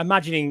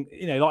imagining,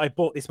 like I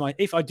bought this.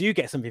 If I do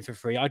get something for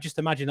free, I just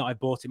imagine that I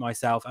bought it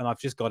myself and I've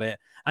just got it,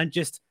 and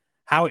just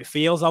how it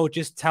feels. I would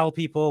just tell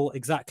people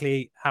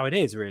exactly how it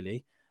is,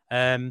 really.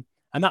 And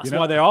that's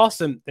why there are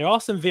some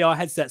VR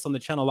headsets on the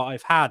channel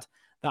that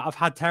I've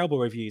had terrible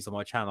reviews on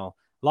my channel.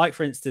 Like,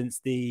 for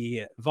instance,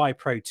 the Vi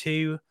Pro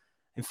 2.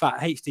 In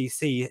fact,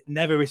 HTC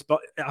never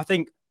respond. I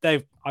think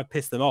I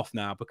pissed them off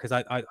now, because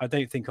I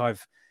don't think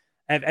I've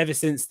ever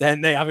since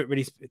then, they haven't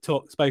really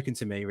spoken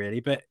to me, really.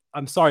 But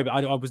I'm sorry, but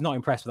I was not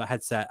impressed with that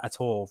headset at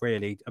all,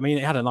 really. I mean,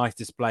 it had a nice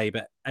display,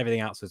 but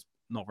everything else was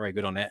not very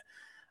good on it.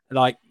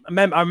 Like, I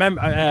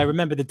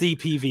remember the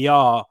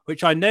DPVR,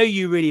 which I know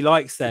you really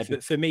like, Seb,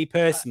 but for me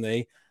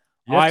personally,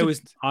 I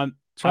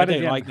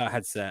don't like that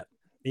headset.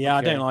 Yeah,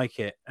 okay. I don't like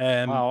it.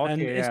 Wow, okay,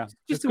 and it's yeah.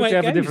 just the way it to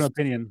have goes. a different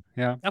opinion.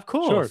 Yeah, of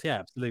course, sure. Yeah,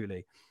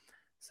 absolutely.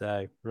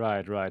 So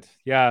right,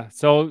 yeah.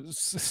 So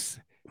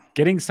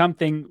getting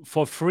something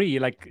for free,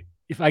 like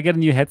if I get a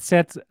new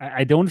headset,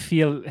 I don't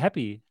feel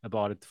happy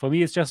about it. For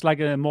me, it's just like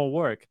more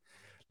work.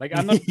 Like,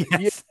 I'm not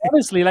yes.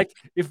 Honestly, like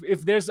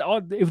if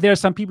there's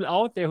some people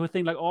out there who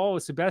think like, oh,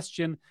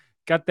 Sebastian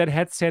got that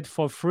headset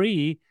for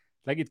free,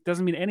 like it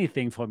doesn't mean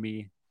anything for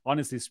me,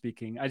 honestly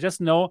speaking. I just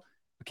know,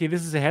 okay,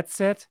 this is a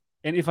headset,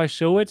 and if I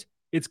show it,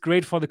 it's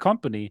great for the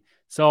company.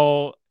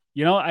 So,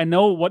 I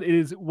know what it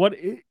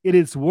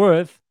is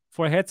worth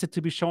for a headset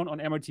to be shown on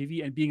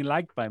MRTV and being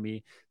liked by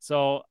me.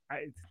 So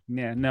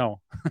no.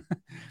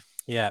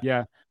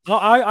 Yeah. Well,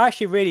 I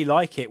actually really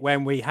like it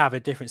when we have a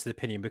difference of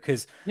opinion,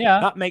 because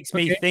that makes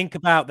me think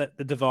about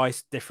the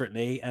device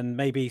differently, and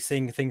maybe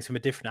seeing things from a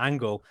different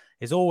angle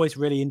is always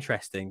really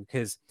interesting,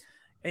 because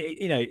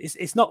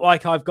it's not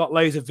like I've got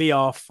loads of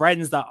VR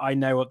friends that I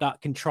know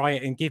that can try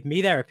it and give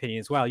me their opinion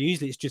as well.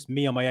 Usually it's just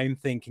me on my own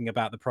thinking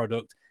about the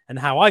product and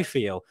how I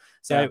feel.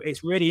 So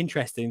it's really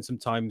interesting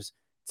sometimes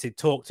to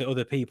talk to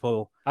other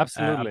people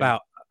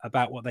about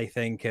what they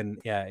think, and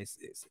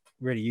it's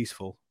really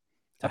useful.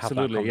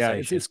 Absolutely, yeah,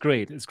 it's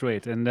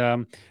great, and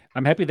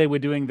I'm happy that we're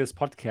doing this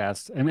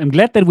podcast, and I'm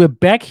glad that we're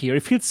back here.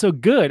 It feels so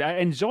good. I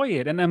enjoy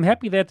it, and I'm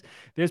happy that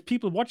there's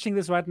people watching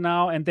this right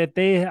now and that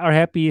they are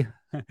happy.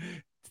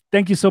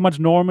 Thank you so much,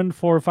 Norman,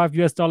 for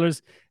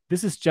 $5.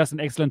 This is just an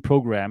excellent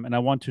program, and I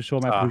want to show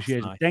my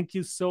appreciation. Nice. Thank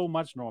you so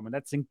much, Norman.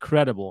 That's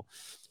incredible.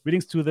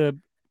 Greetings to the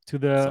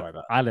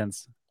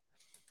islands,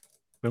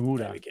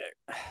 Bermuda. There we go.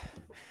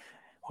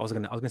 I was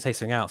gonna say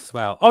something else as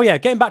well. Oh yeah,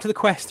 getting back to the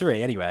Quest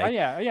 3 anyway. Oh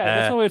yeah,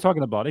 that's what we were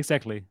talking about.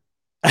 Exactly.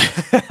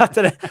 I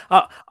don't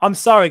know. I'm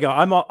sorry, guys.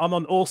 I'm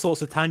on all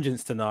sorts of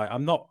tangents tonight.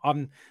 I'm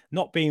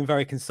not being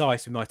very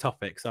concise with my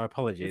topics. So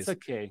apologies. It's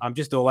okay. I'm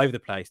just all over the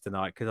place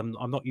tonight because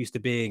I'm not used to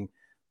being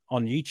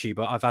on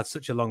YouTube. I've had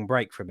such a long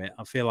break from it.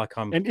 I feel like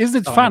I'm. And is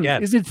it fun?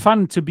 Again. Is it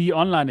fun to be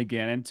online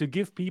again and to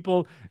give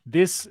people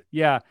this?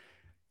 Yeah,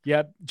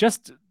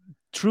 just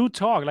true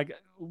talk. Like,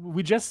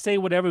 we just say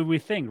whatever we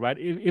think, right?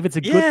 If it's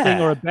a good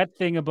thing or a bad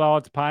thing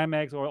about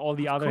Pimax or all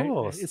the other,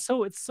 it's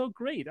so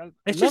great.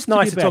 It's just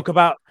nice to talk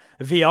about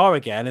VR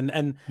again,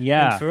 and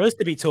for us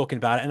to be talking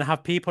about it and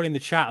have people in the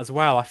chat as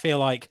well. I feel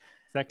like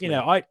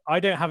I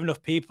don't have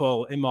enough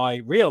people in my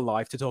real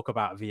life to talk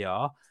about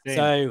VR,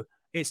 so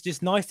it's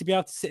just nice to be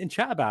able to sit and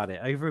chat about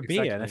it over a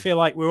beer. And I feel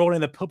like we're all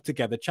in the pub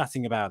together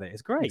chatting about it.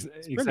 It's great.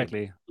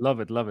 Exactly. Love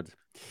it.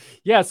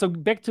 Yeah. So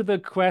back to the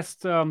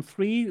Quest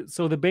 3.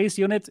 So the base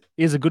unit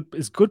is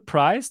good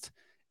priced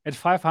at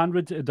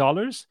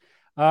 $500.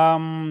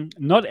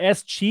 Not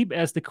as cheap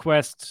as the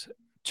Quest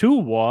 2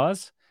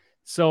 was.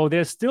 So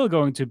there's still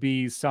going to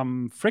be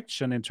some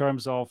friction in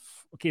terms of,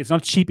 okay, it's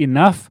not cheap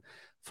enough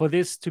for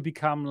this to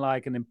become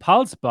like an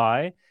impulse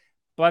buy,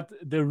 but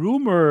the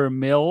rumor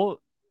mill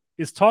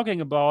is talking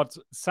about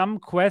some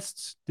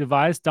Quest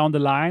device down the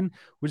line,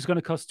 which is going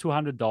to cost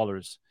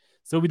 $200.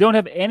 So we don't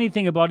have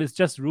anything about it. It's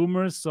just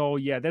rumors. So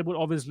yeah, that would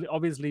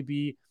obviously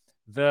be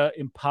the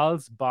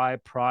impulse buy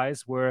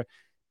price where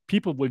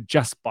people will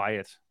just buy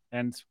it.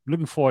 And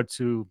looking forward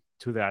to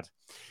to that.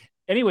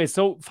 Anyway,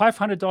 so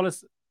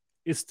 $500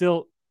 is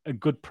still a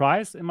good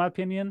price, in my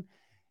opinion.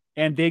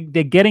 And they're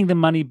getting the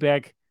money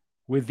back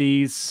with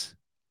these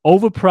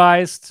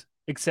overpriced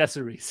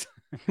accessories.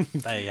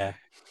 There you go.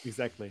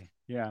 Exactly.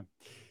 Yeah.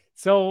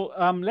 So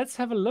let's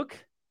have a look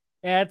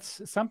at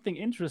something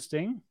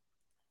interesting.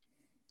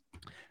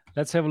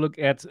 Let's have a look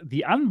at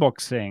the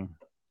unboxing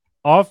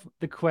of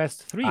the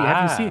Quest 3.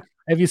 Have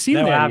you seen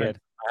No, that yet?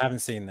 I haven't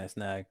seen this,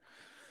 no.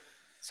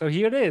 So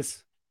here it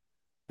is.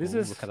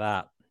 Look at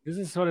that. This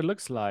is what it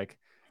looks like.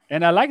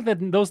 And I like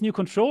that those new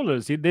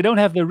controllers, they don't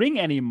have the ring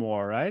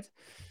anymore, right?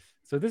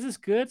 So this is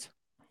good.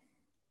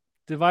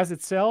 Device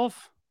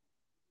itself.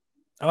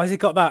 Oh, has it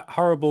got that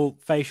horrible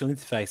facial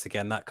interface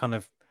again? That kind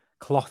of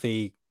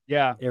clothy,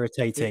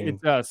 irritating.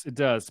 It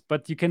does.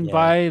 But you can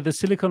buy the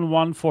silicone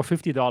one for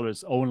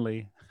 $50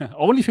 only.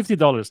 Only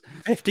 $50.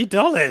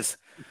 $50?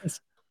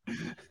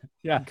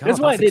 Yeah. God, that's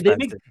why they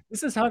expensive.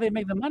 this is how they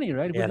make the money,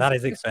 right? Yeah, that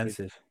is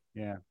expensive.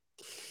 Yeah.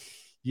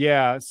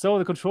 Yeah. So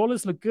the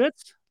controllers look good.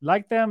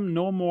 Like them.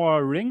 No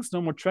more rings,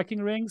 no more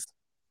tracking rings.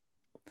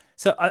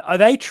 So are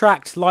they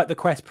tracked like the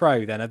Quest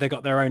Pro then? Have they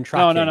got their own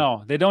tracking?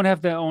 No. They don't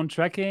have their own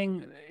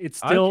tracking. It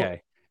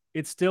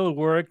still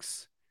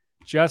works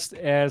just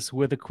as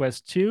with the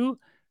Quest 2,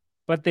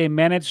 but they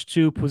managed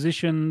to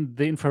position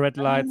the infrared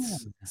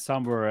lights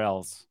somewhere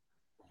else.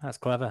 That's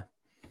clever.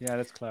 Yeah,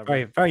 that's clever.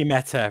 Very, very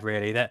meta,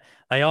 really. That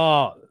they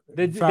are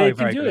they very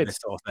can do good it. at this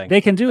sort of thing.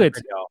 They can do it.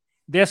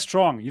 They're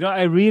strong.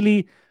 I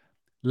really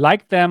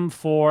like them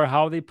for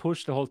how they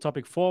push the whole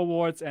topic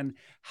forwards and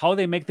how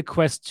they make the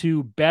Quest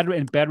 2 better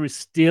and better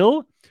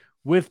still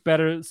with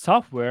better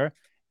software.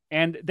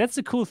 And that's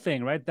the cool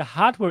thing, right? The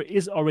hardware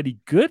is already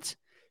good,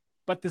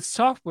 but the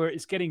software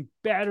is getting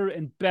better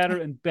and better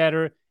and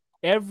better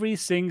every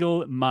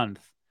single month.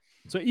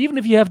 So even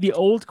if you have the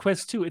old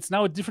Quest 2, it's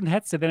now a different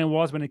headset than it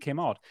was when it came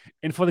out.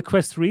 And for the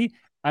Quest 3,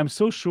 I'm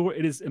so sure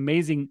it is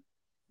amazing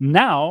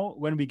now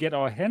when we get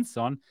our hands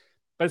on,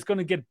 but it's going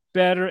to get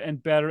better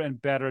and better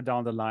and better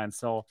down the line.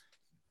 So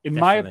in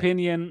my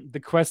opinion, the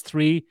Quest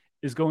 3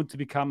 is going to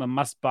become a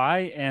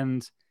must-buy.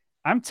 And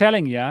I'm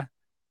telling you,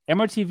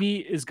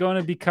 MRTV is going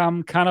to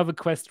become kind of a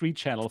Quest 3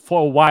 channel for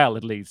a while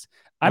at least.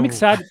 I'm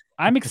excited.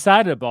 I'm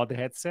excited about the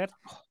headset.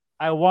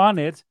 I want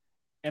it,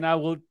 and I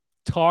will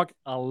talk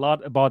a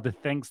lot about the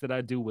things that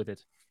I do with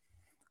it.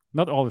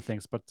 Not all the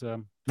things, but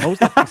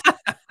most of the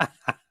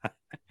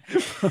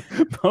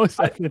things. Most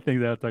of the things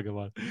that I'll talk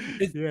about.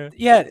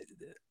 Yeah.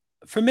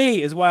 For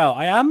me as well,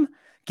 I am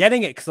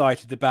getting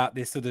excited about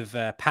this sort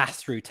of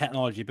pass-through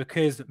technology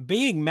because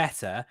being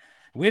Meta,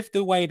 with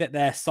the way that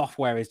their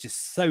software is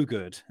just so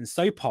good and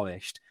so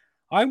polished,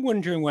 I'm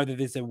wondering whether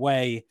there's a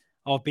way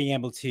of being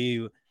able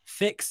to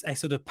fix a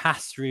sort of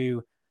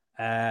pass-through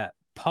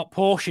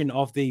portion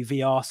of the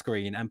VR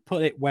screen and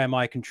put it where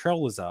my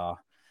controllers are,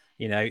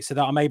 so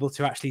that I'm able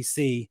to actually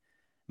see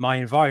my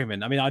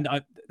environment. I mean,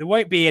 there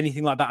won't be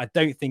anything like that, I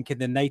don't think, in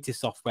the native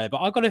software, but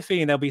I've got a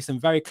feeling there'll be some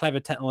very clever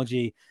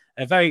technology,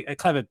 a very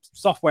clever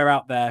software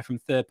out there from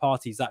third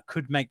parties that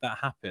could make that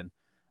happen.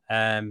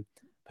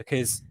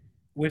 Because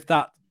with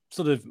that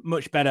sort of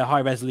much better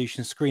high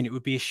resolution screen, it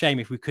would be a shame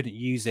if we couldn't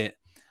use it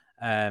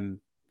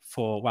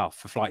for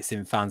flight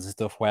sim fans and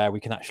stuff, where we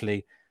can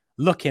actually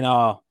look at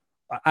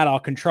our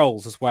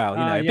controls as well.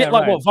 A bit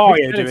like what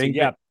Vario are doing.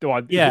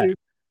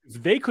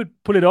 If they could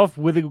pull it off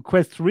with the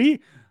Quest 3,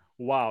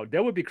 wow,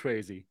 that would be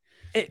crazy.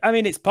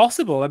 It's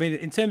possible. I mean,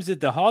 in terms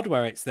of the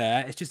hardware, it's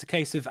there. It's just a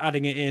case of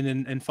adding it in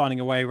and finding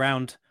a way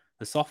around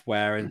the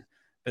software.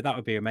 But that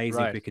would be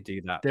amazing if we could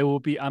do that. That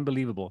would be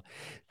unbelievable.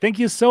 Thank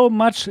you so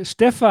much,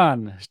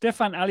 Stefan.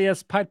 Stefan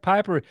alias Pied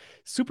Piper,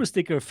 super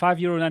sticker,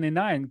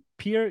 €5.99.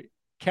 Peer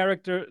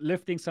character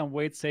lifting some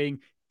weight saying,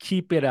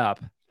 keep it up.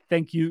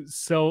 Thank you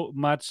so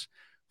much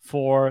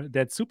for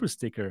that super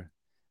sticker.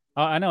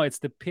 I know it's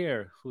the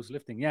peer who's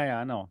lifting. Yeah,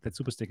 I know that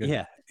super sticker.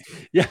 Yeah.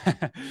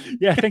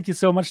 Thank you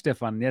so much,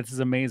 Stefan. Yeah, this is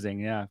amazing.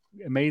 Yeah,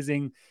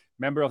 amazing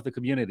member of the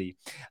community.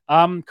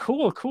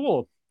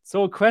 Cool.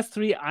 So Quest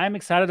 3, I'm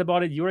excited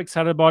about it. You're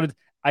excited about it.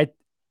 I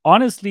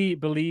honestly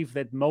believe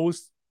that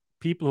most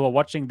people who are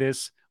watching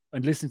this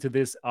and listening to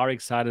this are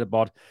excited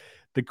about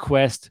the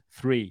Quest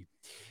 3.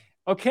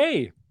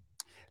 Okay,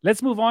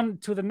 let's move on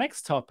to the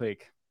next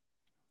topic.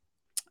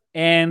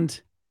 And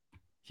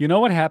you know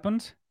what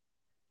happened?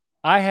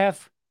 I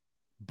have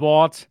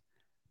bought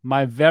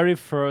my very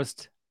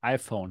first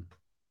iPhone.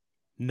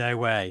 No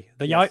way.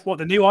 The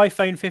new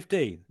iPhone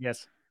 15?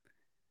 Yes.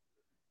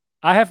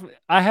 I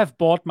have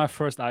bought my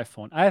first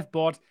iPhone. I have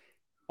bought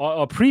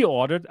or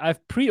pre-ordered.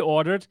 I've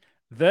pre-ordered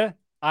the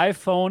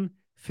iPhone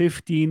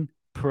 15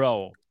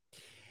 Pro.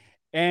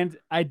 And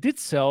I did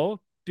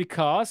so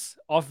because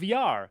of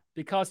VR.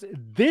 Because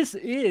this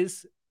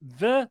is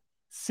the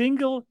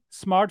single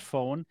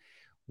smartphone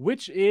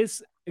which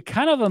is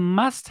kind of a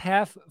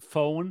must-have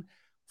phone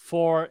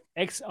for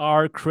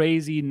XR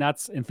crazy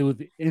nuts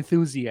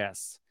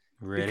enthusiasts.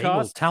 Really?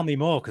 Well, tell me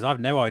more, because I have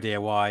no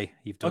idea why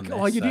you've done this.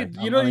 Oh, you did?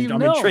 You don't even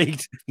know? I'm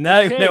intrigued.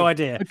 No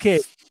idea. Okay.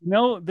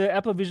 The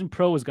Apple Vision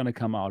Pro is going to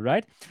come out,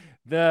 right?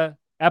 The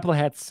Apple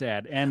had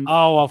said. And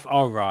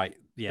right.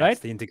 Yes,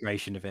 right? the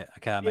integration of it.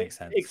 Okay, that makes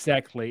sense.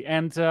 Exactly.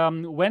 And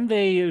when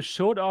they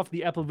showed off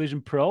the Apple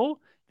Vision Pro,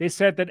 they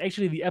said that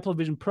actually the Apple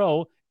Vision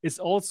Pro is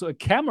also a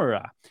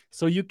camera.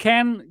 So you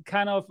can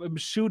kind of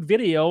shoot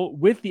video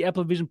with the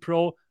Apple Vision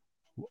Pro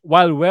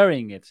while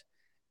wearing it.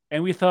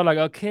 And we thought, like,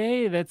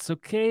 okay, that's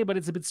okay, but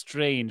it's a bit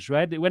strange,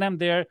 right? When I'm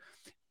there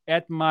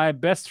at my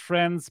best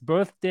friend's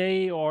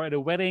birthday or at a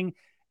wedding,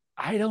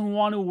 I don't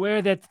want to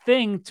wear that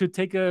thing to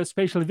take a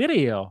spatial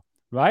video,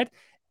 right?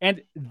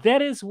 And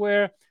that is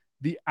where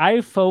the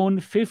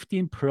iPhone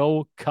 15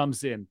 Pro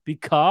comes in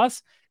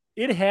because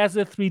it has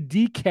a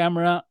 3D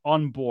camera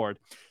on board,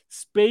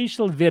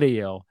 spatial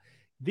video.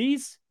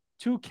 These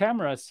two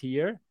cameras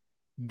here,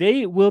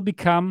 they will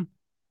become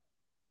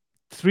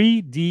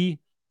 3D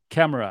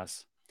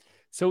cameras.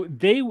 So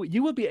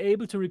you will be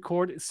able to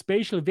record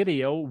spatial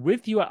video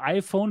with your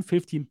iPhone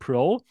 15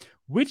 Pro,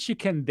 which you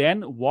can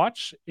then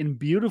watch in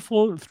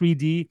beautiful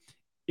 3D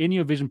in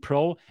your Vision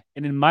Pro.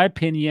 And in my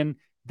opinion,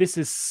 this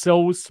is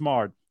so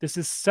smart. This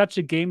is such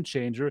a game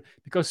changer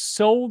because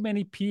so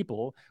many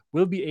people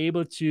will be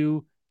able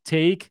to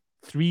take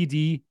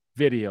 3D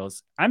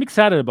videos. I'm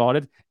excited about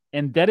it.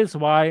 And that is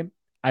why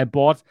I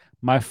bought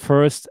my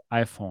first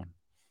iPhone.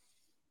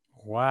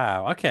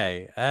 Wow.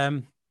 Okay.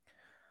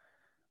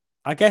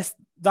 I guess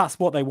that's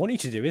what they want you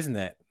to do, isn't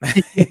it?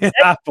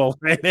 Apple,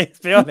 really, to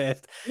be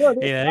honest. No,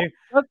 they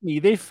got me.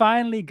 They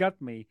finally got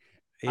me.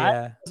 Yeah.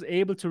 I was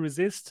able to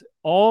resist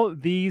all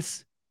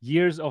these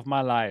years of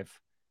my life.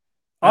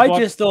 I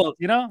just thought,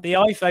 you know, the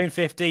iPhone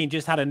 15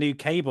 just had a new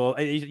cable,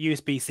 a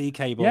USB-C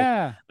cable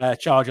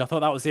charger. I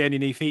thought that was the only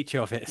new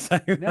feature of it. So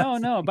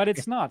no, but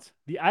it's not.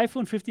 The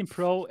iPhone 15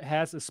 Pro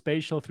has a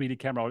spatial 3D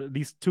camera. Or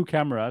these two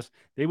cameras,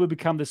 they will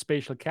become the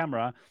spatial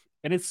camera.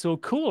 And it's so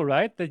cool,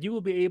 right? That you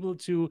will be able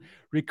to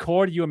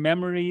record your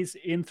memories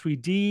in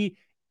 3D.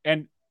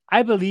 And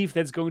I believe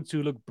that's going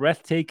to look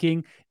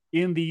breathtaking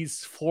in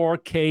these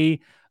 4K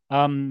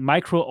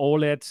micro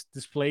OLED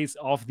displays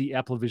of the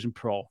Apple Vision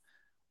Pro.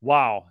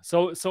 Wow.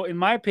 So in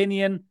my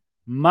opinion,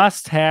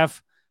 must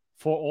have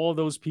for all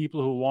those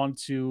people who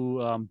want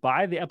to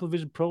buy the Apple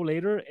Vision Pro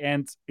later,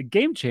 and a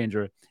game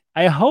changer.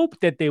 I hope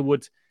that they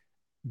would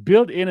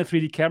build in a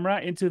 3D camera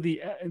into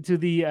the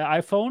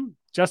iPhone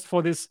just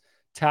for this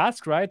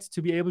task, right?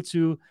 To be able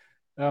to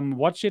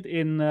watch it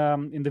in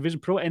the Vision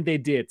Pro, and they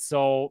did.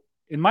 So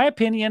in my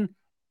opinion,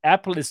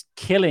 Apple is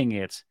killing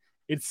it.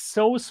 It's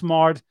so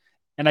smart,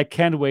 and I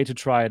can't wait to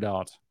try it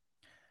out.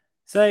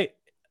 So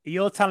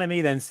you're telling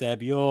me then,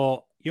 Seb,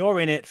 you're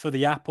in it for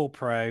the Apple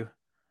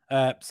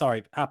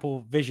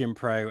Vision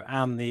Pro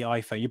and the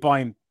iPhone. You're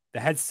buying the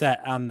headset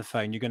and the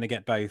phone. You're going to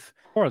get both.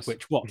 Of course.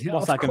 Which what's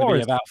that going to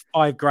be? About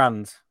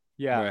 $5,000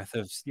 worth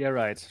of. Yeah,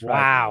 right.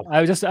 Wow.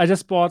 Right. I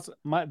just bought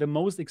the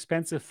most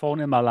expensive phone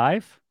in my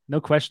life, no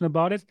question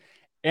about it,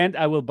 and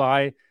I will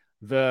buy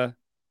the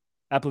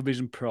Apple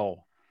Vision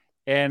Pro,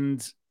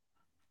 and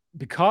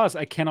because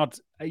I cannot,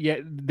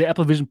 the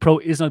Apple Vision Pro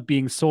is not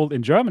being sold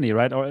in Germany,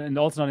 right, and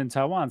also not in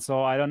Taiwan.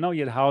 So I don't know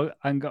yet how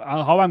I'm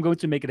going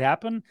to make it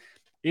happen.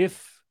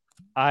 If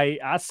I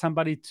ask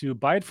somebody to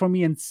buy it for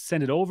me and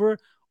send it over,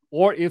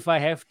 or if I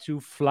have to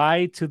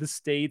fly to the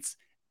States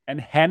and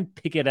hand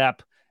pick it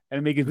up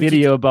and make a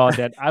video about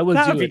that, I will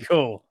do it. That'd be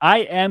cool.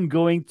 I am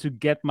going to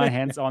get my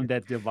hands on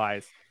that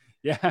device.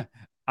 Yeah,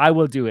 I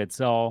will do it.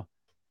 So,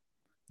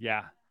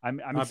 yeah. I'm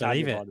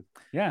excited about it.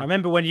 Yeah, I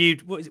remember when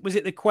was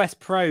it the Quest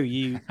Pro?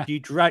 You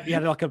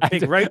had like a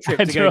big road trip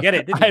to go get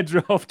it. Didn't you? I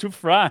drove to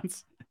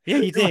France. Yeah,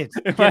 you did.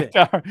 In my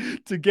car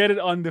to get it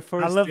on the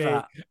first day. I love day.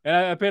 that. And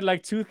I paid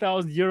like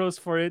 2,000 euros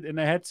for it, and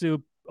I had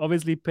to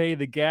obviously pay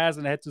the gas,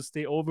 and I had to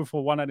stay over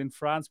for one night in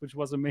France, which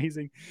was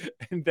amazing.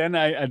 And then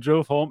I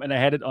drove home, and I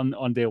had it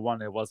on day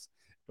one. It was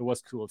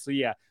cool. So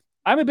yeah,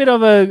 I'm a bit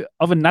of a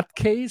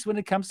nutcase when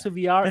it comes to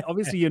VR.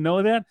 Obviously, you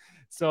know that.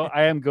 So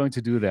I am going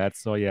to do that.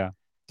 So yeah.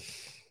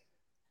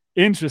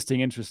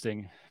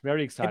 Interesting.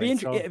 Very exciting.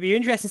 It'd be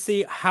interesting to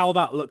see how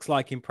that looks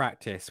like in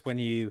practice when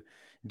you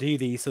do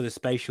these sort of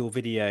spatial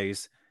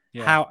videos.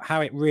 Yeah.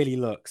 How it really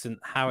looks and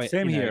how it.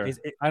 Same here.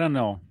 I don't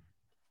know.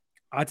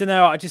 I don't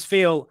know. I just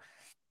feel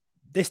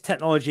this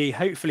technology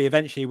hopefully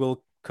eventually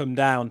will come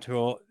down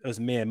to us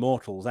mere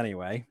mortals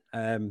anyway.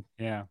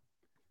 Yeah.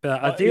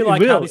 But I do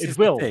like how this is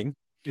the thing.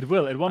 It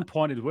will. At one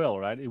point, it will.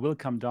 Right. It will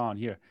come down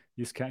here.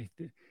 These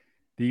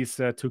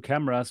two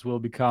cameras will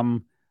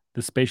become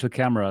the spatial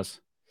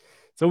cameras.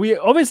 So we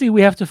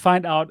have to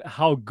find out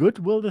how good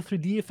will the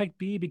 3D effect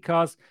be,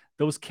 because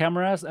those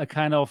cameras are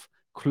kind of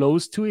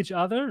close to each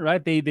other,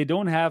 right? They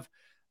don't have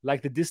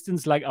like the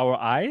distance like our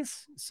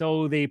eyes.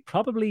 So they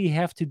probably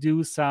have to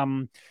do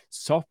some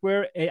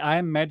software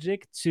AI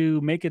magic to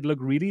make it look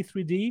really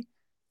 3D.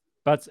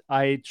 But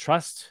I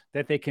trust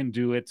that they can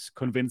do it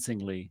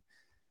convincingly.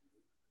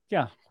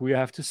 Yeah, we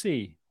have to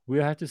see. We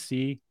have to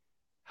see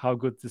how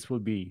good this will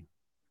be.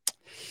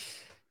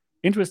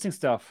 Interesting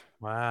stuff.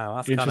 Wow,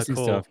 that's kind of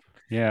cool. Stuff.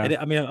 Yeah,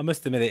 I mean, I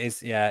must admit,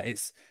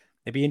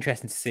 it'd be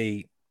interesting to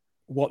see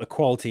what the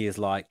quality is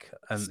like,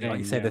 and like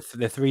you say, the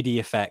 3D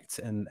effect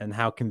and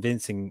how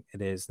convincing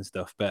it is and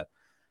stuff. But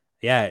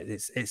yeah,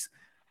 it's.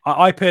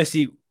 I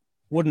personally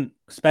wouldn't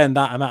spend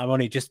that amount of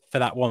money just for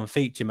that one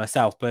feature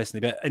myself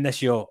personally, but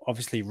unless you're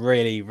obviously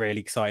really,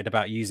 really excited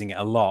about using it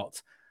a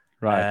lot.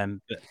 Right.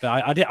 But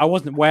I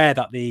wasn't aware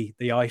that the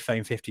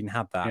iPhone 15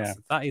 had that. Yeah.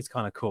 So that is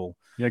kind of cool.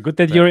 Yeah. Good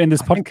that But you're in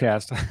this I think,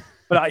 podcast.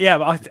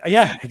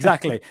 yeah,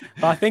 exactly.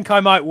 But I think I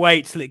might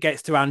wait till it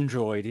gets to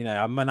Android. You know,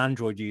 I'm an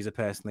Android user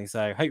personally,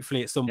 so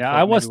hopefully at some Yeah, I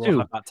point maybe was we'll too.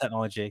 have that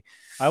technology.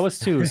 I was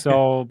too.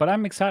 So, but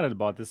I'm excited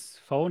about this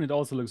phone. It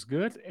also looks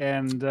good,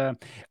 and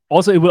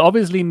also it will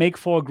obviously make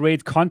for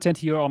great content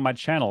here on my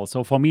channel.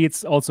 So for me,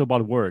 it's also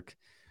about work,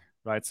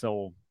 right?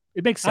 So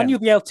it makes And sense. you'll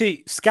be able to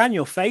scan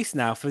your face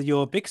now for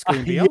your big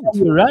screen Yeah, beyond.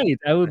 you're right.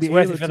 I will It's be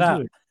worth able it for to do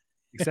that. it.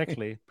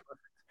 Exactly.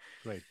 Perfect.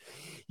 Great.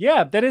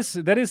 Yeah, that is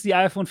the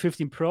iPhone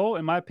 15 Pro,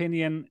 in my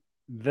opinion,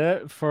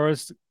 the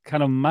first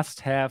kind of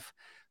must-have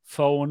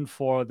phone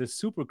for the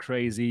super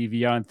crazy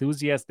VR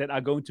enthusiasts that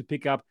are going to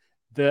pick up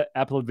the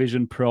Apple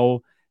Vision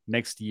Pro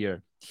next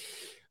year.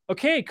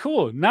 Okay,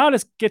 cool. Now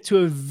let's get to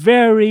a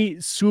very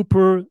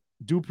super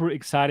duper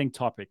exciting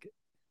topic.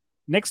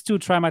 Next to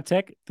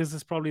trymytech, this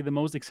is probably the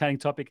most exciting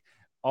topic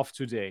of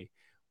today.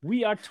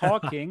 We are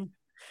talking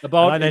And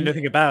I about know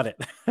nothing about it.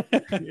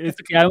 it's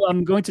okay.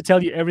 I'm going to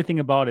tell you everything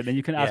about it, and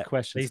you can ask Yeah,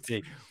 questions.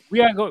 please do.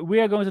 We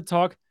are going to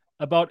talk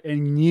about a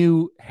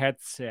new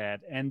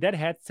headset, and that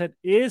headset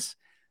is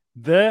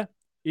the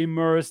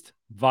Immersed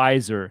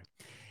Visor.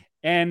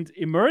 And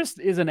Immersed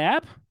is an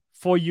app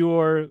for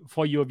your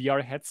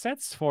VR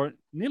headsets, for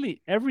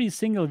nearly every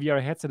single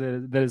VR headset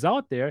that is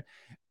out there.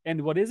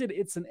 And what is it?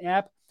 It's an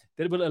app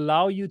that will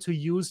allow you to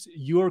use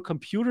your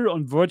computer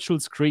on virtual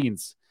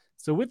screens.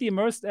 So with the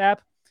Immersed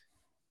app,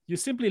 you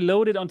simply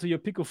load it onto your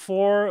Pico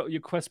 4, your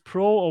Quest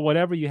Pro, or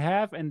whatever you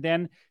have, and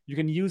then you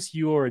can use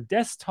your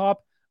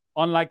desktop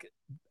on like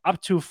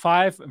up to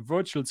 5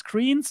 virtual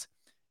screens,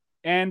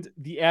 and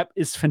the app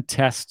is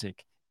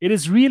fantastic. It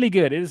is really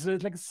good. It is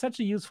like such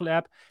a useful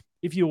app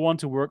if you want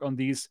to work on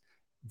these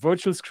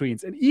virtual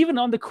screens. And even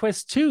on the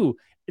Quest 2,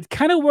 it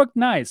kind of worked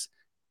nice,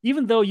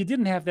 even though you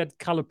didn't have that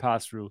color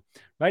pass through,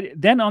 right?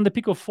 Then on the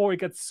Pico 4,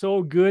 it got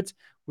so good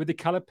with the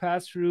color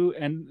pass through,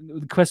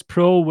 and the Quest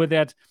Pro with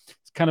that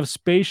kind of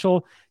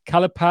spatial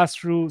color pass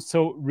through.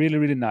 So, really,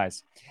 really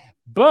nice.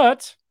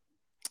 But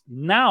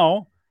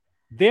now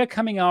they're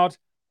coming out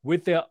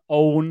with their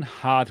own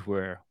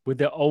hardware, with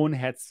their own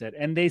headset,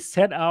 and they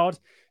set out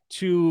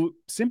to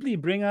simply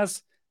bring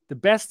us the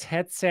best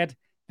headset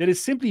that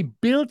is simply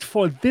built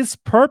for this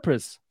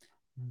purpose,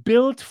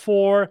 built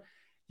for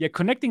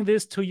connecting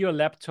this to your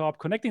laptop,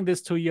 connecting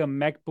this to your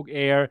MacBook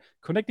Air,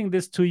 connecting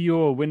this to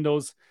your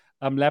Windows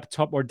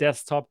laptop or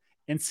desktop,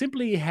 and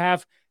simply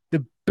have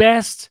the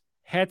best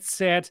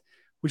headset,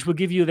 which will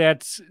give you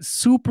that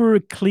super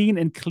clean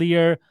and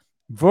clear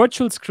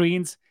virtual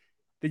screens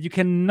that you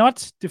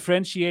cannot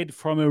differentiate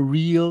from a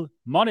real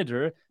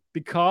monitor,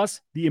 because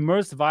the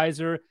Immersed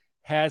Visor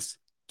has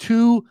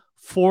two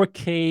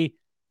 4K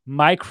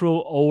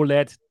micro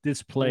OLED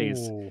displays.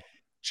 Ooh.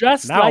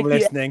 Just Now I'm like the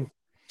listening.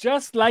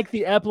 just like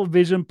the Apple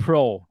Vision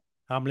Pro.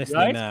 I'm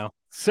listening Right? now.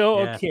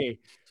 So Yeah. okay.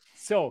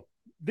 So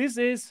this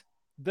is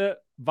the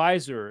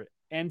visor,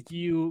 and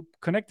you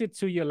connect it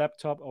to your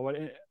laptop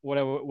or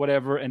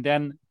whatever, and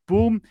then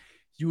boom,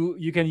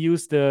 you can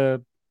use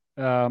the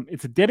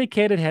it's a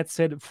dedicated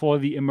headset for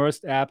the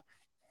Immersed app,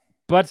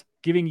 but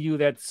giving you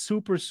that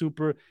super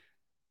super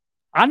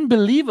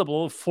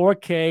unbelievable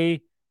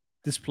 4K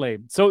display.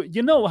 So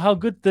you know how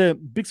good the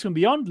Big Screen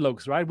Beyond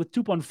looks, right? With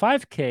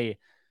 2.5K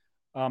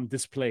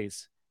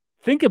displays.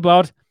 Think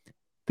about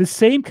the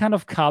same kind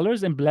of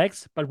colors and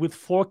blacks, but with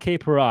 4K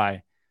per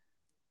eye.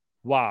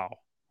 Wow.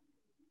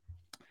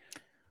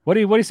 What do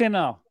you say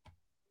now?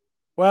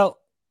 Well,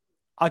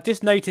 I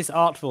just noticed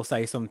Artful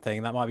say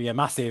something that might be a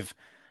massive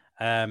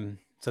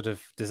sort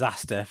of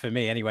disaster for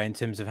me anyway, in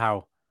terms of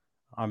how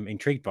I'm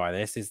intrigued by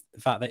this, is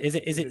the fact that is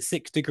it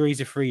 6 degrees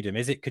of freedom?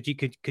 Is it could you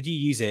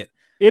use it?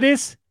 It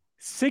is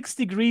 6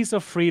 degrees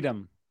of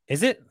freedom.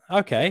 Is it?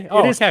 Okay. It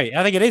Oh, is okay.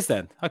 I think it is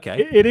then.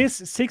 Okay. it is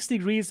 6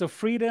 degrees of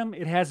freedom.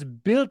 It has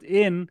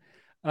built-in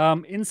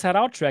inside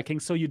out tracking,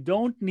 so you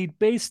don't need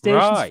base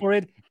stations Right. for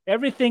it.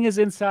 Everything is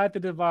inside the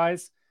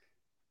device.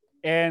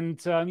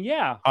 And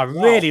yeah, I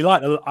really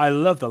like I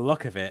love the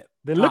look of it.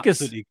 the look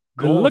is Absolutely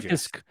the look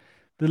gorgeous. is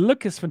the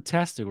look is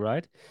fantastic,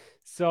 right?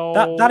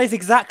 That So is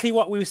exactly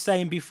what we were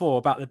saying before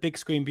about the Big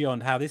Screen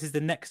Beyond, how this is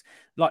the next,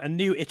 like a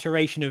new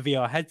iteration of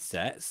VR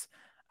headsets,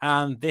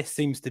 and this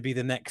seems to be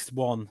the next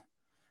one.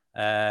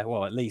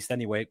 Well, at least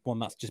anyway, one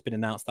that's just been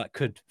announced that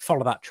could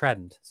follow that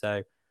trend.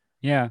 So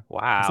yeah,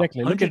 wow,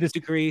 exactly. Look at 100 this.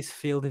 degrees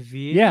field of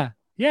view. Yeah,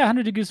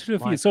 100 degrees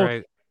field of view.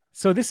 Micro.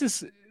 So this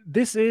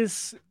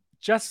is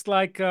just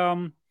like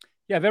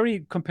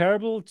very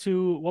comparable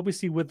to what we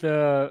see with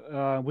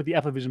the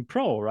Apple Vision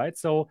Pro, right?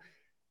 So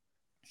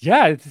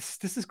yeah,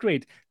 this is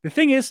great. The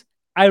thing is,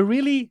 I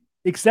really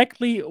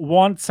exactly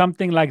want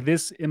something like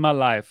this in my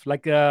life,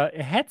 like a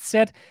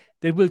headset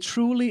that will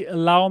truly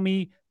allow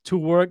me to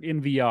work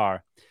in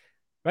VR.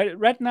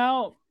 Right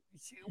now,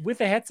 with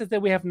the headset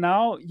that we have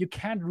now, you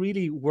can't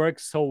really work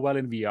so well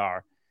in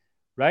VR.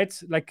 right?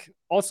 Like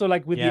also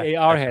like with Yeah, the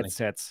AR definitely.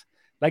 headsets.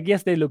 Like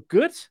yes, they look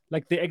good,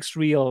 like the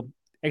X-Real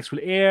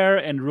Air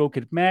and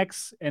Rocket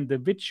Max and the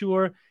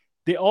Visor,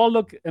 they all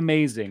look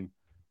amazing.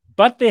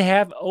 But they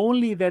have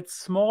only that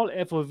small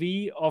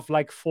FOV of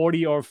like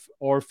 40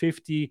 or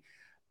 50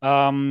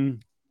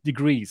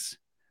 degrees,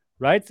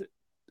 right?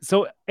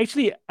 So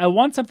actually, I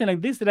want something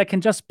like this that I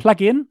can just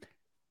plug in,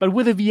 but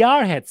with a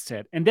VR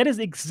headset. And that is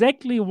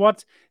exactly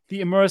what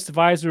the Immersed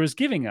Visor is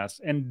giving us.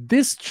 And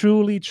this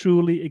truly,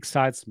 truly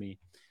excites me.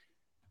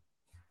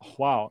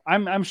 Wow,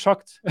 I'm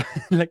shocked.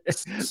 like,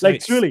 So like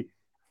it's truly.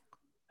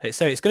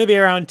 so it's going to be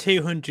around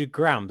 200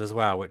 grams as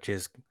well, which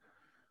is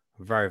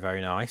very,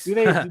 very nice. Do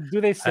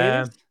they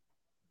say this?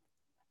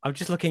 I'm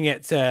just looking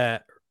at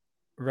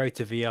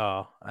Rotor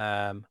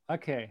VR.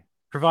 Okay.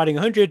 Providing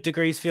 100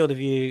 degrees field of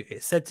view,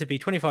 it's said to be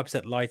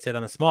 25% lighter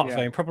than a smartphone,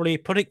 Yeah. probably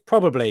putting it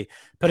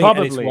at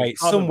its weight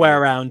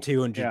somewhere around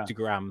 200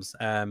 grams.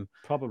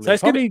 Probably. So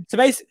it's going to be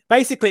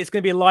basically it's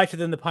going to be lighter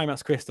than the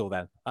Pimax Crystal.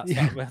 Then that's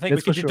Yeah, I think that's we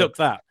can for sure. deduct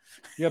that.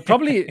 Yeah,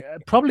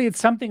 probably it's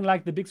something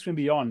like the Big Screen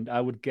Beyond, I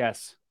would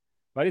guess.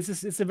 But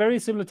it's a very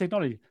similar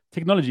technology.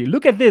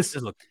 Look at this.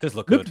 Does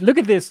look good. Look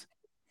at this.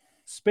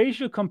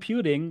 Spatial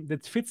computing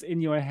that fits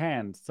in your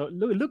hand. So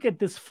look at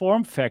this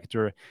form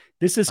factor.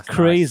 This is That's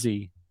crazy.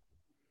 nice.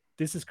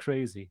 This is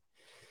crazy.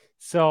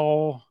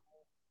 So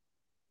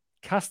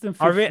custom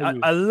fit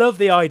I love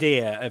the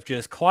idea of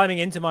just climbing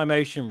into my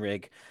motion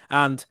rig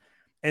and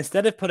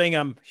instead of putting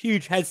a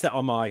huge headset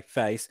on my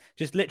face,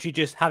 just literally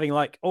just having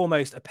like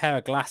almost a pair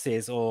of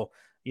glasses or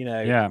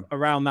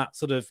around that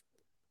sort of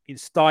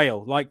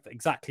style, like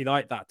exactly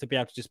like that, to be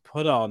able to just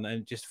put on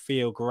and just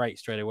feel great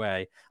straight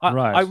away.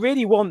 I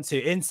really want to,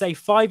 in say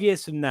 5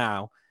 years from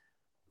now,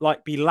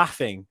 like be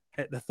laughing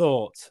at the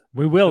thought.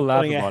 We will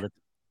laugh about it.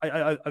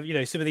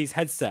 Some of these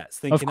headsets,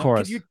 thinking, of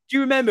course. Do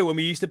you remember when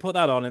we used to put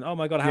that on? And oh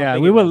my god, how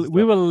big we it will. was.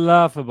 We will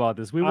laugh about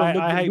this. We will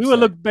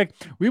look back.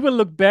 We will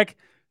look back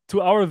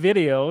to our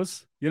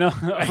videos.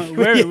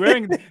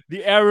 Wearing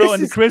the arrow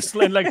and the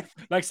crystal, and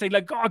like saying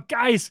like, "Oh,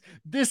 guys,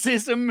 this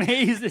is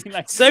amazing!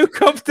 Like so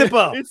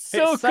comfortable. It's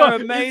so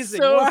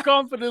amazing. It's so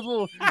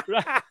comfortable."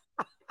 Right?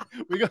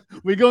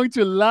 We're going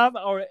to laugh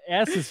our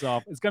asses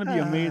off. It's going to be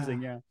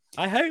amazing. Yeah.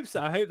 I hope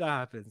so. I hope that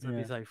happens.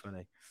 That'd be so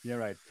funny. Yeah,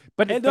 right.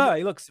 But it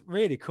looks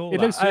really cool.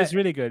 It's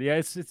really good. Yeah,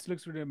 it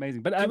looks really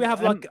amazing. But do we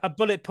have like a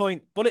bullet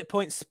point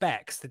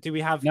specs? Do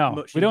we have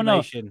much we don't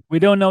information? Know. We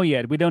don't know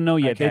yet.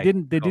 Okay, they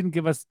cool. didn't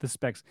give us the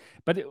specs.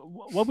 But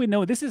what we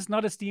know, this is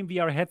not a Steam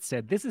VR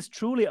headset. This is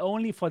truly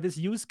only for this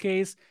use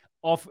case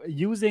of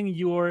using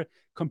your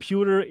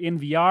computer in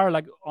VR,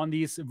 like on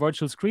these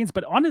virtual screens.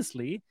 But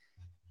honestly,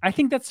 I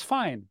think that's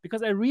fine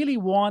because I really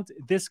want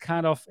this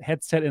kind of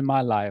headset in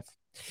my life.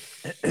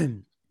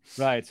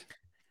 Right.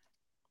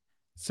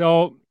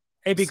 So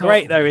it'd be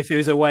great though if it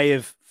was a way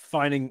of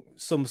finding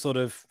some sort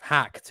of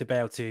hack to be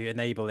able to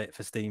enable it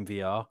for Steam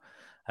VR.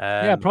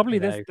 Yeah, probably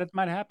that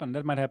might happen.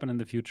 That might happen in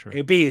the future.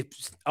 It'd be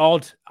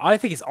odd. I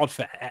think it's odd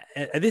for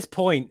at this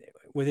point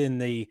within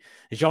the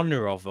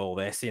genre of all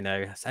this.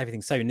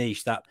 Everything's so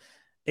niche that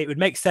it would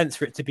make sense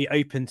for it to be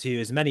open to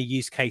as many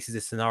use cases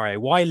as scenario.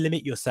 Why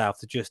limit yourself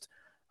to just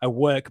a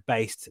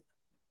work-based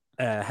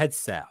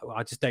headset?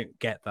 I just don't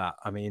get that.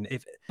 I mean,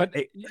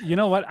 you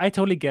know what? I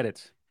totally get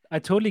it. I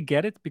totally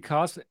get it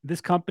because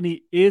this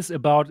company is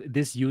about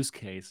this use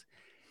case,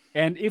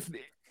 and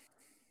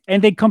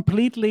they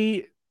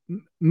completely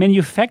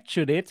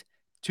manufactured it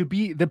to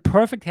be the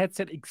perfect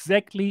headset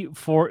exactly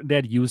for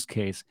that use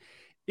case.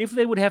 If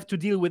they would have to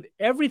deal with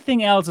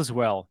everything else as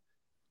well,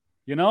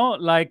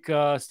 like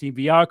Steam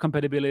VR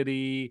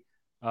compatibility,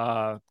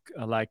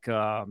 like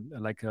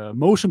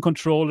motion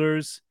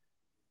controllers,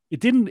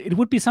 it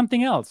would be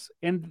something else.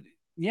 And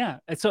yeah,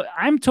 so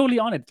I'm totally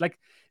on it. Like,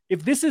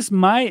 if this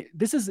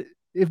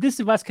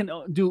device can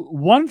do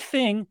one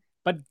thing,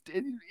 but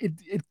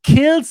it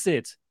kills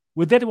it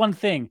with that one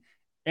thing,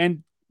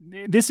 and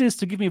this is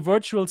to give me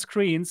virtual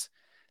screens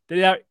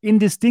that are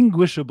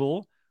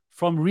indistinguishable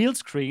from real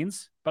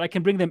screens, but I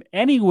can bring them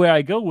anywhere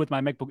I go with my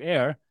MacBook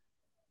Air.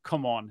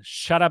 Come on,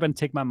 shut up and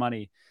take my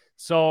money.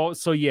 So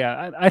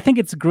yeah, I think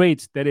it's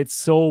great that it's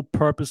so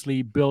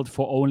purposely built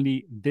for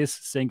only this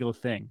single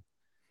thing.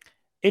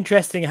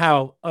 Interesting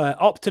how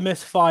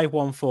Optimus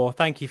 514,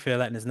 thank you for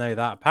letting us know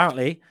that.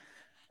 Apparently,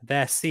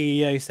 their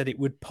CEO said it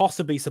would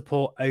possibly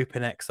support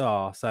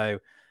OpenXR. So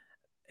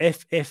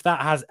if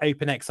that has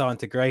OpenXR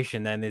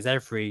integration, then there's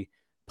every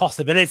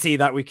possibility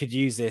that we could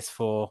use this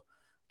for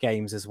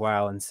games as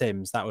well and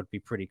sims. That would be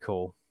pretty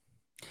cool.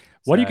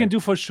 What you can do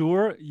for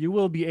sure, you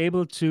will be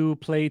able to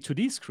play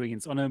 2D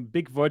screens on a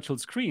big virtual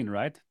screen,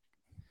 right?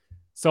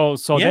 So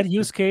yeah. that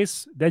use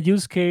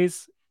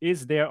case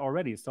is there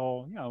already.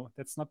 So,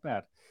 that's not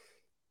bad.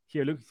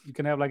 Here, look, you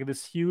can have like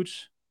this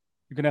huge,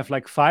 you can have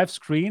like 5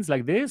 screens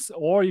like this,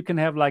 or you can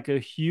have like a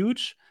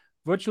huge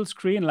virtual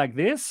screen like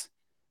this.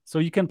 So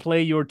you can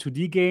play your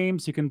 2D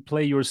games, you can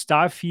play your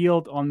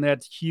Starfield on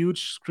that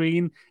huge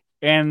screen.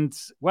 And,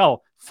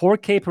 well,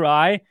 4K per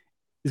eye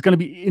is going to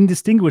be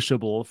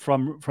indistinguishable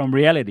from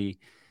reality.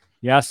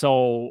 Yeah, so,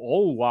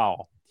 oh,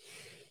 wow.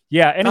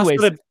 Yeah. Anyways,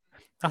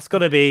 that's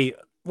gotta be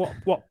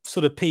what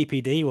sort of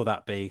PPD will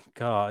that be?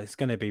 God, it's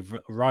gonna be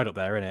right up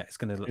there, isn't it? It's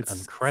gonna look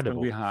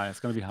incredible. It's gonna be high. It's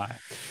gonna be high.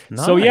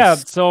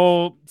 Nice.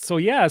 So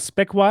yeah,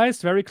 spec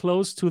wise, very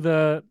close to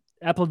the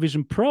Apple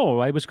Vision Pro,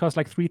 right? Which costs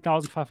like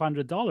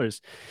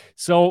 $3,500.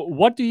 So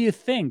what do you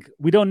think?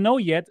 We don't know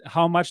yet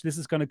how much this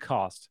is gonna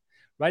cost,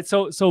 right?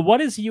 So what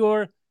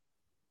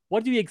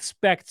do you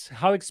expect?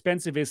 How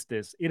expensive is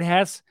this? It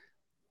has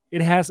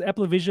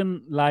Apple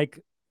Vision like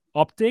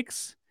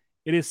optics.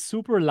 It is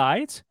super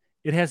light.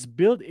 It has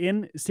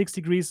built-in 6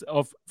 degrees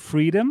of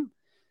freedom.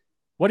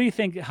 What do you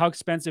think? How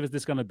expensive is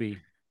this going to be?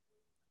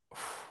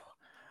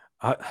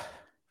 I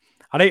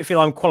don't feel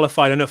I'm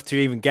qualified enough to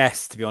even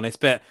guess, to be honest.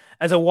 But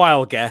as a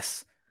wild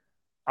guess,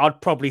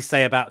 I'd probably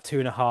say about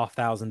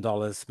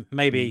 $2,500,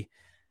 maybe.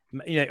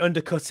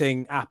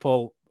 Undercutting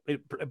Apple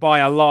by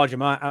a large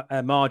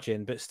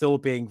margin, but still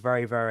being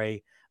very,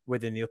 very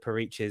within the upper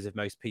reaches of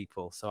most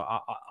people. So, I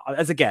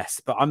as a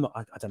guess, but I'm not.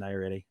 I don't know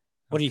really.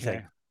 What do you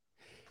think?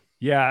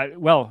 Yeah,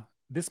 well,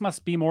 this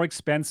must be more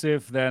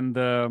expensive than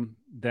the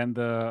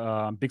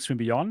Big Screen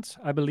Beyond,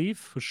 I believe,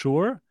 for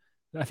sure.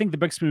 I think the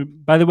Big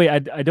Screen. By the way, I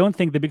don't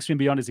think the Big Screen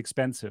Beyond is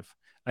expensive.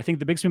 I think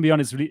the Big Screen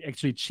Beyond is really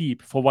actually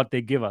cheap for what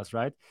they give us,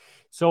 right?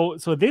 So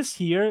this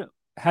here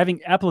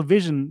having Apple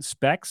Vision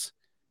specs.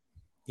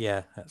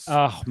 Yeah.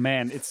 Oh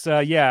man, it's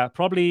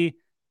probably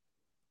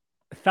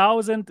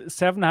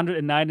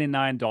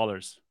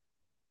 $1,799.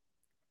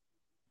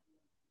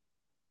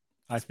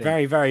 It's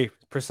very, very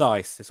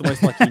precise. It's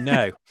almost like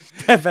okay.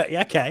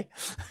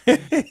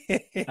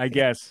 I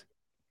guess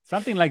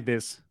something like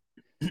this.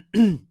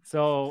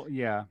 So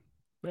yeah,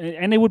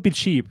 and it would be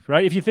cheap,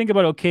 right? If you think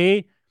about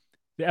the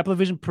Apple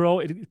Vision Pro,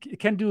 it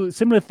can do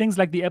similar things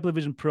like the Apple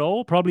Vision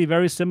Pro, probably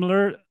very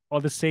similar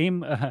or the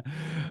same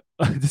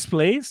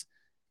displays,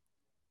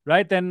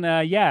 right? Then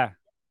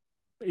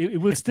it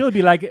will still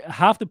be like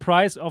half the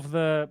price of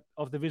the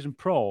Vision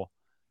Pro.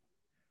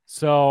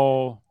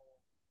 So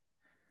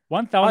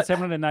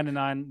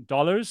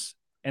 $1,799,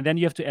 and then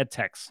you have to add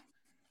tax.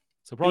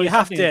 So probably you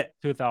have to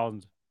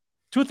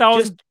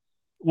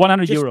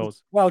 2,100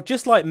 euros. Well,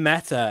 just like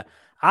Meta,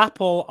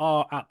 Apple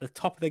are at the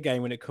top of the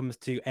game when it comes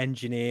to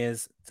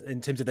engineers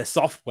in terms of their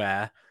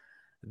software.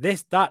 I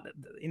don't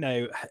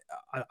know.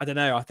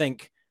 I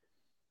think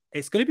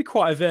it's going to be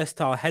quite a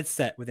versatile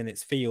headset within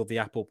its field. The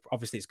Apple,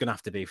 obviously, it's going to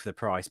have to be for the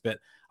price, but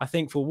I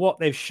think for what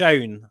they've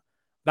shown,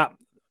 that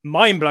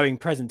mind-blowing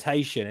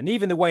presentation, and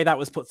even the way that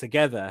was put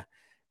together,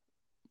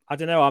 I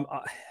don't know.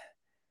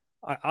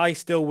 I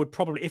still would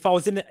probably, if I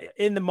was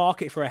in the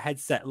market for a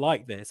headset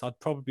like this, I'd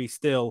probably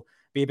still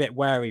be a bit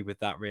wary with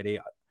that. Really,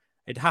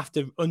 it'd have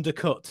to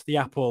undercut the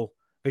Apple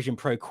Vision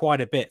Pro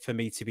quite a bit for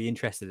me to be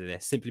interested in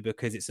this, simply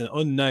because it's an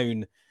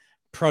unknown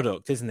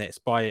product, isn't it?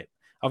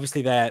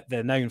 Obviously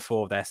they're known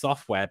for their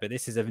software, but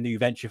this is a new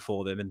venture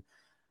for them. And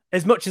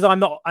as much as I'm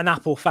not an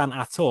Apple fan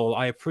at all,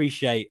 I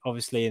appreciate,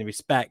 obviously, and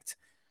respect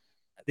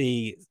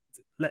the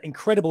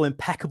incredible,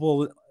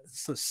 impeccable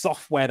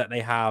software that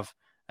they have,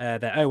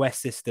 their OS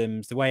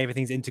systems, the way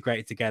everything's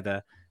integrated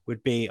together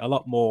would be a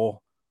lot more,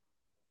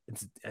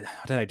 I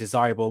don't know,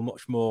 desirable,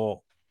 much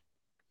more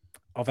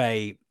of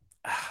a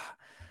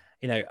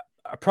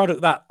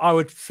product that I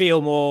would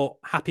feel more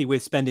happy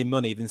with spending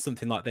money than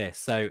something like this.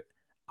 So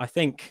I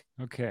think,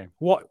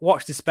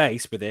 watch the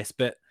space with this,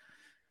 but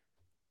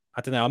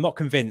I don't know. I'm not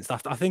convinced.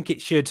 I think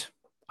it should.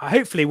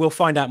 Hopefully, we'll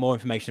find out more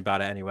information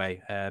about it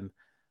anyway.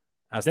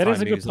 As that time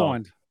is a moves good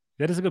point. on.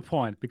 That is a good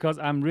point, because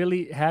I'm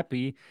really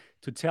happy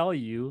to tell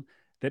you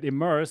that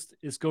Immersed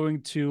is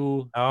going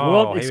to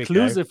world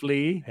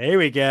exclusively. Here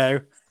we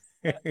go.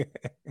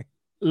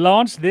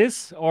 Launch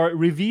this or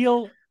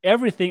reveal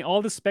everything,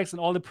 all the specs and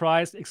all the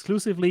price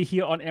exclusively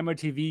here on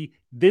MRTV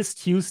this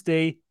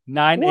Tuesday,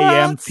 9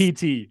 a.m.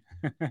 PT.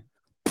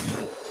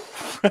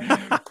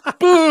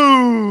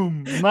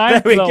 Boom!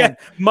 Mind blown.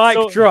 Mic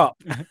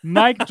drop.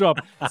 Mic drop.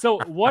 So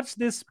watch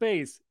this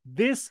space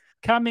this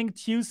coming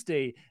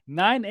Tuesday,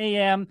 9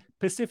 a.m.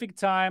 Pacific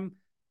time.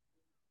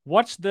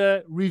 Watch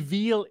the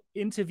reveal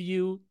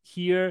interview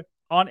here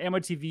on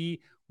MRTV,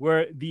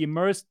 where the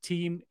Immersed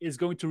team is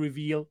going to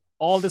reveal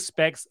all the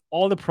specs,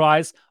 all the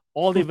price,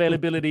 all the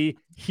availability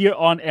here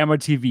on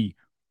MRTV.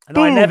 And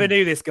boom! I never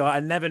knew this guy. I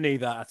never knew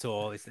that at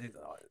all.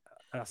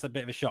 That's a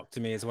bit of a shock to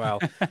me as well.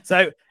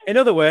 So, in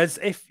other words,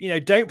 if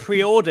don't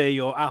pre-order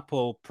your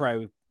Apple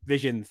Pro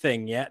Vision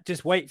thing yet,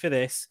 just wait for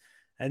this,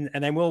 and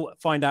then we'll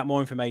find out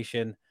more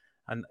information.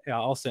 And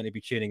I'll certainly be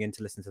tuning in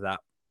to listen to that,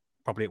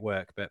 probably at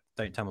work, but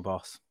don't tell my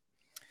boss.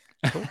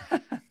 Cool. Yeah,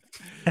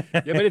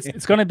 but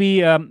it's going to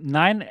be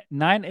 9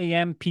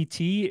 a.m.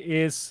 PT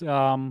is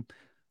in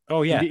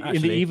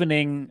the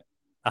evening.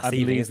 That's the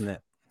evening, isn't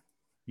it?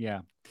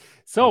 Yeah.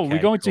 So we're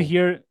going to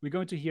hear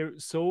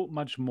so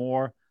much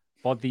more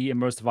about the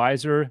Immersed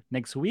Visor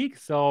next week.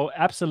 So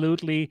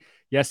absolutely,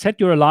 set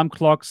your alarm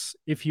clocks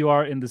if you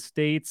are in the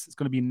States. It's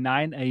going to be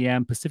 9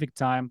 a.m. Pacific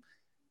time.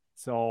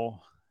 So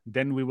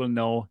then we will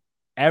know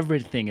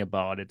everything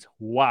about it.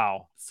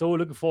 Wow. So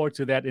looking forward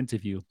to that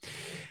interview.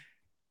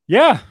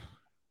 Yeah.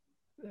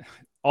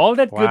 all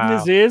that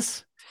goodness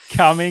is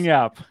coming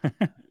up.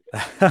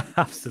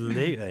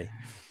 Absolutely.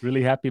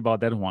 Really happy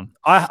about that one.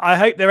 I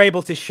hope they're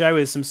able to show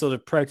us some sort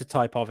of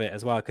prototype of it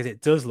as well, because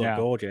it does look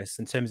gorgeous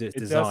in terms of its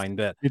design.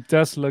 But it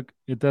does look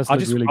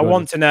really I good.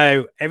 want to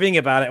know everything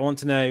about it. I want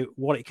to know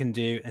what it can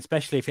do,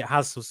 especially if it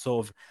has some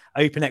sort of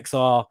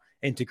OpenXR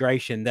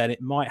integration. Then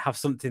it might have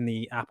something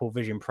the Apple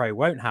Vision Pro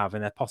won't have,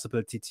 and a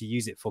possibility to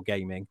use it for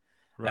gaming.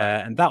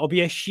 And that will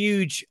be a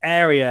huge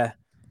area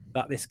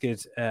that this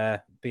could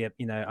be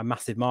a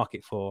massive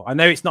market for. I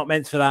know it's not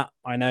meant for that,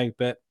 I know,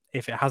 but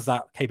if it has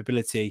that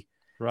capability,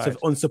 sort of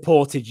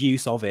unsupported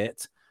use of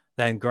it,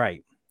 then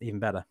great, even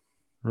better.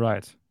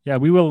 Right. Yeah,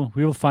 we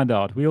will find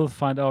out. We will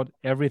find out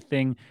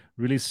everything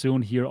really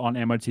soon here on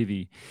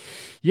MRTV.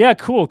 Yeah,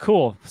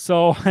 cool.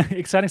 So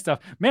exciting stuff.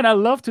 Man, I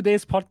love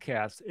today's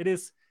podcast. It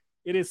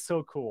is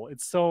so cool.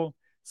 It's so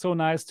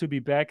nice to be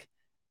back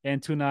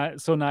and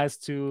so nice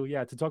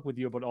to talk with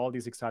you about all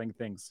these exciting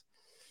things.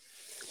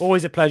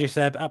 Always a pleasure,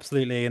 Seb.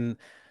 Absolutely. And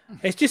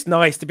it's just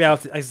nice to be able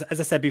to, as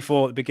I said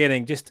before at the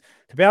beginning, just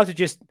to be able to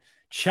just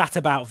chat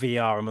about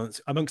VR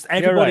amongst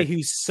everybody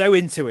who's so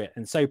into it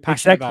and so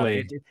passionate about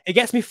it. It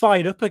gets me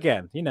fired up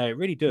again. It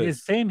really does. Yeah,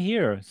 same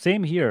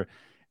here.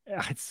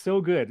 It's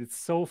so good. It's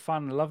so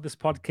fun. I love this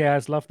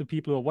podcast. Love the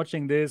people who are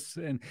watching this.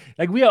 And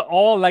like, we are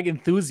all like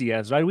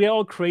enthusiasts, right? We are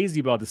all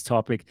crazy about this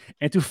topic.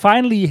 And to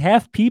finally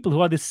have people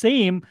who are the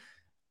same,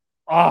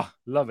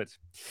 love it.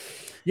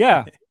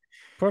 Yeah.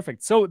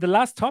 Perfect. So the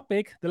last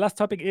topic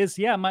is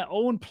my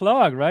own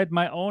plug, right?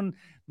 My own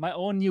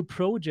new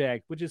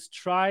project, which is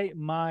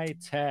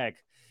trymytech.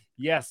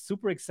 Yes,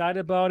 super excited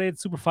about it,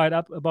 super fired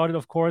up about it,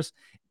 of course.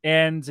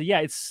 And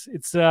it's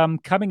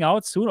coming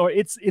out soon, or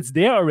it's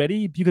there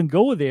already. You can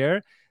go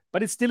there,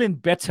 but it's still in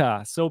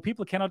beta, so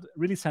people cannot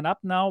really sign up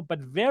now.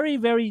 But very,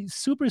 very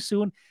super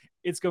soon,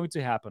 it's going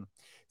to happen.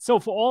 So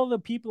for all the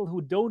people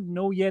who don't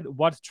know yet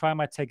what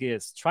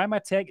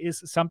trymytech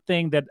is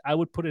something that I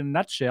would put in a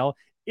nutshell.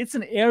 It's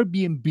an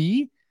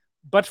Airbnb,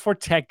 but for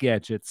tech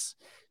gadgets.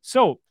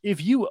 So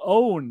if you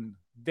own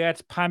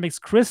that Pimax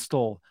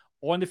Crystal,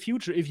 or in the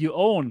future, if you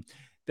own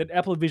that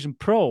Apple Vision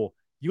Pro,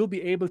 you'll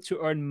be able to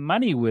earn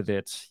money with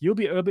it. You'll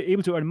be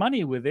able to earn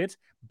money with it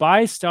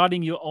by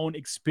starting your own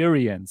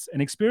experience.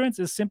 An experience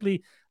is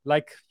simply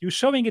like you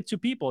showing it to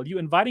people. You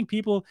inviting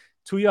people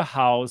to your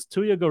house,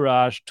 to your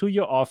garage, to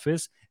your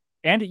office,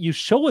 and you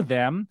show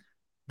them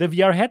the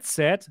VR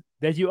headset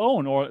that you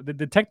own, or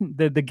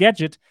the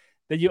gadget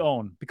that you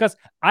own. Because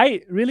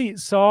I really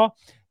saw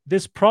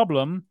this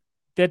problem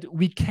that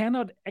we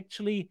cannot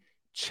actually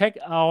check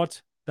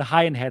out the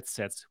high-end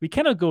headsets. We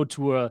cannot go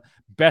to a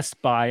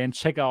Best Buy and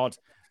check out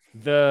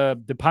the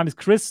Pimax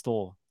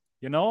Crystal,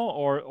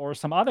 or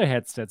some other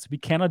headsets. We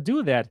cannot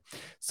do that.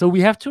 So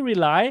we have to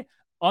rely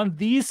on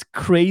these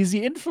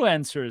crazy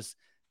influencers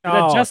that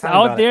are just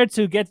out there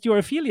to get your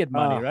affiliate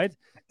money, right?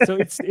 So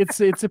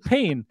it's a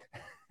pain.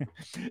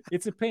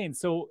 It's a pain.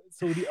 So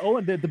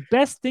the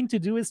best thing to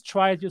do is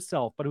try it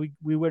yourself, but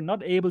we were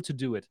not able to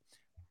do it.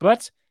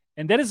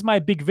 And that is my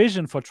big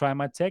vision for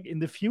trymytech. In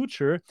the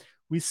future,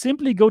 we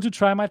simply go to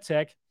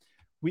trymytech,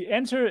 we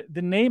enter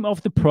the name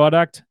of the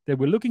product that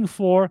we're looking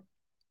for,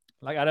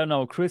 like, I don't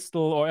know,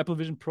 Crystal or Apple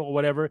Vision Pro or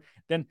whatever.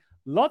 Then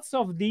lots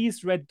of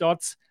these red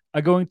dots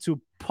are going to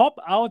pop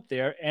out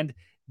there, and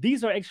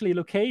these are actually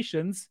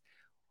locations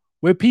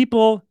where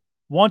people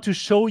want to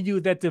show you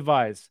that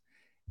device.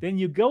 Then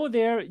you go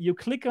there, you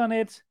click on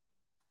it,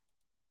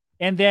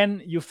 and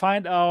then you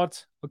find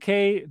out,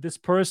 okay, this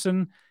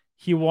person,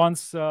 he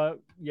wants,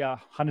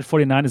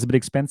 149 is a bit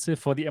expensive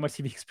for the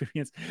MRTV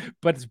experience,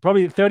 but it's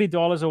probably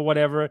 $30 or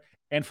whatever.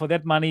 And for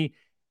that money,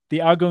 they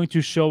are going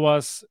to show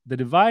us the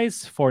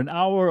device for an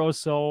hour or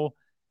so.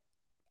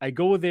 I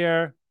go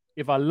there.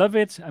 If I love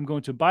it, I'm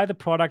going to buy the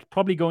product,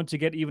 probably going to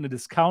get even a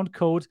discount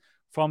code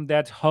from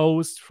that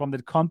host, from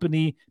that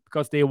company,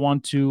 because they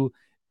want to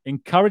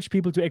encourage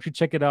people to actually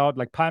check it out,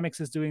 like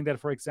Pimax is doing that,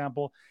 for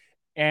example.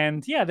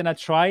 And then I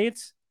try it,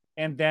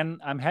 and then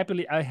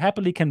I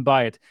happily can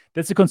buy it.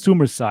 That's the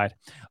consumer side.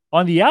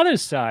 On the other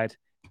side,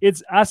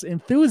 it's us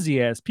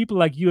enthusiasts, people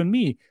like you and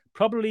me.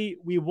 Probably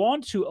we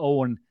want to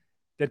own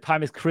that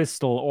Pimax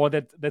Crystal or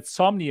that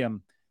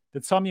Somnium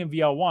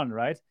VR1,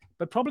 right?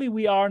 But probably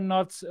we are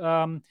not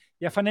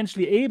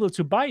financially able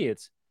to buy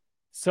it.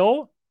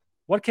 So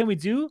what can we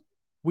do?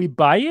 We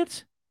buy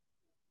it,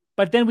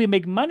 but then we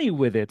make money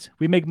with it.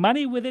 We make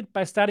money with it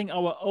by starting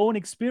our own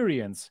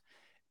experience.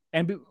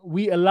 And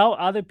we allow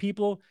other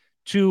people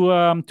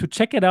to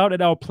check it out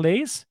at our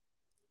place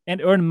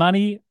and earn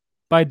money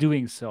by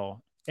doing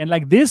so. And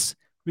like this,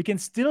 we can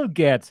still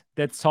get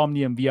that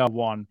Somnium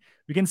VR1.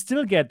 We can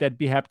still get that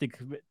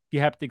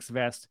Behaptics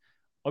vest,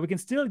 or we can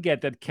still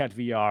get that Cat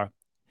VR,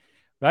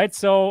 right?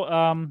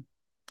 So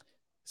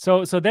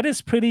so that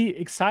is pretty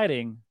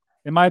exciting,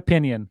 in my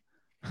opinion.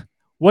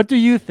 What do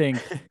you think?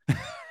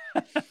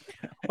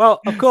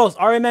 Well, of course,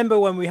 I remember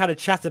when we had a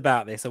chat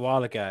about this a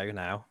while ago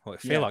now. Well,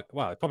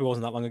 it probably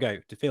wasn't that long ago.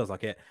 It feels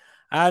like it.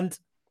 And,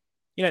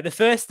 the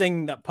first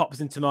thing that pops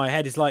into my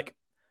head is like,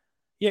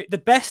 the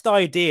best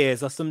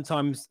ideas are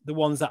sometimes the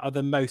ones that are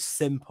the most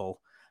simple.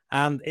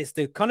 And it's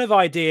the kind of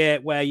idea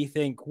where you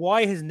think,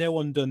 why has no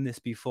one done this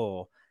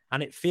before?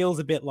 And it feels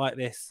a bit like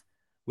this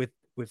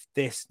with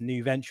this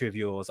new venture of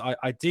yours.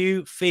 I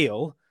do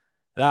feel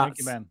that Thank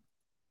you, man.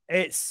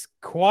 It's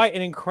quite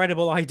an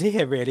incredible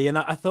idea, really. And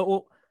I thought,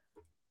 well,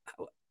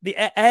 the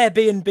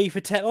Airbnb for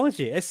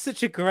technology, it's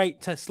such a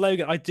great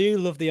slogan. I do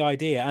love the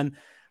idea. And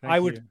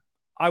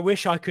I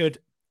wish I could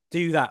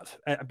do that,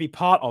 be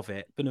part of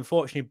it. But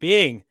unfortunately,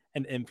 being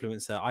an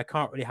influencer, I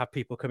can't really have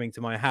people coming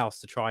to my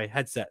house to try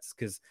headsets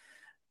because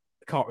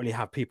I can't really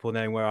have people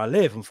knowing where I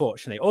live,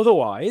 unfortunately.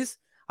 Otherwise,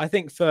 I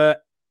think for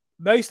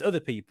most other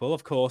people,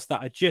 of course,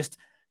 that are just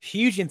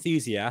huge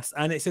enthusiasts,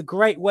 and it's a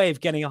great way of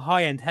getting a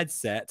high-end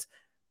headset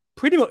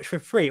pretty much for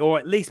free, or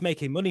at least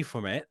making money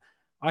from it.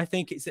 I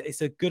think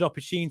it's a good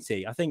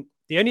opportunity. I think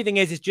the only thing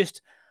is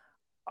just,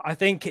 I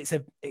think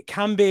it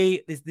can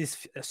be,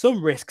 there's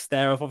some risks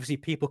there of obviously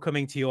people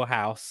coming to your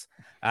house,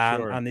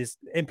 and there's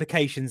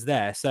implications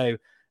there. So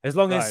as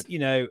long as,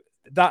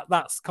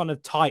 that's kind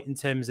of tight in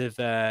terms of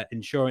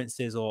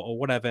insurances or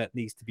whatever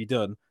needs to be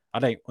done. I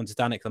don't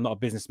understand it because I'm not a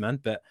businessman,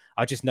 but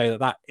I just know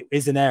that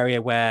is an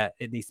area where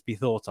it needs to be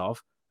thought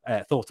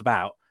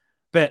about.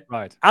 But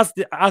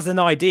as an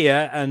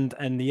idea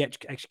and the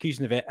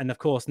execution of it, and of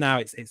course now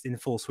it's in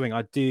full swing,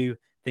 I do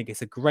think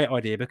it's a great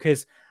idea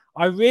because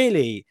I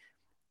really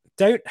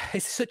don't.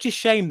 It's such a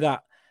shame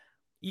that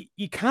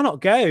you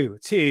cannot go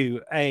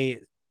to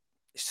a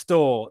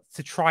store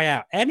to try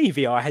out any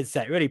VR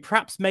headset. Really,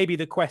 perhaps maybe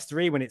the Quest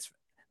 3 when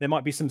there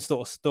might be some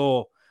sort of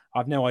store.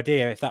 I've no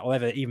idea if that will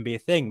ever even be a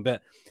thing,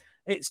 but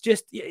it's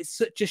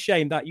such a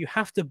shame that you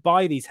have to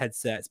buy these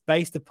headsets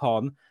based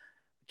upon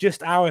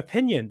just our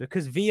opinion,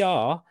 because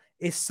VR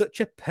is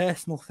such a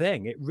personal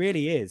thing. It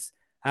really is.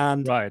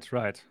 And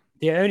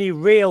the only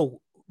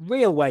real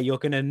way you're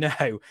going to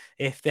know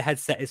if the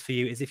headset is for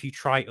you is if you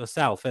try it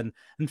yourself. And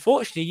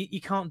unfortunately,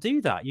 you can't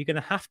do that. You're going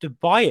to have to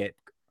buy it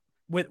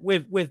with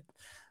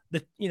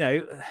the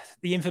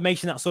the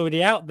information that's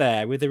already out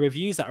there, with the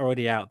reviews that are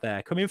already out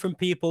there, coming from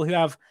people who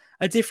have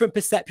a different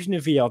perception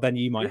of VR than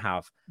you might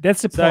have.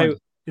 That's the point.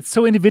 It's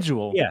so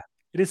individual. Yeah.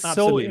 It is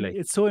so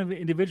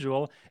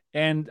individual.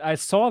 And I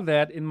saw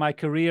that in my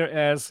career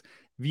as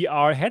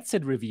VR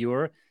headset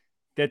reviewer,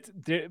 that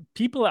the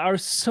people are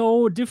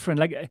so different.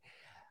 Like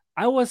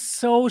I was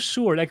so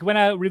sure, like when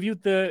I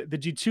reviewed the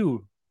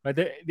G2, right,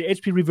 the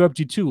HP Reverb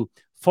G2,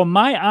 for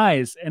my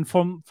eyes and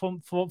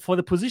for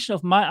the position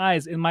of my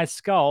eyes in my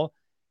skull,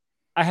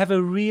 I have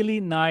a really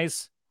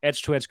nice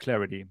edge-to-edge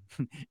clarity,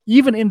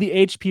 even in the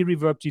HP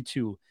Reverb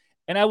G2.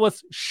 And I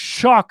was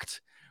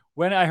shocked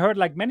when I heard,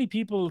 like, many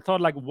people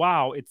thought, like,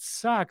 wow, it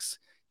sucks.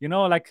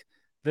 Like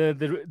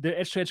the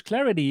edge-to-edge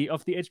clarity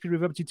of the HP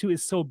Reverb G2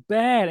 is so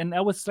bad. And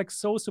I was, like,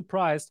 so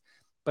surprised.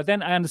 But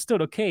then I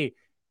understood, okay,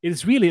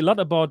 it's really a lot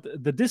about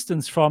the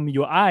distance from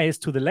your eyes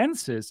to the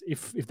lenses.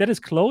 If that is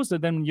closer,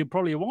 then you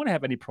probably won't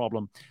have any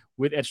problem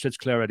with edge-to-edge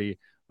clarity,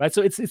 right?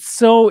 So it's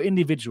so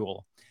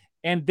individual.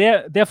 And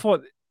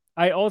therefore,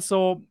 I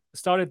also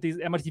started this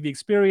MRTV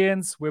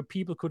experience where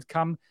people could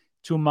come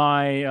to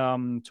my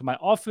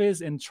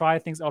office and try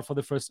things out for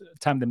the first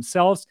time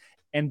themselves.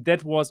 And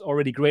that was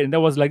already great. And that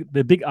was like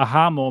the big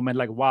aha moment,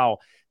 like, wow,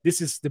 this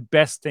is the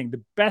best thing.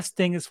 The best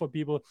thing is for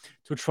people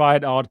to try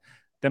it out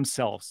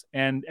themselves.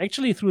 And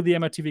actually through the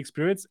MRTV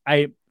experience,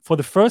 I, for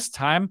the first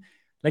time,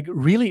 like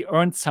really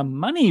earned some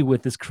money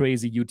with this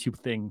crazy YouTube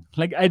thing.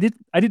 Like I did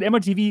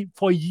MRTV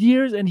for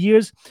years and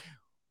years,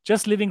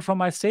 just living from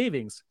my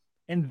savings.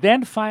 And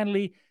then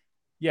finally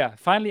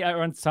I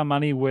earned some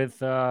money with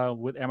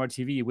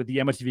MRTV, with the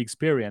MRTV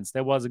experience.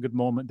 That was a good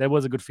moment. That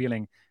was a good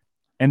feeling.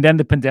 And then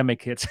the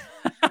pandemic hit.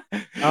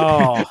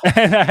 Oh,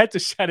 and I had to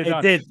shut it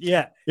down. It did,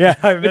 yeah.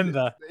 I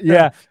remember.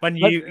 When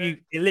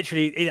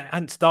it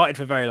hadn't started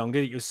for very long,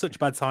 did it? It was such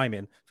bad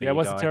timing. It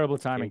was a terrible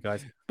timing,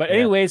 guys. But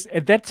anyways,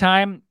 at that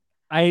time,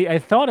 I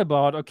thought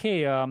about,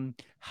 okay,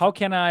 how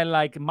can I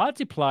like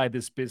multiply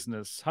this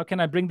business? How can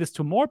I bring this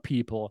to more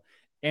people?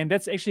 And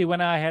that's actually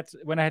when I had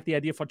the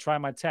idea for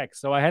trymytech.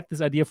 So I had this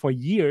idea for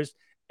years,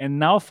 and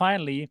now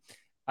finally,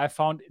 I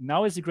found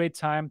now is a great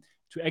time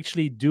to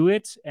actually do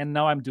it, and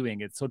now I'm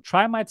doing it. So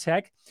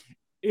trymytech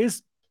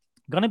is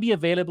going to be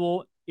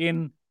available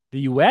in the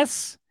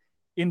US,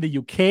 in the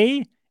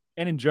UK,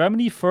 and in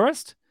Germany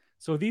first.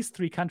 So these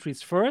 3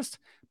 countries first,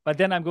 but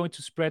then I'm going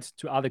to spread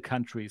to other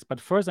countries.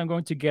 But first, I'm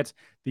going to get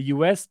the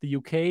US, the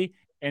UK,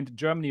 and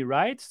Germany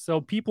right.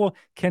 So people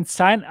can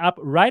sign up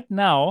right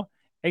now,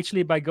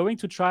 actually, by going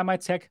to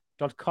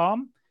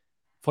trymytech.com.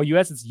 For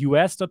US, it's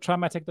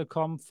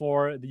us.trymytech.com.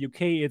 For the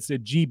UK, it's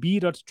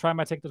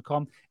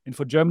gb.trymytech.com. And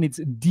for Germany, it's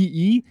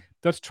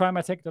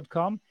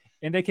de.trymytech.com.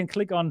 And they can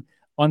click on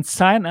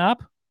sign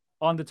up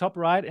on the top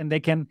right, and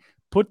they can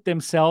put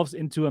themselves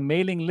into a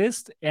mailing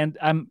list. And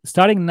I'm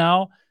starting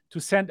now to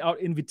send out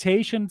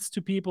invitations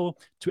to people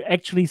to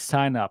actually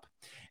sign up.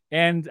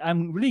 And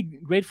I'm really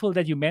grateful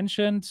that you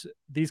mentioned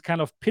these kind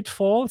of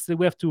pitfalls that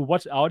we have to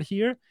watch out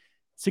here.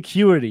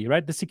 Security,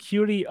 right? The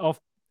security of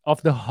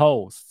the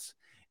hosts.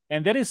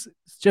 And that is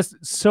just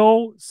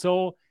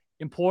so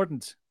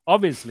important,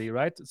 obviously,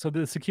 right? So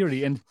the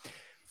security. And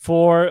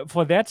for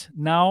that,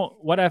 now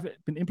what I've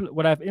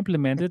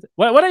implemented.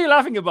 What are you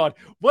laughing about?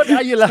 What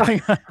are you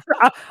laughing at?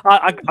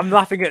 I'm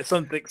laughing at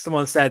something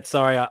someone said.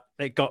 Sorry,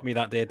 it got me.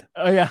 That did.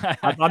 Oh yeah.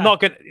 I'm not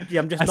gonna. Yeah,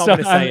 I'm just not So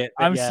gonna say it.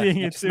 But I'm yeah, seeing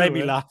it it just too, made me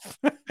right? laugh.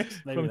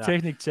 Just made me From laugh.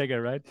 Technic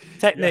Checker, right?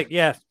 Technic,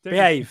 yeah.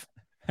 Behave.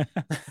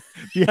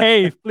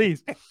 Behave,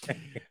 please.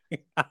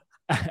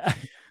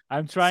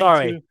 I'm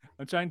Sorry.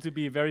 trying to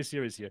be very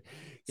serious here.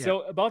 Yeah.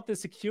 So about the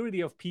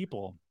security of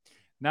people.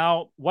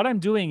 Now, what I'm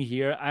doing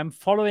here, I'm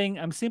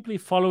simply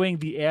following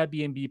the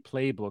Airbnb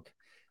playbook.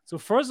 So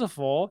first of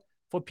all,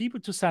 for people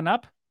to sign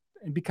up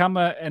and become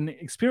an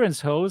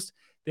experienced host,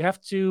 they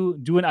have to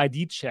do an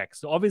ID check.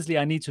 So obviously,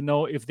 I need to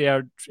know if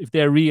they're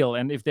real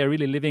and if they're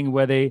really living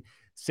where they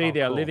say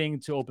they are Cool. living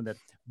to open that.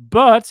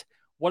 But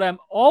what I'm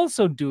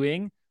also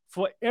doing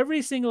for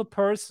every single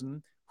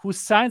person who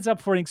signs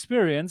up for an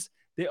experience,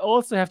 they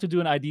also have to do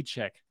an ID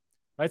check,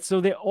 right?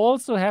 So they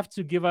also have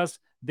to give us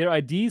their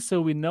ID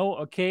so we know,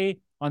 okay,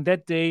 on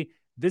that day,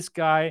 this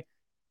guy,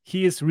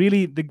 he is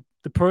really the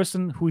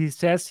person who he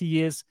says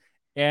he is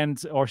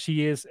or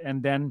she is,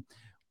 and then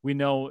we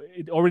know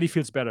it already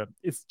feels better.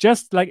 It's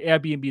just like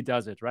Airbnb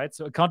does it, right?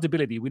 So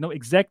accountability, we know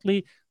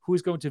exactly who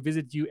is going to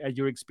visit you at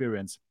your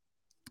experience.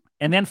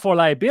 And then for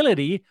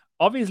liability,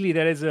 obviously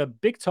that is a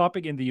big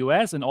topic in the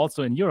US and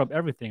also in Europe,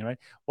 everything, right?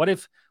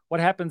 What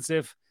happens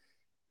if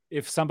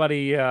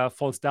somebody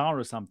falls down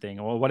or something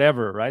or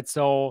whatever, right?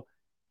 So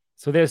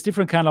there's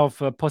different kind of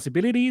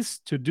possibilities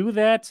to do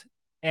that,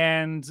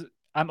 and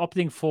I'm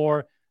opting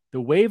for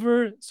the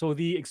waiver. So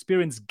the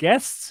experienced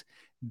guests,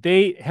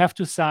 they have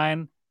to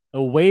sign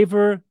a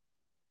waiver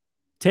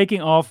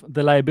taking off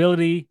the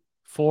liability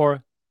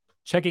for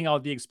checking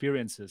out the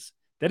experiences.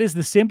 That is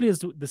the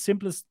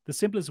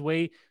simplest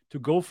way to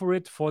go for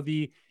it, for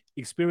the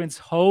experienced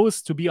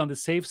host to be on the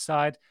safe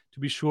side, to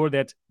be sure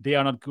that they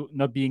are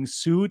not being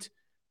sued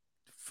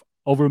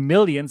over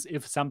millions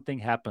if something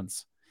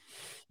happens.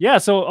 Yeah,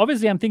 so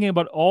obviously I'm thinking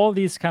about all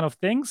these kind of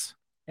things,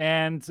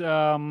 and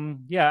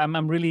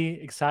I'm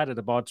really excited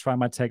about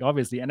trymytech,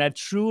 obviously, and I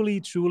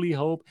truly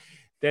hope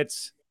that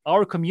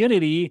our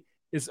community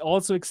is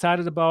also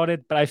excited about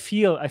it. But I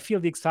feel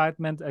the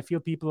excitement. I feel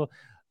people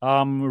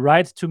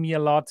write to me a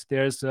lot.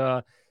 There's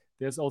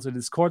also a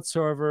Discord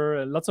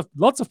server. Lots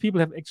of people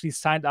have actually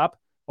signed up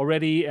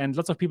already, and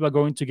lots of people are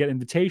going to get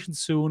invitations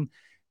soon.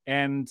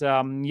 And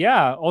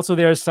also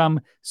there's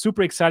some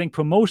super exciting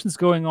promotions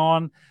going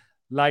on.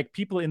 Like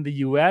people in the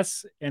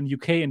US and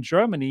UK and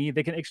Germany,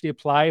 they can actually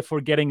apply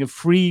for getting a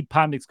free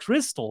Pimax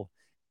crystal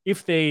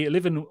if they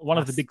live in one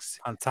of the big.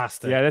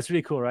 Fantastic. Yeah, that's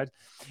really cool, right?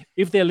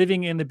 If they're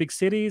living in the big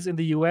cities in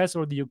the US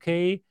or the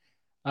UK,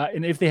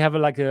 and if they have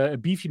a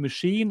beefy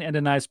machine and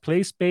a nice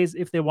play space,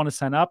 if they want to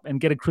sign up and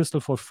get a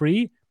crystal for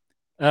free,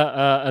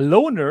 a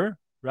loaner,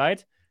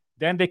 right?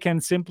 Then they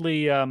can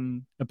simply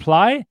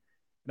apply.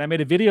 And I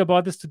made a video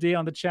about this today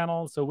on the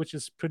channel, so which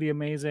is pretty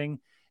amazing.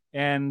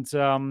 And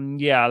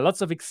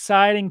lots of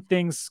exciting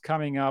things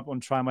coming up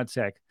on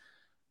trymytech.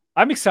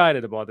 I'm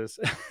excited about this.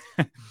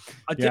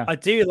 I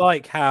do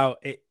like how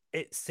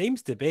it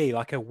seems to be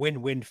like a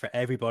win-win for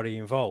everybody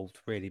involved,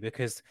 really,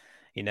 because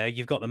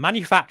you've got the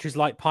manufacturers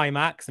like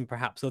Pimax and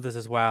perhaps others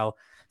as well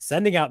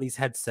sending out these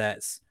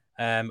headsets,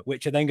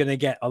 which are then going to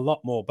get a lot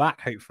more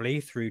back,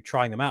 hopefully, through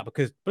trying them out.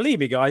 Because believe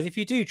me, guys, if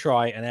you do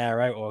try an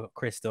Aero or a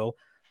Crystal,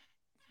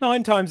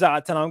 9 times out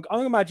of 10,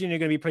 I'm imagining you're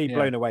going to be pretty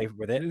blown away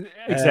with it.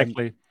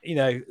 Exactly.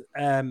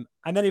 And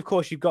then of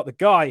course you've got the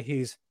guy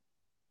who's,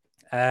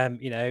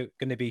 going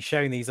to be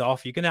showing these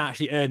off. You're going to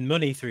actually earn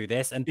money through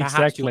this, and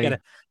perhaps you'll be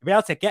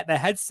able to get the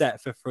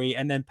headset for free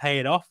and then pay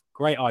it off.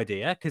 Great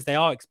idea, because they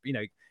are,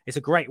 it's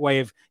a great way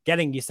of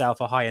getting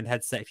yourself a high-end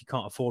headset if you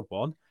can't afford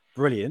one.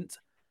 Brilliant.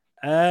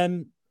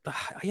 I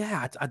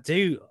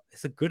do.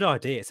 It's a good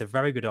idea. It's a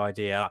very good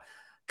idea.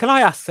 Can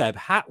I ask Seb,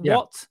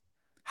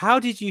 how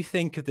did you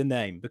think of the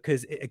name?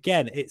 Because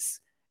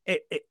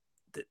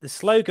the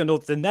slogan or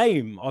the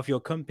name of your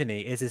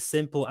company is as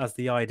simple as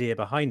the idea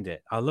behind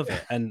it. I love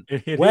it. And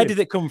where did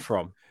it come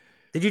from?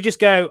 Did you just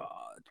go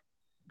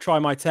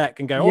trymytech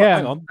and go,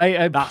 hang on,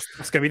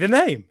 that's going to be the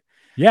name?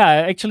 Yeah,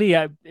 actually,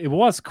 it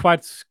was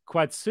quite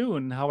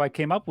soon how I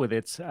came up with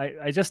it.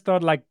 I just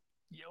thought, like,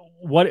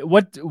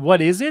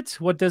 what is it?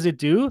 What does it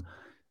do?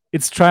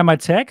 It's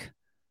trymytech,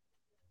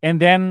 and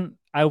then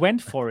I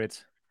went for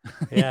it.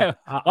 Yeah,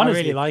 I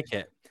really like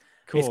it.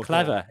 Cool, it's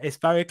clever. Cool. It's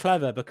very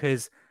clever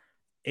because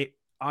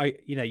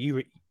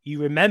you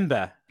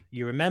remember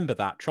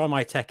that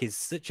trymytech is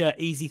such an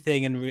easy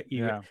thing and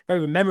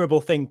very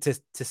memorable thing to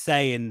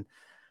say, and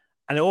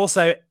it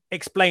also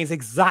explains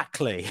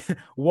exactly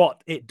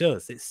what it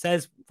does. It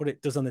says what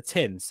it does on the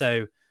tin.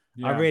 So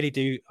I really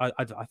do.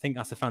 I think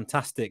that's a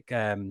fantastic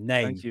name.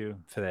 Thank you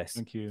for this.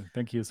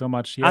 Thank you so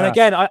much. Yeah. And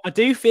again, I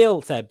do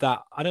feel, Seb,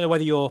 that I don't know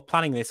whether you're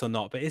planning this or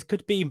not, but it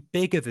could be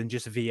bigger than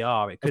just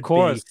VR. It could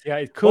be,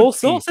 it could all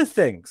sorts of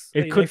things.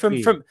 It could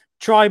be from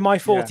try my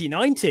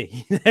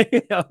 4090.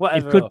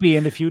 Whatever. It could be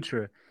in the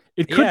future.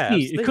 It could be.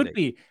 Absolutely. It could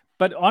be.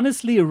 But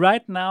honestly,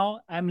 right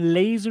now, I'm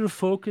laser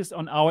focused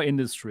on our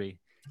industry.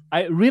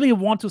 I really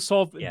want to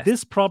solve Yes.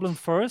 this problem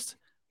first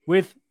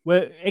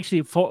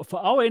actually for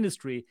our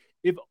industry.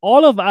 If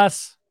all of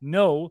us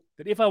know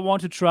that if I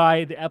want to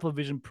try the Apple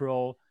Vision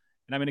Pro,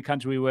 and I'm in a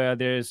country where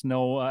there is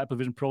no Apple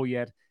Vision Pro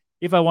yet,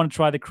 if I want to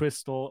try the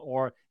Crystal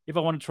or if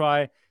I want to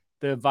try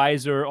the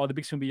Visor or the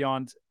Big Screen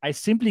Beyond, I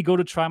simply go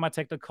to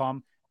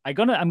trymytech.com.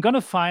 I'm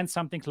gonna find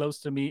something close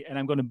to me and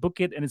I'm gonna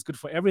book it, and it's good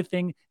for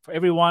everything, for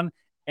everyone.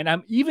 And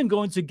I'm even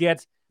going to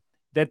get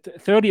that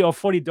 $30 or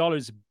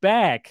 $40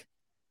 back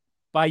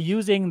by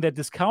using the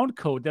discount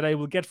code that I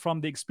will get from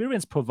the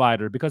experience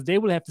provider, because they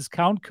will have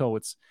discount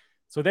codes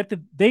so that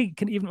they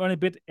can even earn a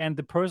bit. And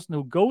the person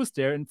who goes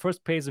there and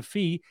first pays a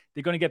fee,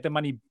 they're going to get the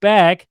money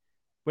back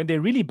when they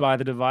really buy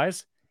the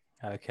device.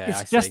 Okay,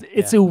 It's I just see.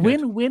 it's a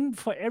win-win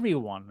for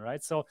everyone,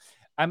 right? So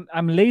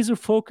I'm laser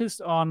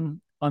focused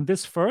on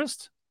this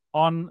first,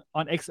 on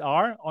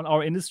XR, on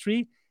our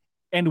industry.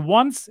 And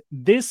once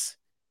this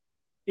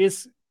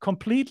is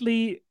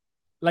completely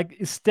like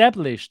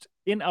established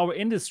in our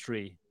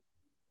industry,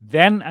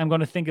 then I'm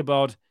going to think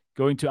about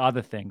going to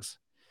other things.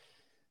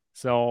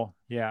 So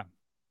yeah,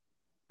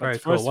 but Very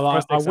first, cool. Well,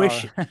 first I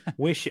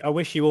XR.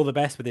 wish you all the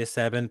best with this,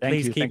 Seb, and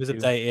please keep Thank us you.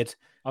 updated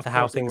Of to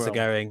how course I things are will.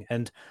 going.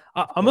 And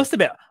I course. must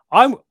admit,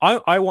 I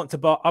want to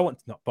buy. I want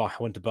to not buy.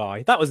 I want to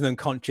buy. That was an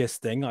unconscious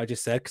thing I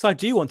just said, because I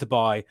do want to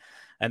buy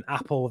an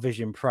Apple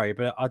Vision Pro,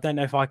 but I don't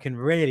know if I can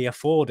really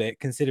afford it,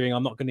 considering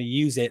I'm not going to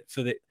use it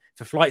for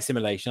flight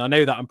simulation. I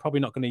know that I'm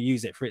probably not going to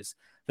use it for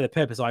the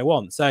purpose I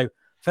want. So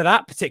for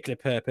that particular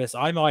purpose,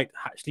 I might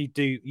actually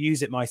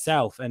use it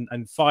myself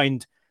and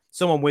find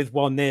someone with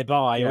one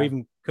nearby, or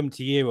even come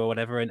to you or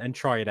whatever and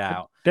try it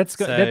out. That's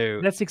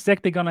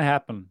exactly going to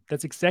happen.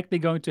 That's exactly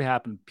going to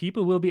happen.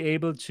 People will be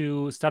able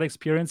to start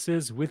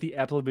experiences with the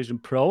Apple Vision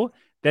Pro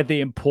that they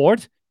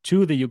import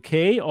to the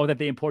UK or that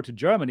they import to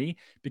Germany,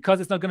 because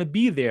it's not going to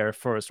be there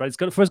first, right? It's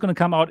first going to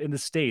come out in the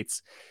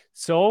States.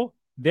 So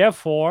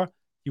therefore,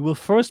 you will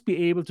first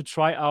be able to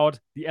try out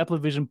the Apple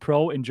Vision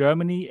Pro in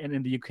Germany and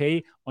in the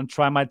UK on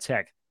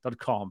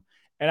trymytech.com.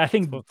 And I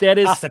think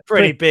that's a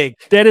pretty big.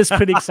 That is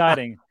pretty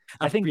exciting.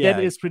 I think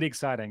that is pretty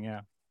exciting.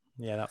 Yeah.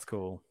 Yeah, that's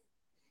cool.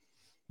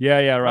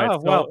 Yeah, right.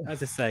 Oh, well,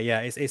 as I say, yeah,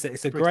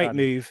 it's a great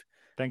move.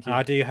 Thank you.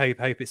 I do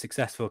hope it's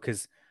successful,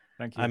 because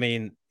thank you. I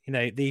mean,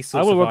 these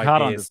sorts I will of work ideas,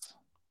 hard on this.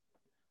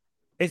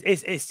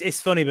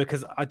 It's funny,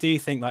 because I do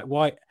think, like,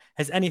 why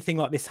has anything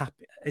like this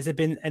happened? Has there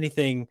been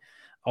anything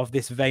of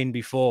this vein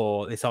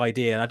before, this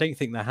idea? And I don't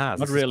think there has.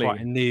 Not this really. Is quite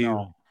a new.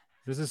 No.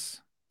 This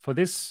is for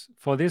this.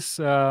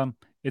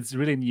 It's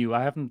really new.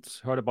 I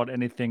haven't heard about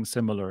anything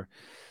similar.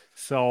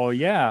 So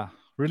yeah,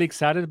 really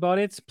excited about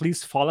it.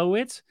 Please follow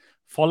it.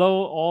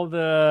 Follow all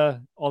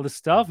the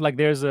stuff. Like,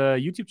 there's a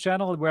YouTube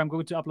channel where I'm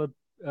going to upload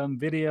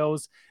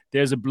videos.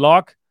 There's a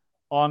blog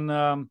on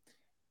the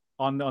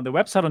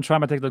website on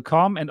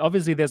trymytech.com, and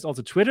obviously there's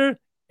also Twitter,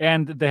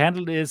 and the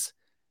handle is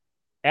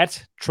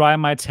at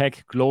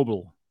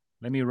trymytechglobal.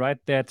 Let me write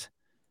that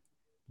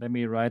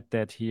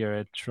here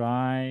at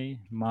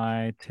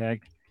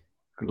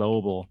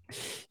trymytechglobal.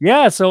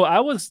 Yeah, so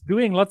I was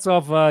doing lots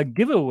of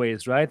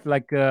giveaways, right?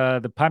 Like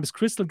the Pimes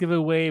Crystal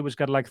giveaway, which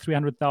got like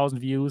 300,000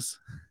 views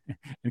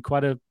and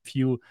quite a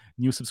few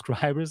new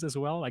subscribers as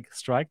well, like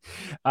Strike.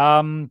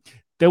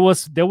 There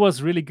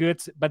was really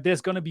good, but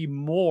there's going to be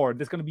more.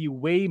 There's going to be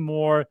way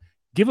more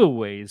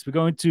giveaways. We're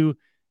going to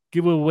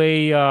give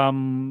away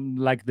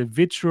like the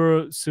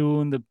Visor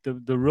soon,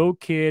 the Rogue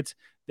Kit,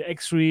 the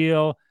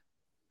X-Reel.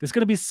 There's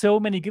going to be so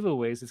many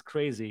giveaways. It's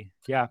crazy.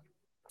 Yeah.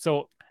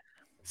 So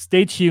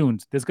stay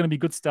tuned. There's going to be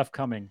good stuff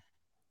coming.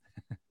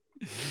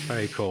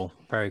 Very cool.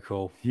 Very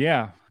cool.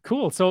 Yeah,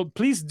 cool. So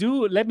please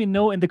do let me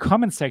know in the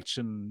comment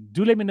section.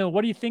 Do let me know,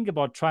 what do you think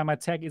about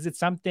trymytech? Is it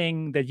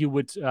something that you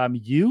would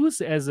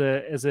use as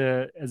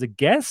a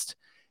guest?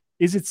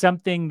 Is it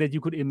something that you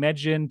could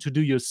imagine to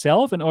do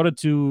yourself in order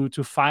to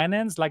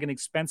finance like an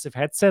expensive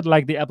headset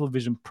like the Apple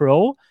Vision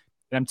Pro?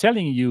 And I'm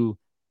telling you,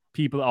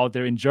 people out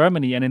there in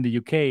Germany and in the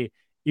UK,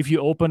 if you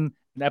open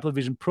an Apple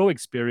Vision Pro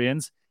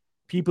experience,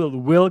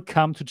 people will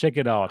come to check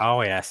it out.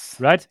 Oh yes,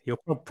 right? You'll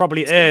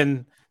probably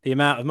earn the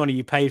amount of money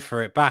you paid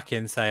for it back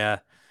in, say,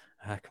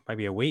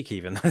 maybe a week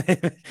even.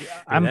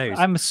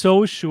 I'm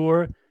so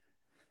sure.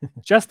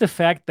 Just the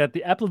fact that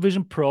the Apple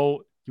Vision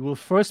Pro, you will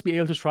first be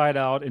able to try it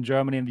out in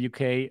Germany and the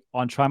UK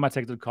on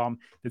trymytech.com.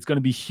 It's going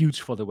to be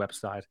huge for the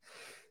website.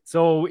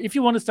 So if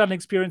you want to start an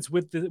experience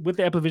with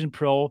the Apple Vision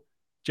Pro,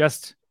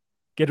 just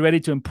get ready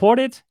to import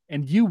it,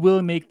 and you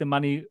will make the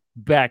money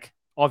back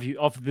of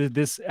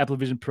this Apple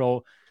Vision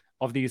Pro,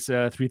 of these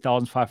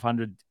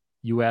 3,500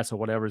 US or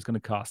whatever it's going to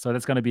cost. So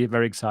that's going to be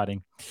very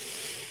exciting.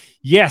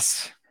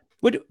 Yes.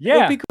 Would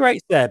be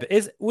great, Seb.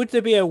 Would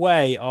there be a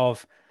way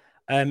of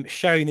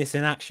showing this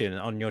in action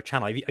on your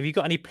channel? Have you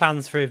got any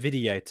plans for a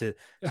video to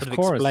sort of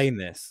explain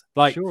this?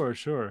 Like, sure.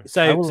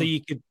 So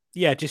you could,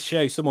 just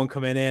show someone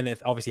coming in,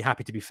 if obviously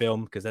happy to be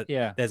filmed, because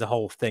there's a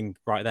whole thing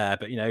right there.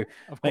 But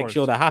make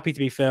sure they're happy to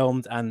be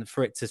filmed, and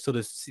for it to sort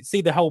of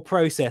see the whole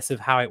process of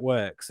how it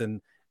works,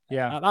 and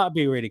Yeah. That would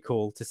be really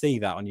cool to see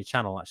that on your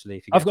channel, actually,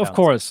 if you get a Of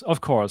chance.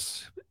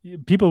 course.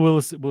 People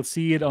will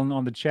see it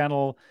on the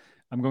channel.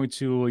 I'm going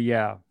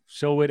to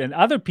show it, and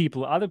other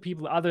people, other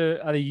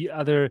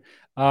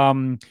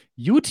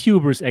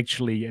YouTubers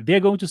actually, they're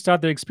going to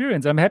start their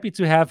experience. I'm happy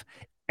to have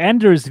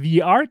Anders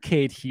V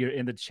Arcade here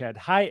in the chat.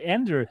 Hi,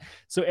 Ender.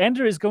 So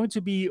Ender is going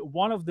to be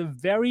one of the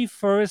very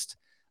first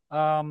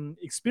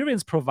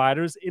experience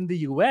providers in the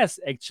US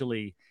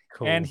actually,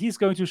 and Cool. he's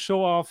going to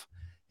show off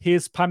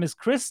his pumice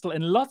crystal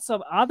and lots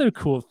of other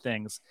cool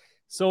things.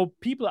 So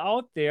people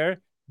out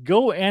there,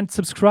 go and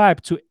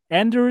subscribe to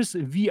Anders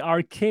V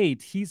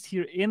Arcade. He's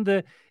here in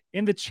the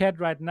chat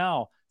right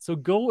now. So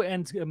go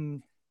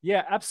and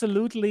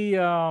absolutely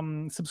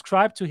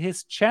subscribe to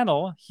his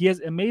channel. He has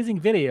amazing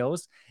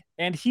videos,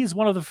 and he's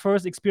one of the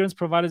first experience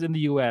providers in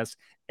the US.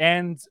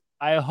 And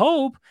I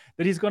hope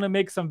that he's going to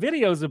make some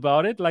videos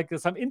about it, like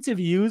some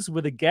interviews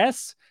with the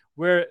guests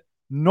where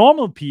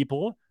normal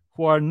people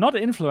who are not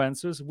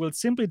influencers will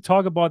simply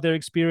talk about their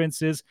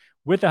experiences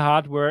with the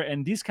hardware,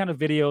 and these kind of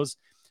videos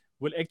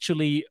will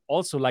actually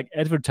also like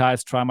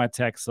advertise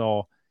trymytech.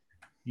 So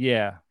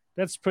yeah,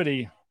 that's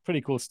pretty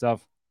cool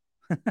stuff.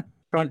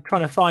 Trying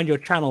to find your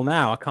channel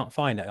now. I can't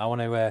find it. I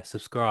want to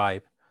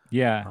subscribe.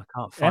 Yeah, I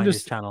can't find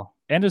his channel.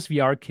 Anders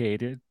V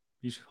Arcade.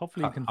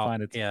 Hopefully you can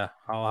find it. Yeah,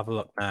 I'll have a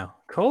look now.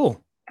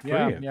 Cool. Yeah,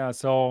 Brilliant. yeah.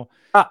 So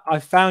I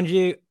found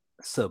you.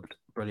 Subbed.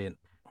 Brilliant.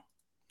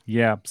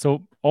 Yeah.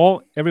 So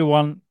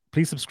everyone,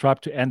 please subscribe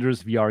to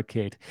Anders V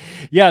Arcade.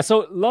 Yeah.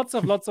 So lots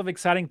of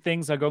exciting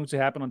things are going to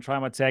happen on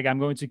trymytech. I'm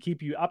going to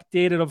keep you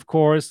updated, of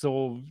course.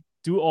 So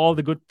do all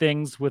the good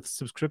things with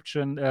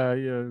subscription,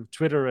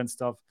 Twitter and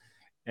stuff.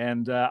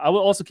 And I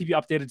will also keep you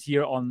updated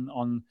here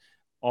on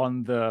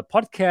the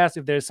podcast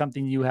if there's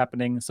something new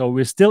happening. So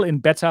we're still in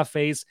beta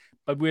phase,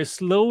 but we're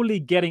slowly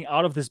getting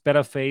out of this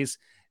beta phase.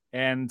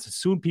 And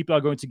soon people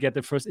are going to get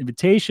their first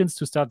invitations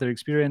to start their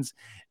experience.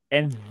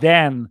 And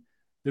then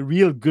the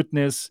real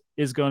goodness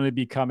is going to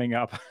be coming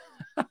up.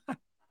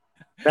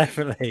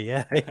 Definitely.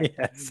 Yeah.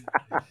 Yes.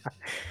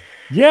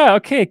 Yeah.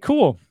 Okay,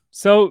 cool.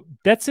 So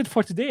that's it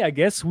for today, I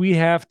guess. We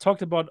have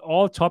talked about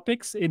all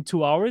topics in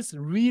 2 hours.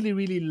 Really,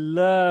 really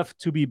love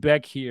to be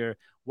back here.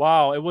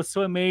 Wow, it was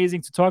so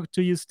amazing to talk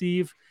to you,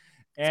 Steve.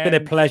 It's been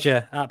a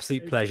pleasure.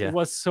 Absolute pleasure. It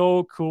was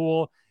so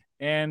cool.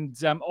 And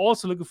I'm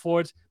also looking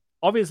forward,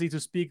 obviously, to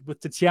speak with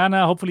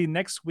Tatiana, hopefully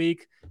next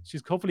week.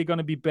 She's hopefully going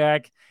to be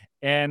back.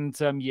 And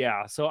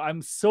so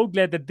I'm so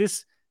glad that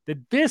this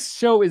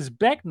show is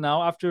back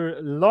now after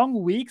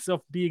long weeks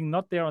of being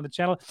not there on the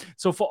channel.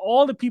 So for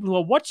all the people who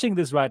are watching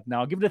this right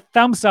now, give it a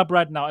thumbs up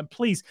right now. And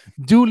please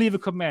do leave a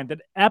comment.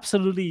 That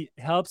absolutely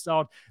helps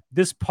out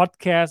this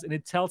podcast, and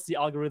it tells the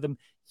algorithm,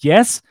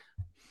 yes,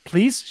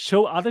 please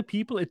show other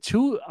people a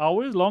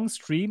 2-hour long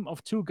stream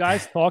of two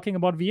guys talking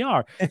about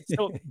VR.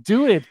 So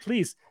do it,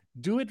 please.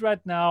 Do it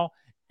right now.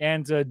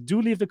 And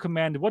do leave the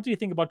comment. What do you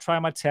think about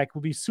trymytech? It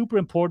will be super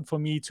important for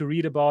me to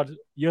read about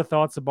your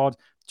thoughts about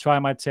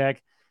trymytech.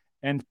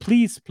 And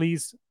please,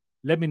 please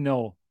let me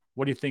know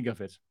what you think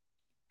of it.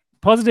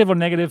 Positive or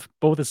negative,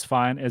 both is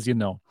fine, as you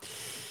know.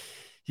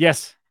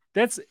 Yes,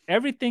 that's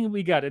everything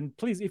we got. And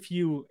please, if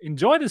you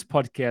enjoy this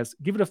podcast,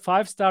 give it a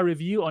 5-star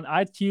review on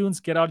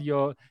iTunes. Get out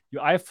your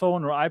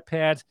iPhone or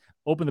iPad,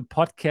 open the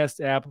podcast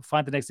app,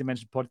 find the Next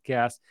Dimension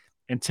podcast,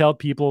 and tell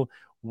people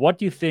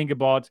what you think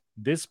about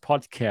this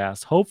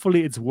podcast.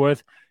 Hopefully, it's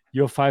worth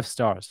your 5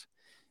 stars.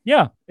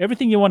 Yeah,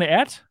 everything you want to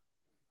add?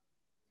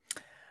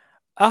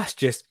 It's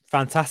just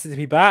fantastic to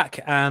be back,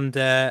 and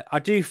I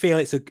do feel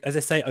it's as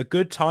I say, a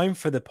good time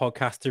for the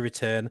podcast to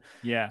return.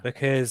 Yeah,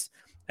 because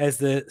as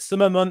the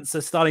summer months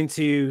are starting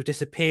to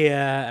disappear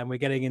and we're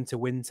getting into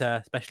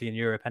winter, especially in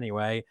Europe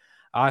anyway,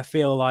 I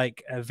feel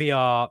like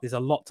VR, there's a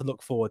lot to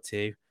look forward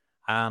to,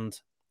 and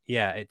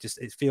yeah, it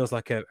feels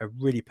like a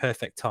really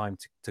perfect time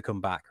to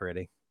come back,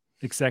 really.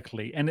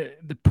 Exactly, and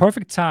the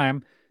perfect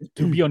time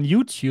to be on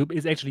YouTube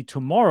is actually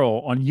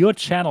tomorrow on your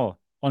channel.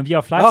 On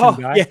VR Flight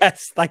Sim Guy.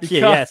 Yes, thank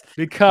you. Yes,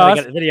 because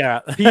get the video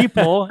out.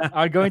 people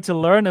are going to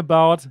learn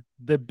about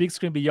the Big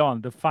Screen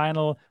Beyond, the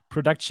final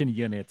production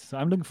unit. So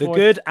I'm looking forward. The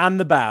good and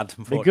the bad,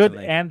 unfortunately. The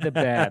good and the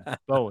bad,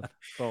 both.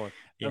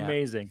 Yeah.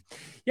 Amazing.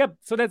 Yep.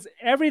 So that's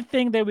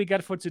everything that we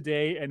got for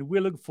today, and we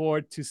look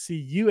forward to see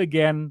you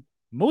again,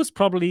 most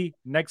probably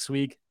next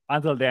week.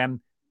 Until then,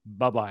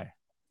 bye-bye.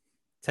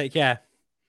 Take care.